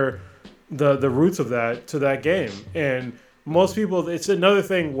take the roots of that to that game, and most people, it's another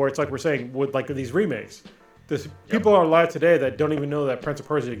thing where it's like we're saying with like these remakes. People are alive today that don't even know that Prince of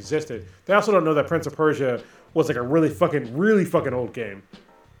Persia existed. They also don't know that Prince of Persia was like a really fucking old game.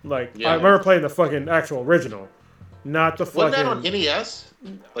 Like I remember playing the fucking actual original, not the fucking. Wasn't that on NES?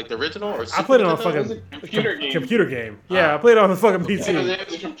 Like the original, or I played it on a It was fucking a computer game. Yeah, I played it on the fucking PC. It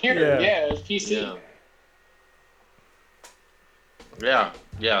was a computer. Yeah, it was PC.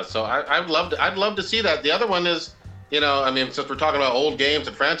 Yeah. So I'd love to see that. The other one is, I mean, since we're talking about old games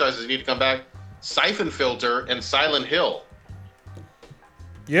and franchises, you need to come back. Siphon Filter and Silent Hill.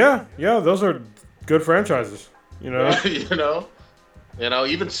 Yeah, those are good franchises. Even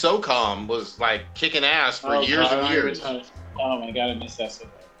SOCOM was like kicking ass for years and years. Oh my god, I missed that so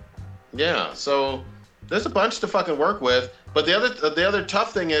bad. Yeah, so there's a bunch to fucking work with. But the other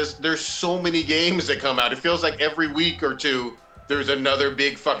tough thing is there's so many games that come out. It feels like every week or two there's another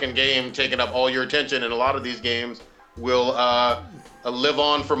big fucking game taking up all your attention, and a lot of these games will live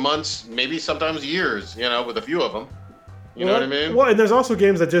on for months, maybe sometimes years, with a few of them. You know what I mean? Well, and there's also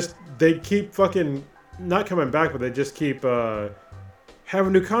games that they keep fucking not coming back, but they just keep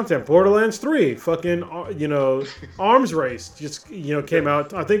having new content. Borderlands 3, fucking, Arms Race just, came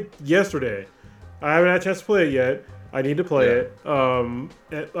out, I think, yesterday. I haven't had a chance to play it yet. I need to play it. I'm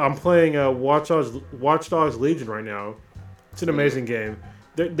playing Watch Dogs Legion right now. It's an amazing game.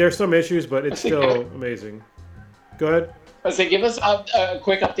 There's some issues, but it's still amazing. Go ahead. So give us a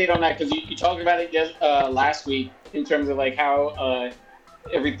quick update on that, because you talked about it just last week in terms of like how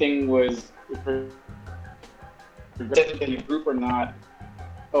everything was in the group or not,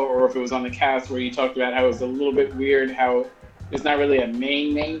 or if it was on the cast where you talked about how it was a little bit weird how there's not really a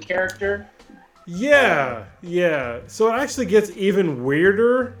main character. Yeah. So it actually gets even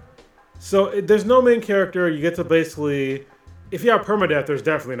weirder. So there's no main character. You get to basically, if you have permadeath, there's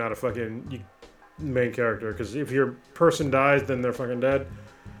definitely not a fucking main character, because if your person dies, then they're fucking dead.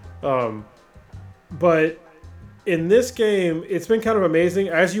 But in this game, it's been kind of amazing.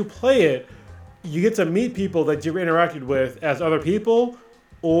 As you play it, you get to meet people that you've interacted with as other people,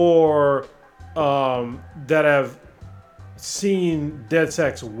 or that have seen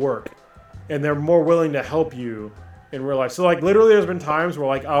DedSec's work, and they're more willing to help you in real life. So like literally there's been times where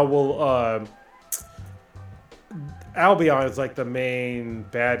like I will Albion is like the main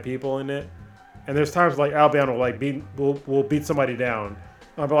bad people in it, and there's times like Albion will like will beat somebody down.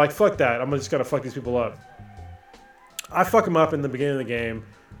 I'll be like, fuck that, I'm just gonna fuck these people up. I fuck them up in the beginning of the game,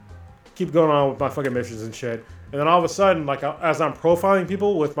 keep going on with my fucking missions and shit, and then all of a sudden, like as I'm profiling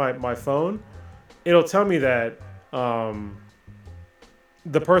people with my phone, it'll tell me that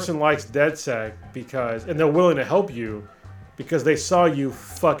the person likes DedSec and they're willing to help you because they saw you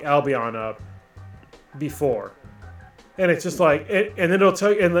fuck Albion up before. And it's just like, and then it'll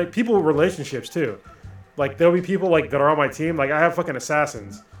tell you, and like people with relationships too. Like there'll be people like that are on my team. Like I have fucking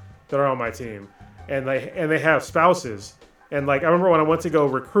assassins that are on my team, and they have spouses. And like I remember when I went to go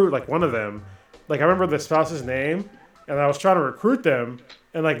recruit like one of them, like I remember the spouse's name, and I was trying to recruit them.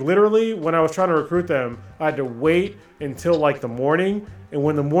 And like literally when I was trying to recruit them, I had to wait until like the morning. And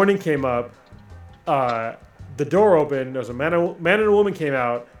when the morning came up, the door opened. There was a man and a woman came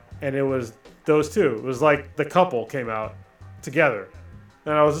out, and it was those two. It was like the couple came out together.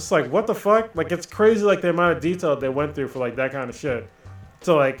 And I was just like, what the fuck? Like it's crazy like the amount of detail they went through for like that kind of shit.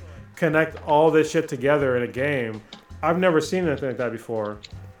 To like connect all this shit together in a game. I've never seen anything like that before.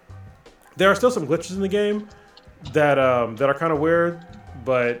 There are still some glitches in the game that are kind of weird.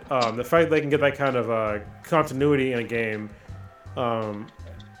 But the fact they can get that kind of continuity in a game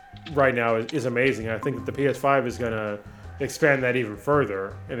right now is amazing. I think that the PS5 is gonna expand that even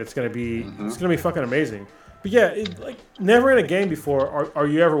further, and it's gonna be fucking amazing. But yeah, like never in a game before are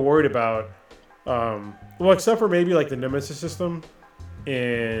you ever worried about well, except for maybe like the Nemesis system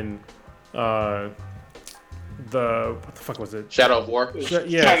in what the fuck was it? Shadow of War.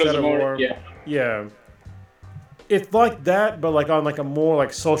 Shadow of War. Yeah. It's like that, but like on like a more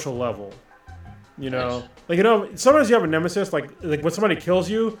like social level, Nice. Like sometimes you have a nemesis, like when somebody kills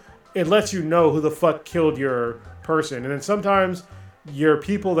you, it lets you know who the fuck killed your person, and then sometimes your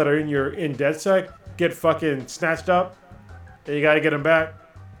people that are in DedSec get fucking snatched up, and you got to get them back.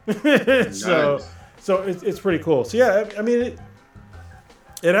 So it's pretty cool. So yeah, I mean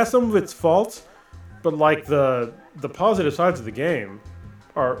it has some of its faults, but like the positive sides of the game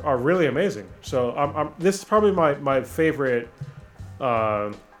are really amazing. So this is probably my favorite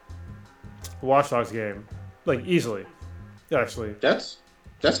Watch Dogs game, like easily, actually. That's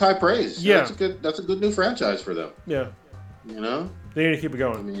high praise. Yeah, that's a good new franchise for them. Yeah, you know, they need to keep it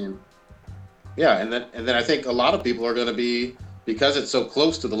going. I mean, yeah, and then I think a lot of people are going to be, because it's so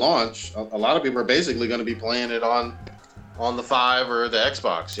close to the launch. A lot of people are basically going to be playing it on the 5 or the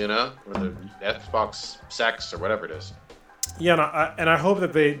Xbox, or the Xbox Sex or whatever it is. Yeah, and I hope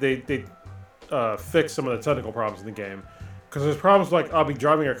that they fix some of the technical problems in the game, because there's problems like I'll be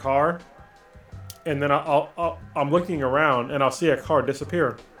driving a car, and then I'm looking around and I'll see a car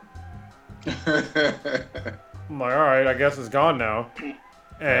disappear. I'm like, all right, I guess it's gone now,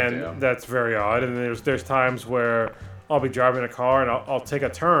 and that's very odd. And there's times where I'll be driving a car and I'll take a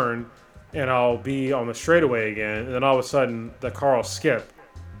turn, and I'll be on the straightaway again, and then all of a sudden the car will skip,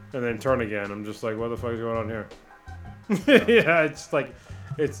 and then turn again. I'm just like, what the fuck is going on here? Yeah, it's like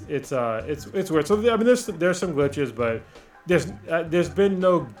it's weird. So I mean, there's some glitches, but there's been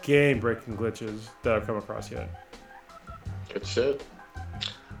no game breaking glitches that I've come across yet. Good shit.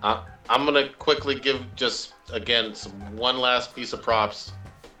 I'm gonna quickly give just again one last piece of props.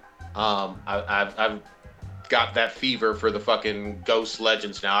 I've got that fever for the fucking Ghost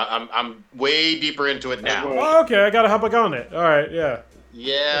Legends now. I'm way deeper into it now. Oh, okay, I gotta hop back on it. All right, yeah.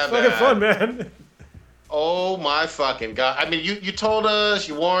 Yeah, it's fucking fun, man. Oh my fucking god! I mean, you told us,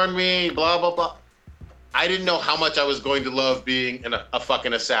 you warned me, blah blah blah. I didn't know how much I was going to love being a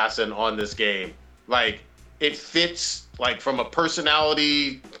fucking assassin on this game. Like, it fits, like, from a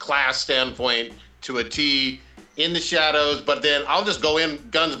personality class standpoint to a T in the shadows, but then I'll just go in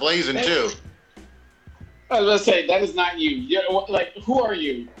guns blazing, too. I was going to say, that is not you. You're, like, who are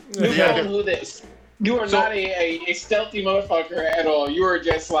you? You know who this. You are not a stealthy motherfucker at all. You are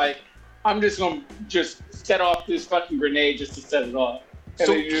just like, I'm just going to just set off this fucking grenade just to set it off. And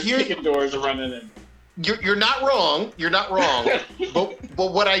then you're just kicking doors and running in. You're not wrong. You're not wrong.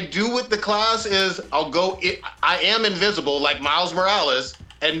 but what I do with the class is I am invisible like Miles Morales,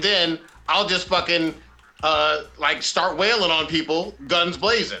 and then I'll just fucking like start wailing on people, guns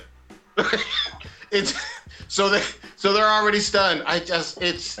blazing. It's so they're already stunned.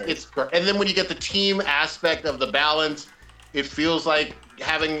 It's great. And then when you get the team aspect of the balance, it feels like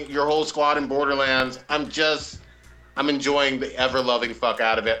having your whole squad in Borderlands. I'm enjoying the ever-loving fuck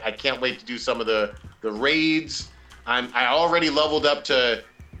out of it. I can't wait to do some of the raids. I already leveled up to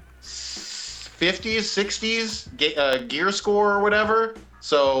 50s, 60s gear score or whatever.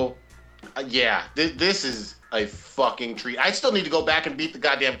 So, yeah, this is a fucking treat. I still need to go back and beat the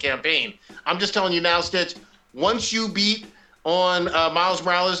goddamn campaign. I'm just telling you now, Stitch, once you beat on Miles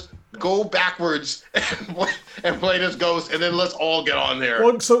Morales, go backwards and play this Ghost, and then let's all get on there.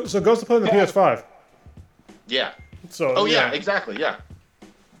 Well, so Ghost to play on the PS5. Yeah. So. Yeah, exactly. Yeah.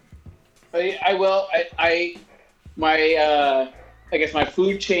 I will. I guess my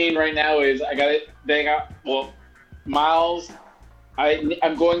food chain right now is Miles.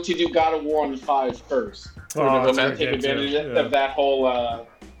 I'm going to do God of War on the 5 first. I'm going to take advantage of that whole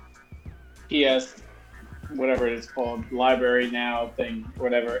PS, whatever it's called, library now thing,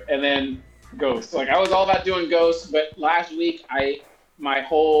 whatever, and then Ghost. Like I was all about doing Ghost, but last week my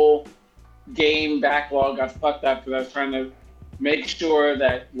whole game backlog got fucked up because I was trying to make sure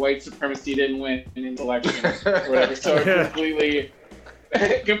that white supremacy didn't win in elections or whatever. So it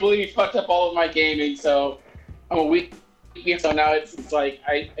completely fucked up all of my gaming. So I'm a week. So now it's like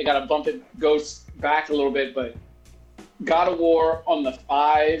I gotta bump it Ghost back a little bit, but God of War on the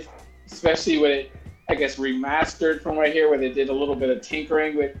 5, especially with it, I guess remastered from right here, where they did a little bit of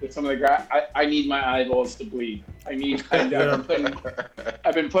tinkering with some of the I need my eyeballs to bleed. I've been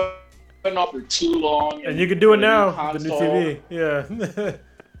putting off for too long. And you can do it now. The new TV. Yeah.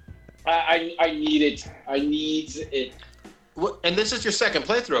 I need it. I need it. And this is your second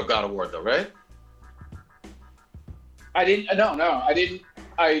playthrough of God of War, though, right? I didn't. No, I didn't.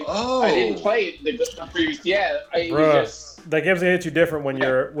 I didn't play it the previous. Yeah, that game's gonna hit you different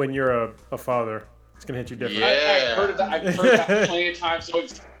when you're a father. It's gonna hit you different. Yeah. I've heard that plenty of times. So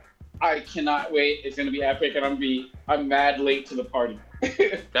I cannot wait. It's gonna be epic, and I'm mad late to the party.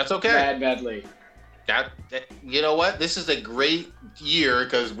 That's okay. Mad late. You know what? This is a great year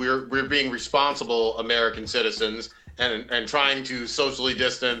because we're being responsible American citizens and trying to socially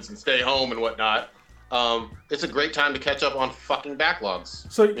distance and stay home and whatnot. It's a great time to catch up on fucking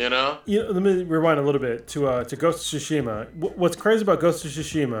backlogs. So let me rewind a little bit to Ghost of Tsushima. What's crazy about Ghost of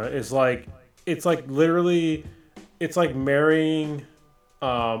Tsushima is it's literally marrying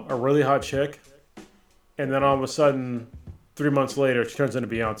a really hot chick, and then all of a sudden 3 months later she turns into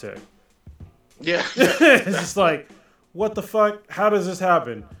Beyonce. Yeah. It's just like, what the fuck? How does this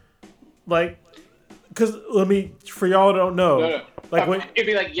happen? Like, because for y'all who don't know. No. Like it'd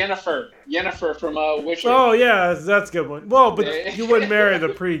be like Yennefer from Witcher. Oh yeah, that's a good one. Well, but you wouldn't marry the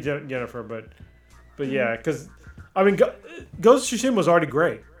pre-Yennefer, but yeah, because Ghost of Tsushima was already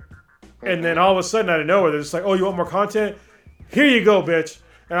great, and then all of a sudden out of nowhere they're just like, oh, you want more content? Here you go, bitch.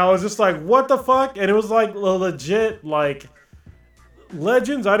 And I was just like, what the fuck? And it was like legit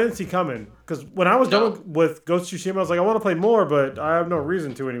Legends I didn't see coming, because when I was done with Ghost of Tsushima, I was like, I want to play more, but I have no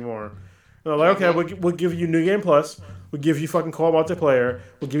reason to anymore. And they're like, okay, we'll give you New Game Plus. We'll give you fucking co-op multiplayer.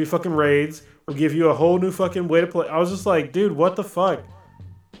 We'll give you fucking raids. We'll give you a whole new fucking way to play. I was just like, dude, what the fuck?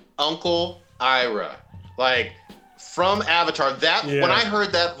 Uncle Ira. Like, from Avatar. When I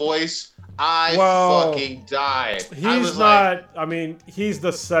heard that voice, I fucking died. He's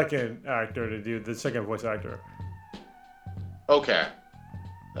the second actor to do, the second voice actor. Okay.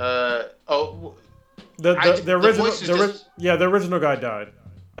 The original guy died.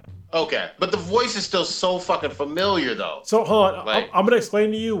 Okay, but the voice is still so fucking familiar, though. So hold on, I'm gonna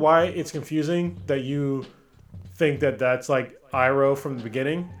explain to you why it's confusing that you think that that's like Iroh from the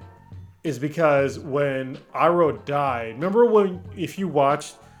beginning. Is because when Iroh died, remember if you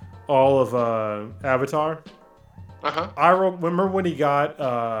watched all of Avatar? Iroh, remember when he got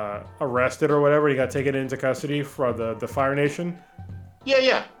arrested or whatever? He got taken into custody for the Fire Nation.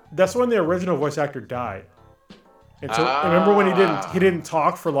 Yeah. That's when the original voice actor died. And so remember when he didn't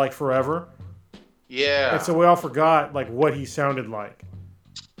talk for like forever? Yeah. And so we all forgot like what he sounded like.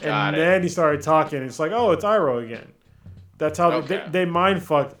 Got And it. then he started talking. It's like, oh, it's Iroh again. That's how Okay. they mind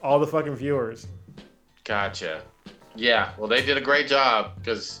fucked all the fucking viewers. Gotcha. Yeah. Well, they did a great job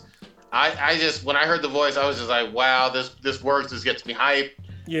because I just when I heard the voice, I was just like, wow, this works. This gets me hyped.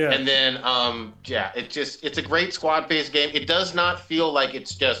 Yeah. And then yeah, it's a great squad-based game. It does not feel like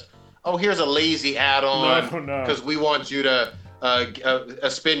it's just here's a lazy add-on No. because we want you to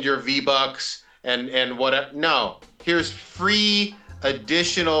spend your V-Bucks and whatever. No, here's free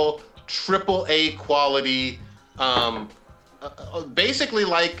additional AAA quality. Basically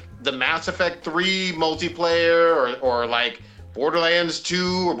like the Mass Effect 3 multiplayer or like Borderlands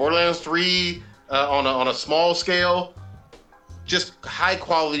 2 or Borderlands 3 on a small scale. Just high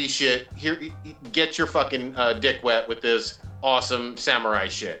quality shit. Here, get your fucking dick wet with this awesome samurai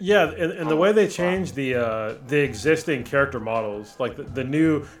shit. Yeah, and the way they changed the existing character models, like the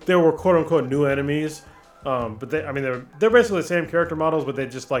new, there were quote unquote new enemies, but they're basically the same character models, but they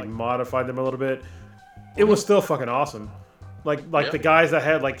just like modified them a little bit. It was still fucking awesome. Like the guys that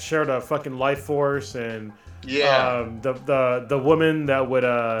had like shared a fucking life force and the woman that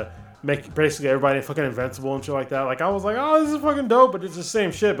would make basically everybody fucking invincible and shit like that. Like I was like, oh, this is fucking dope, but it's the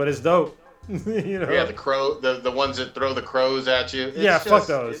same shit, but it's dope. You know? Yeah, the ones that throw the crows at you. Fuck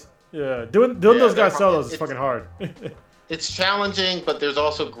those. Doing those guys sell those is fucking hard. It's challenging, but there's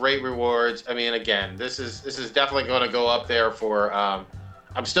also great rewards. I mean, again, this is definitely going to go up there for.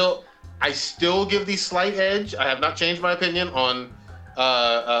 I still give the slight edge. I have not changed my opinion on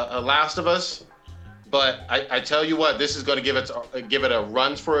Last of Us, but I tell you what, this is going to give it a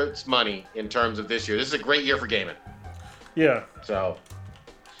run for its money in terms of this year. This is a great year for gaming. Yeah. So,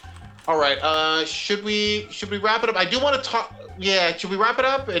 all right. Should we wrap it up? I do want to talk. Yeah. Should we wrap it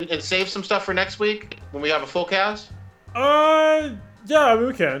up and save some stuff for next week when we have a full cast? Yeah. I mean,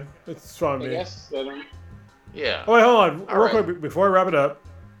 we can. It's fine. I guess. Yeah. Oh wait, hold on. All Real right. quick before I wrap it up,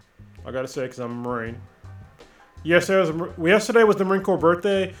 I gotta say because I'm a Marine. Yesterday was the Marine Corps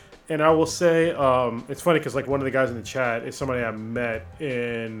birthday, and I will say it's funny because like one of the guys in the chat is somebody I met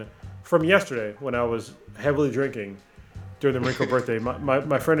from yesterday when I was heavily drinking during the Marine Corps birthday.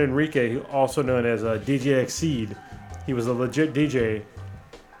 My friend Enrique, also known as DJ Exceed, he was a legit DJ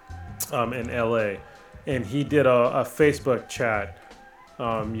in LA, and he did a Facebook chat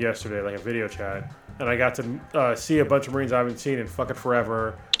yesterday, like a video chat, and I got to see a bunch of Marines I haven't seen in fucking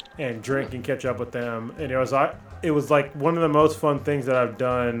forever, and drink and catch up with them, and it was like one of the most fun things that I've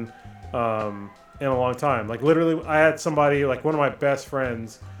done in a long time. Like literally, I had somebody like one of my best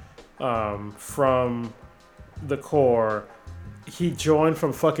friends from the Corps. He joined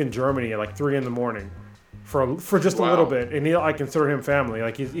from fucking Germany at like 3 a.m. for just a little bit, and I consider him family.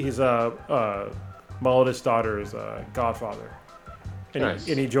 Like he's my oldest daughter's godfather, and, nice.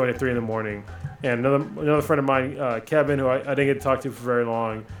 And he joined at 3 a.m. And another friend of mine, Kevin, who I didn't get to talk to for very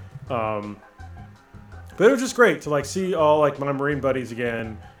long. But it was just great to like see all like my Marine buddies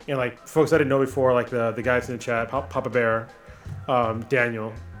again, and like folks I didn't know before, like the guys in the chat, Papa Bear,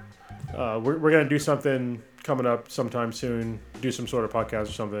 Daniel. We're gonna do something coming up sometime soon. Do some sort of podcast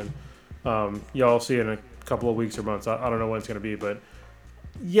or something. Y'all see it in a couple of weeks or months. I don't know when it's gonna be, but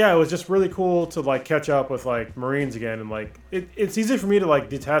yeah, it was just really cool to like catch up with like Marines again, and like it's easy for me to like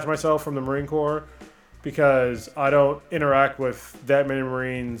detach myself from the Marine Corps because I don't interact with that many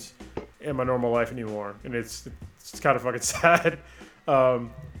Marines in my normal life anymore, and it's kind of fucking sad.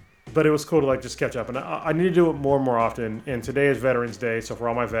 But it was cool to like just catch up, and I need to do it more and more often. And today is Veterans Day, so for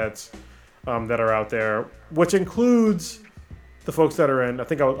all my vets that are out there, which includes the folks that are in. I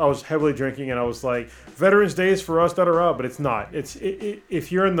think I was heavily drinking, and I was like, Veterans Day is for us that are out, but it's not.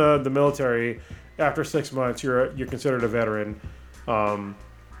 If you're in the military, after 6 months, you're considered a veteran.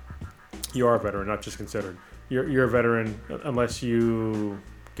 You are a veteran, not just considered. You're a veteran unless you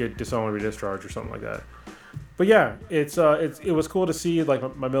get dishonorably discharged or something like that. But yeah, it was cool to see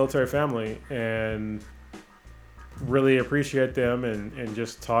like my military family and really appreciate them and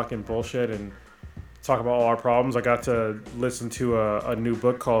just talk and bullshit and talk about all our problems. I got to listen to a new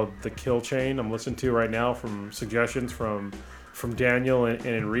book called The Kill Chain. I'm listening to right now from suggestions from Daniel and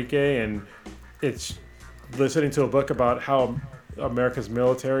Enrique, and it's listening to a book about how America's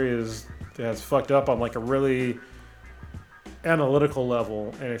military has fucked up on like a really analytical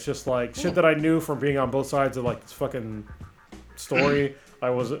level, and it's just like shit that I knew from being on both sides of like this fucking story. I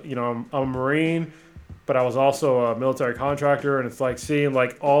was, I'm a Marine, but I was also a military contractor, and it's like seeing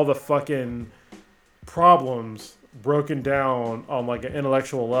like all the fucking problems broken down on like an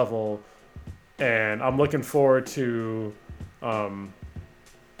intellectual level, and I'm looking forward to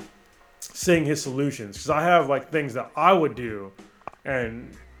seeing his solutions, because I have like things that I would do,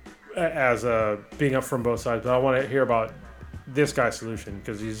 and as being up from both sides, but I want to hear about this guy's solution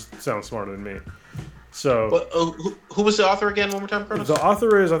because he sounds smarter than me. So, who was the author again? One more time, Kronos? The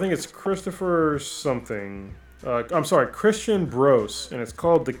author is, I think it's Christopher something. I'm sorry, Christian Brose, and it's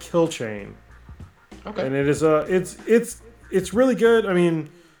called The Kill Chain. Okay. And it is it's really good. I mean,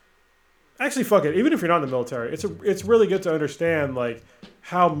 actually, fuck it. Even if you're not in the military, it's really good to understand like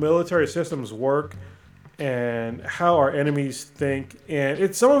how military systems work and how our enemies think. And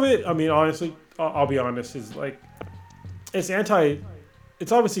it's some of it. I mean, honestly, I'll be honest. Is like it's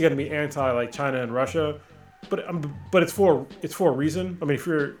obviously going to be anti like China and Russia, but it's for a reason. I mean, if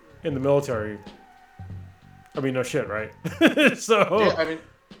you're in the military, I mean, no shit, right? So yeah, I mean,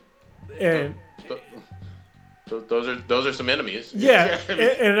 and. Those are some enemies. Yeah, and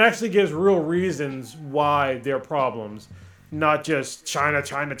it actually gives real reasons why they're problems, not just China,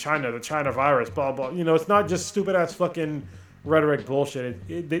 the China virus, blah blah. You know, it's not just stupid ass fucking rhetoric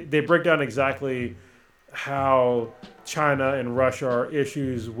bullshit. They break down exactly how China and Russia are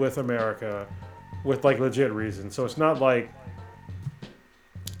issues with America, with like legit reasons. So it's not like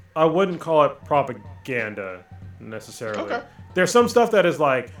I wouldn't call it propaganda necessarily. Okay. There's some stuff that is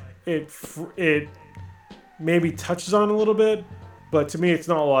like it maybe touches on a little bit, but to me it's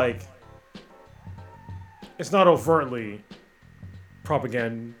not overtly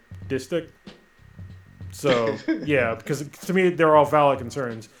propagandistic. So yeah, because to me they're all valid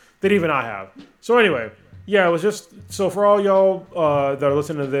concerns that even I have. So anyway, yeah, it was just so for all y'all that are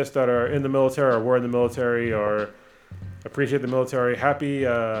listening to this that are in the military or were in the military or appreciate the military, happy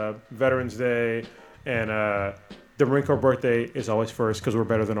Veterans Day, and the Marine Corps birthday is always first because we're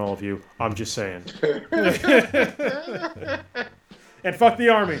better than all of you. I'm just saying. And fuck the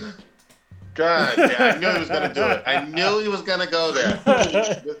Army. God, yeah, I knew he was going to do it. I knew he was going to go there.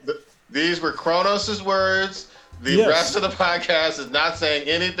 These were Kronos' words. The rest of the podcast is not saying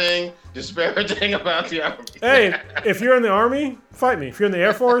anything disparaging about the Army. Hey, if you're in the Army, fight me. If you're in the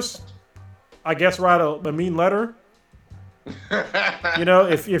Air Force, I guess write a mean letter. You know,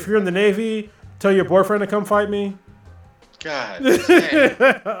 if you're in the Navy, tell your boyfriend to come fight me. God.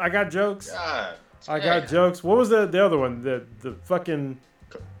 I got jokes. God. I got jokes. What was the other one? The fucking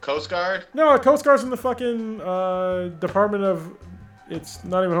Coast Guard? No, Coast Guard's in the fucking Department of. It's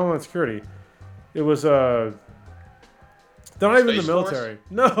not even Homeland Security. It was they're not even the military.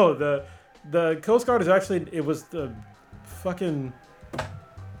 Force? No, the Coast Guard is actually. It was the fucking.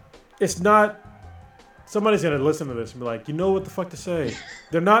 It's not. Somebody's gonna listen to this and be like, you know what the fuck to say.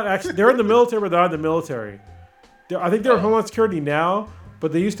 They're not actually. They're in the military, but they're not in the military. I think they're in Homeland Security now,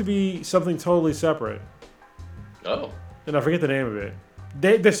 but they used to be something totally separate. Oh. And I forget the name of it.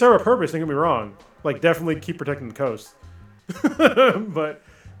 They serve a purpose. Don't get me wrong. Like definitely keep protecting the coast, but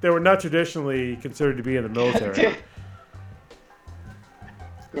they were not traditionally considered to be in the military.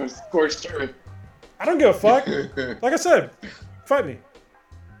 Scorched earth. I don't give a fuck. Like I said, fight me.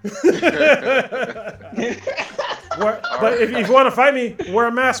 But if you want to fight me, wear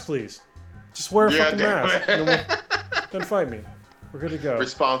a mask, please. Just wear a fucking mask. Then fight me. We're good to go.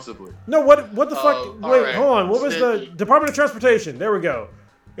 Responsibly. No, what the fuck? Wait, right. hold on. What was the Department of Transportation? There we go.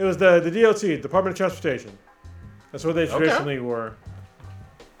 It was the DOT, Department of Transportation. That's what they traditionally were.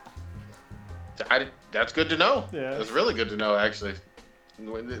 That's good to know. Yeah. That's really good to know, actually.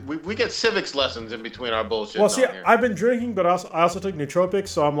 We get civics lessons in between our bullshit. Well, see, I've been drinking, but I also took nootropics,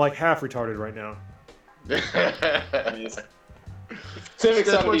 so I'm like half retarded right now.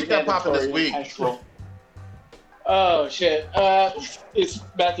 Civics that's what you got popping this week. Oh shit! It's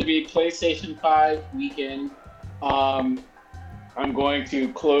about to be PlayStation 5 weekend. I'm going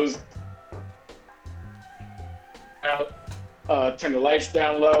to close out, turn the lights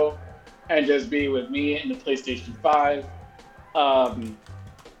down low, and just be with me and the PlayStation 5.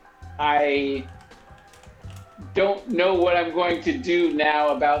 I don't know what I'm going to do now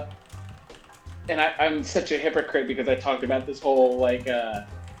about, and I'm such a hypocrite because I talked about this whole like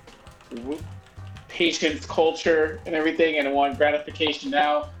patience culture and everything, and I want gratification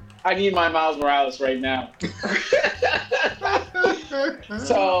now. I need my Miles Morales right now.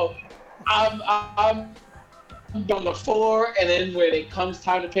 So I'm on the 4, and then when it comes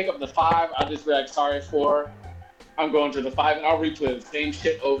time to pick up the 5, I'll just be like, sorry, 4. I'm going to the 5, and I'll replay the same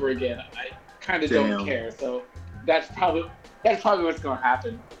shit over again. I kind of don't care. So that's probably what's going to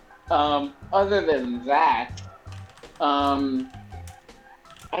happen. Other than that,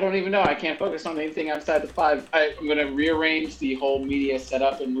 I don't even know. I can't focus on anything outside the 5. I'm going to rearrange the whole media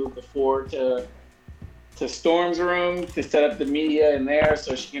setup and move the 4 to Storm's room to set up the media in there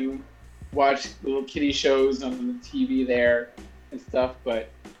so she can watch little kiddie shows on the TV there and stuff. But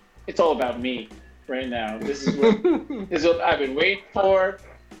it's all about me right now. This is what I've been waiting for.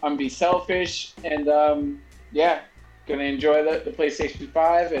 I'm be selfish, and yeah, gonna enjoy the PlayStation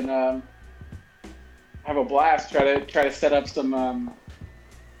 5 and have a blast. Try to set up some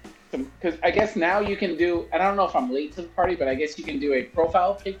because I guess now you can do. And I don't know if I'm late to the party, but I guess you can do a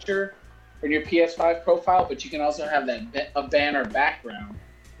profile picture on your PS5 profile, but you can also have a banner background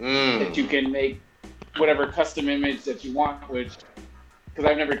that you can make whatever custom image that you want, which. Because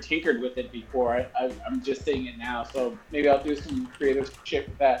I've never tinkered with it before. I'm just seeing it now, so maybe I'll do some creative shit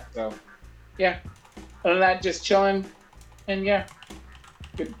with that. So, yeah. Other than that, just chilling, and yeah,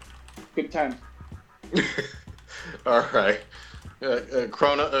 good time. All right,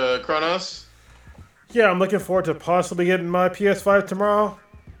 Kronos. Yeah, I'm looking forward to possibly getting my PS5 tomorrow.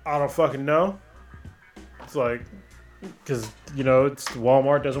 I don't fucking know. It's like, because it's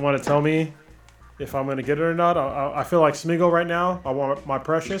Walmart doesn't want to tell me if I'm gonna get it or not. I feel like Smeagol right now. I want my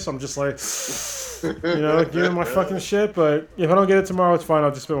precious. I'm just like, give me my fucking shit. But if I don't get it tomorrow, it's fine.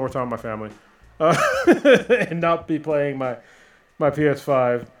 I'll just spend more time with my family, and not be playing my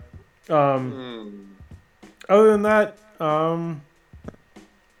PS5. Other than that,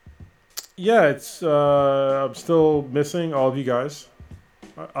 yeah, it's I'm still missing all of you guys.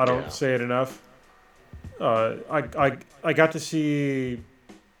 I don't say it enough. I got to see.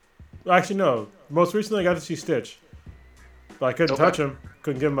 Actually, no. Most recently, I got to see Stitch, but I couldn't touch him.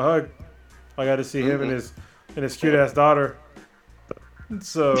 Couldn't give him a hug. I got to see him and his cute ass daughter.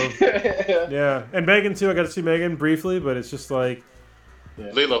 So yeah, and Megan too. I got to see Megan briefly, but it's just like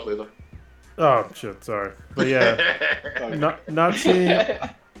Lilo. Oh shit, sorry. But yeah, not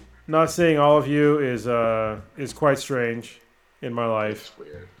seeing all of you is quite strange in my life. It's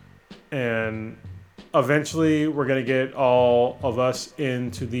weird. And eventually, we're gonna get all of us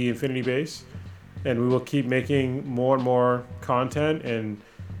into the Infinity Base. And we will keep making more and more content, and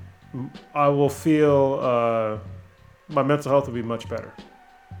I will feel my mental health will be much better.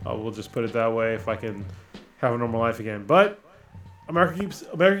 We'll just put it that way if I can have a normal life again. But America keeps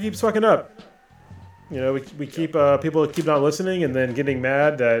fucking up. We keep people keep not listening, and then getting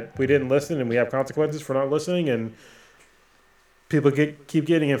mad that we didn't listen, and we have consequences for not listening, and people keep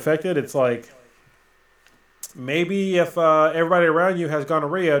getting infected. It's like maybe if everybody around you has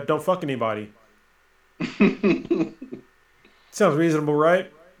gonorrhea, don't fuck anybody. Sounds reasonable,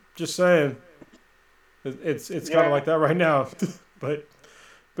 right? Just saying. It's kind of like that right now. but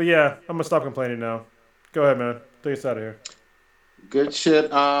yeah, I'm gonna stop complaining now. Go ahead, man. Take us out of here. Good shit.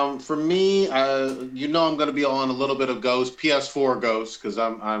 For me, I'm gonna be on a little bit of Ghost, PS4 Ghost, because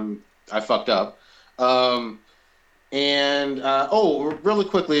I fucked up. Really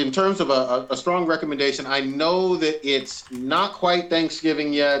quickly, in terms of a strong recommendation, I know that it's not quite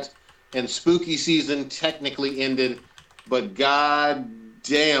Thanksgiving yet. And spooky season technically ended, but god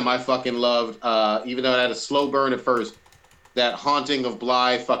damn, I fucking loved, even though it had a slow burn at first, that Haunting of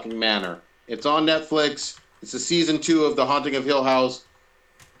Bly fucking Manor. It's on Netflix. It's the season 2 of The Haunting of Hill House.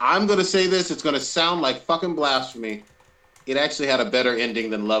 I'm going to say this. It's going to sound like fucking blasphemy. It actually had a better ending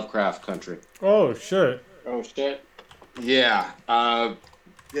than Lovecraft Country. Oh, shit. Yeah.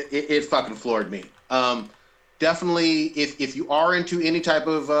 It fucking floored me. Definitely, if you are into any type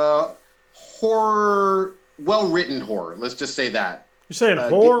of horror, well-written horror, let's just say that. You're saying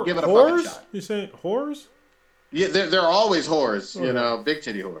horror? Give it a horrors? fucking shot. You're saying horrors? Yeah, they're always whores, big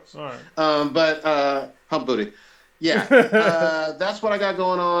titty whores. All right. But hump booty. Yeah, that's what I got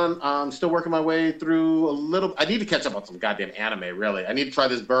going on. I'm still working my way through a little. I need to catch up on some goddamn anime, really. I need to try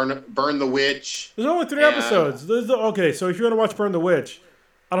this Burn the Witch. There's only 3 episodes. Okay, so if you're going to watch Burn the Witch,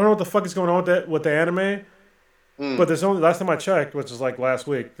 I don't know what the fuck is going on with the anime, but there's only, last time I checked, which was like last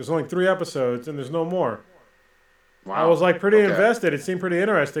week, there's only 3 episodes and there's no more. Wow. I was like pretty invested. It seemed pretty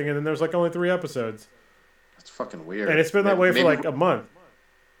interesting, and then there's like only 3 episodes. That's fucking weird. And it's been that way for like a month.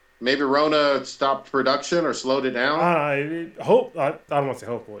 Maybe Rona stopped production or slowed it down? I don't want to say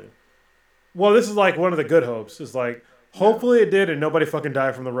hopefully. Well, this is like one of the good hopes. It's like, hopefully it did and nobody fucking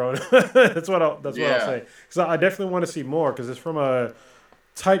died from the Rona. That's what I'll say. Because I definitely want to see more, because it's from a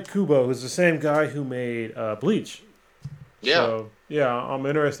Tite Kubo, who's the same guy who made Bleach. Yeah. So, yeah, I'm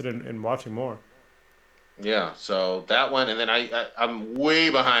interested in watching more. Yeah, so that one, and then I'm way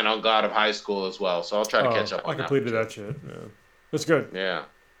behind on God of High School as well, so I'll try to catch up on that. I completed that shit. Yeah. It's good. Yeah.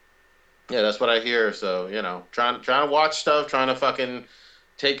 Yeah, that's what I hear. So, trying to watch stuff, trying to fucking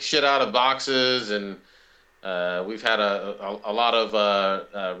take shit out of boxes, and we've had a lot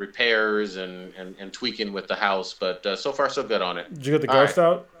of repairs and tweaking with the house, but so far so good on it. Did you get the ghost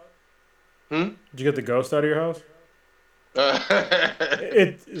out? Did you get the ghost out of your house?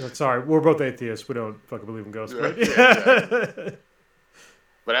 Sorry, we're both atheists. We don't fucking believe in ghosts. Right?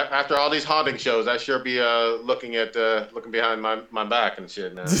 But after all these haunting shows, I sure be looking behind my back and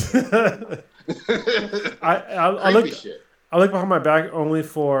shit now. I look shit. I look behind my back only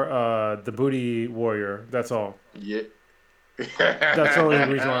for the booty warrior. That's all. Yeah. That's the only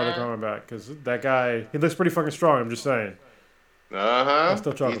reason why I look behind my back, because that guy, he looks pretty fucking strong. I'm just saying. He's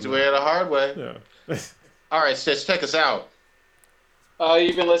way the hard way. Yeah. All right, Stitch, take us out.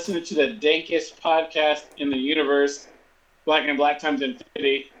 You've been listening to the dankest podcast in the universe, Black and Black times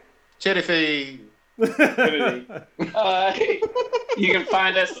Infinity. Chitty Infinity. You can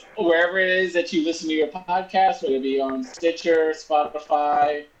find us wherever it is that you listen to your podcast, whether it be on Stitcher,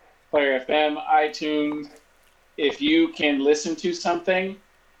 Spotify, Player FM, iTunes. If you can listen to something,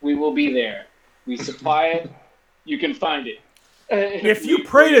 we will be there. We supply it. You can find it. If you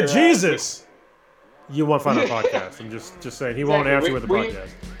pray to Jesus, you won't find our podcast. I'm just saying, he won't answer with the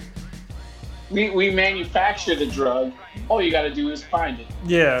podcast. We manufacture the drug. All you got to do is find it.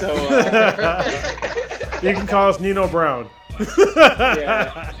 Yeah. So, you can call us Nino Brown.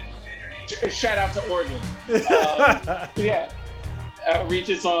 Yeah. Shout out to Oregon. Yeah. Reach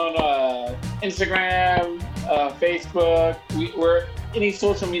us on Instagram, Facebook. We're any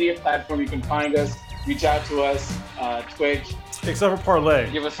social media platform you can find us. Reach out to us. Twitch. Except for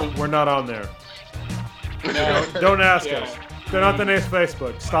Parlay. Give us some. We're not on there. No. Don't ask us. They're not the next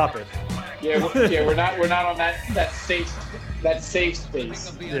Facebook. Stop it. Yeah, we're not on that safe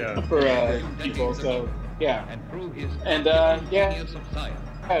space. Yeah. For people. So yeah. And yeah.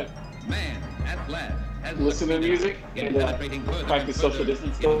 Listen to music and practice social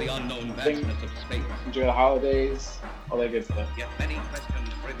distancing. Enjoy the holidays. All that good stuff.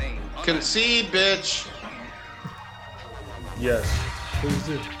 Concede, bitch. Yes. Please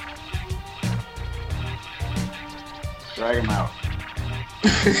do. Drag him out.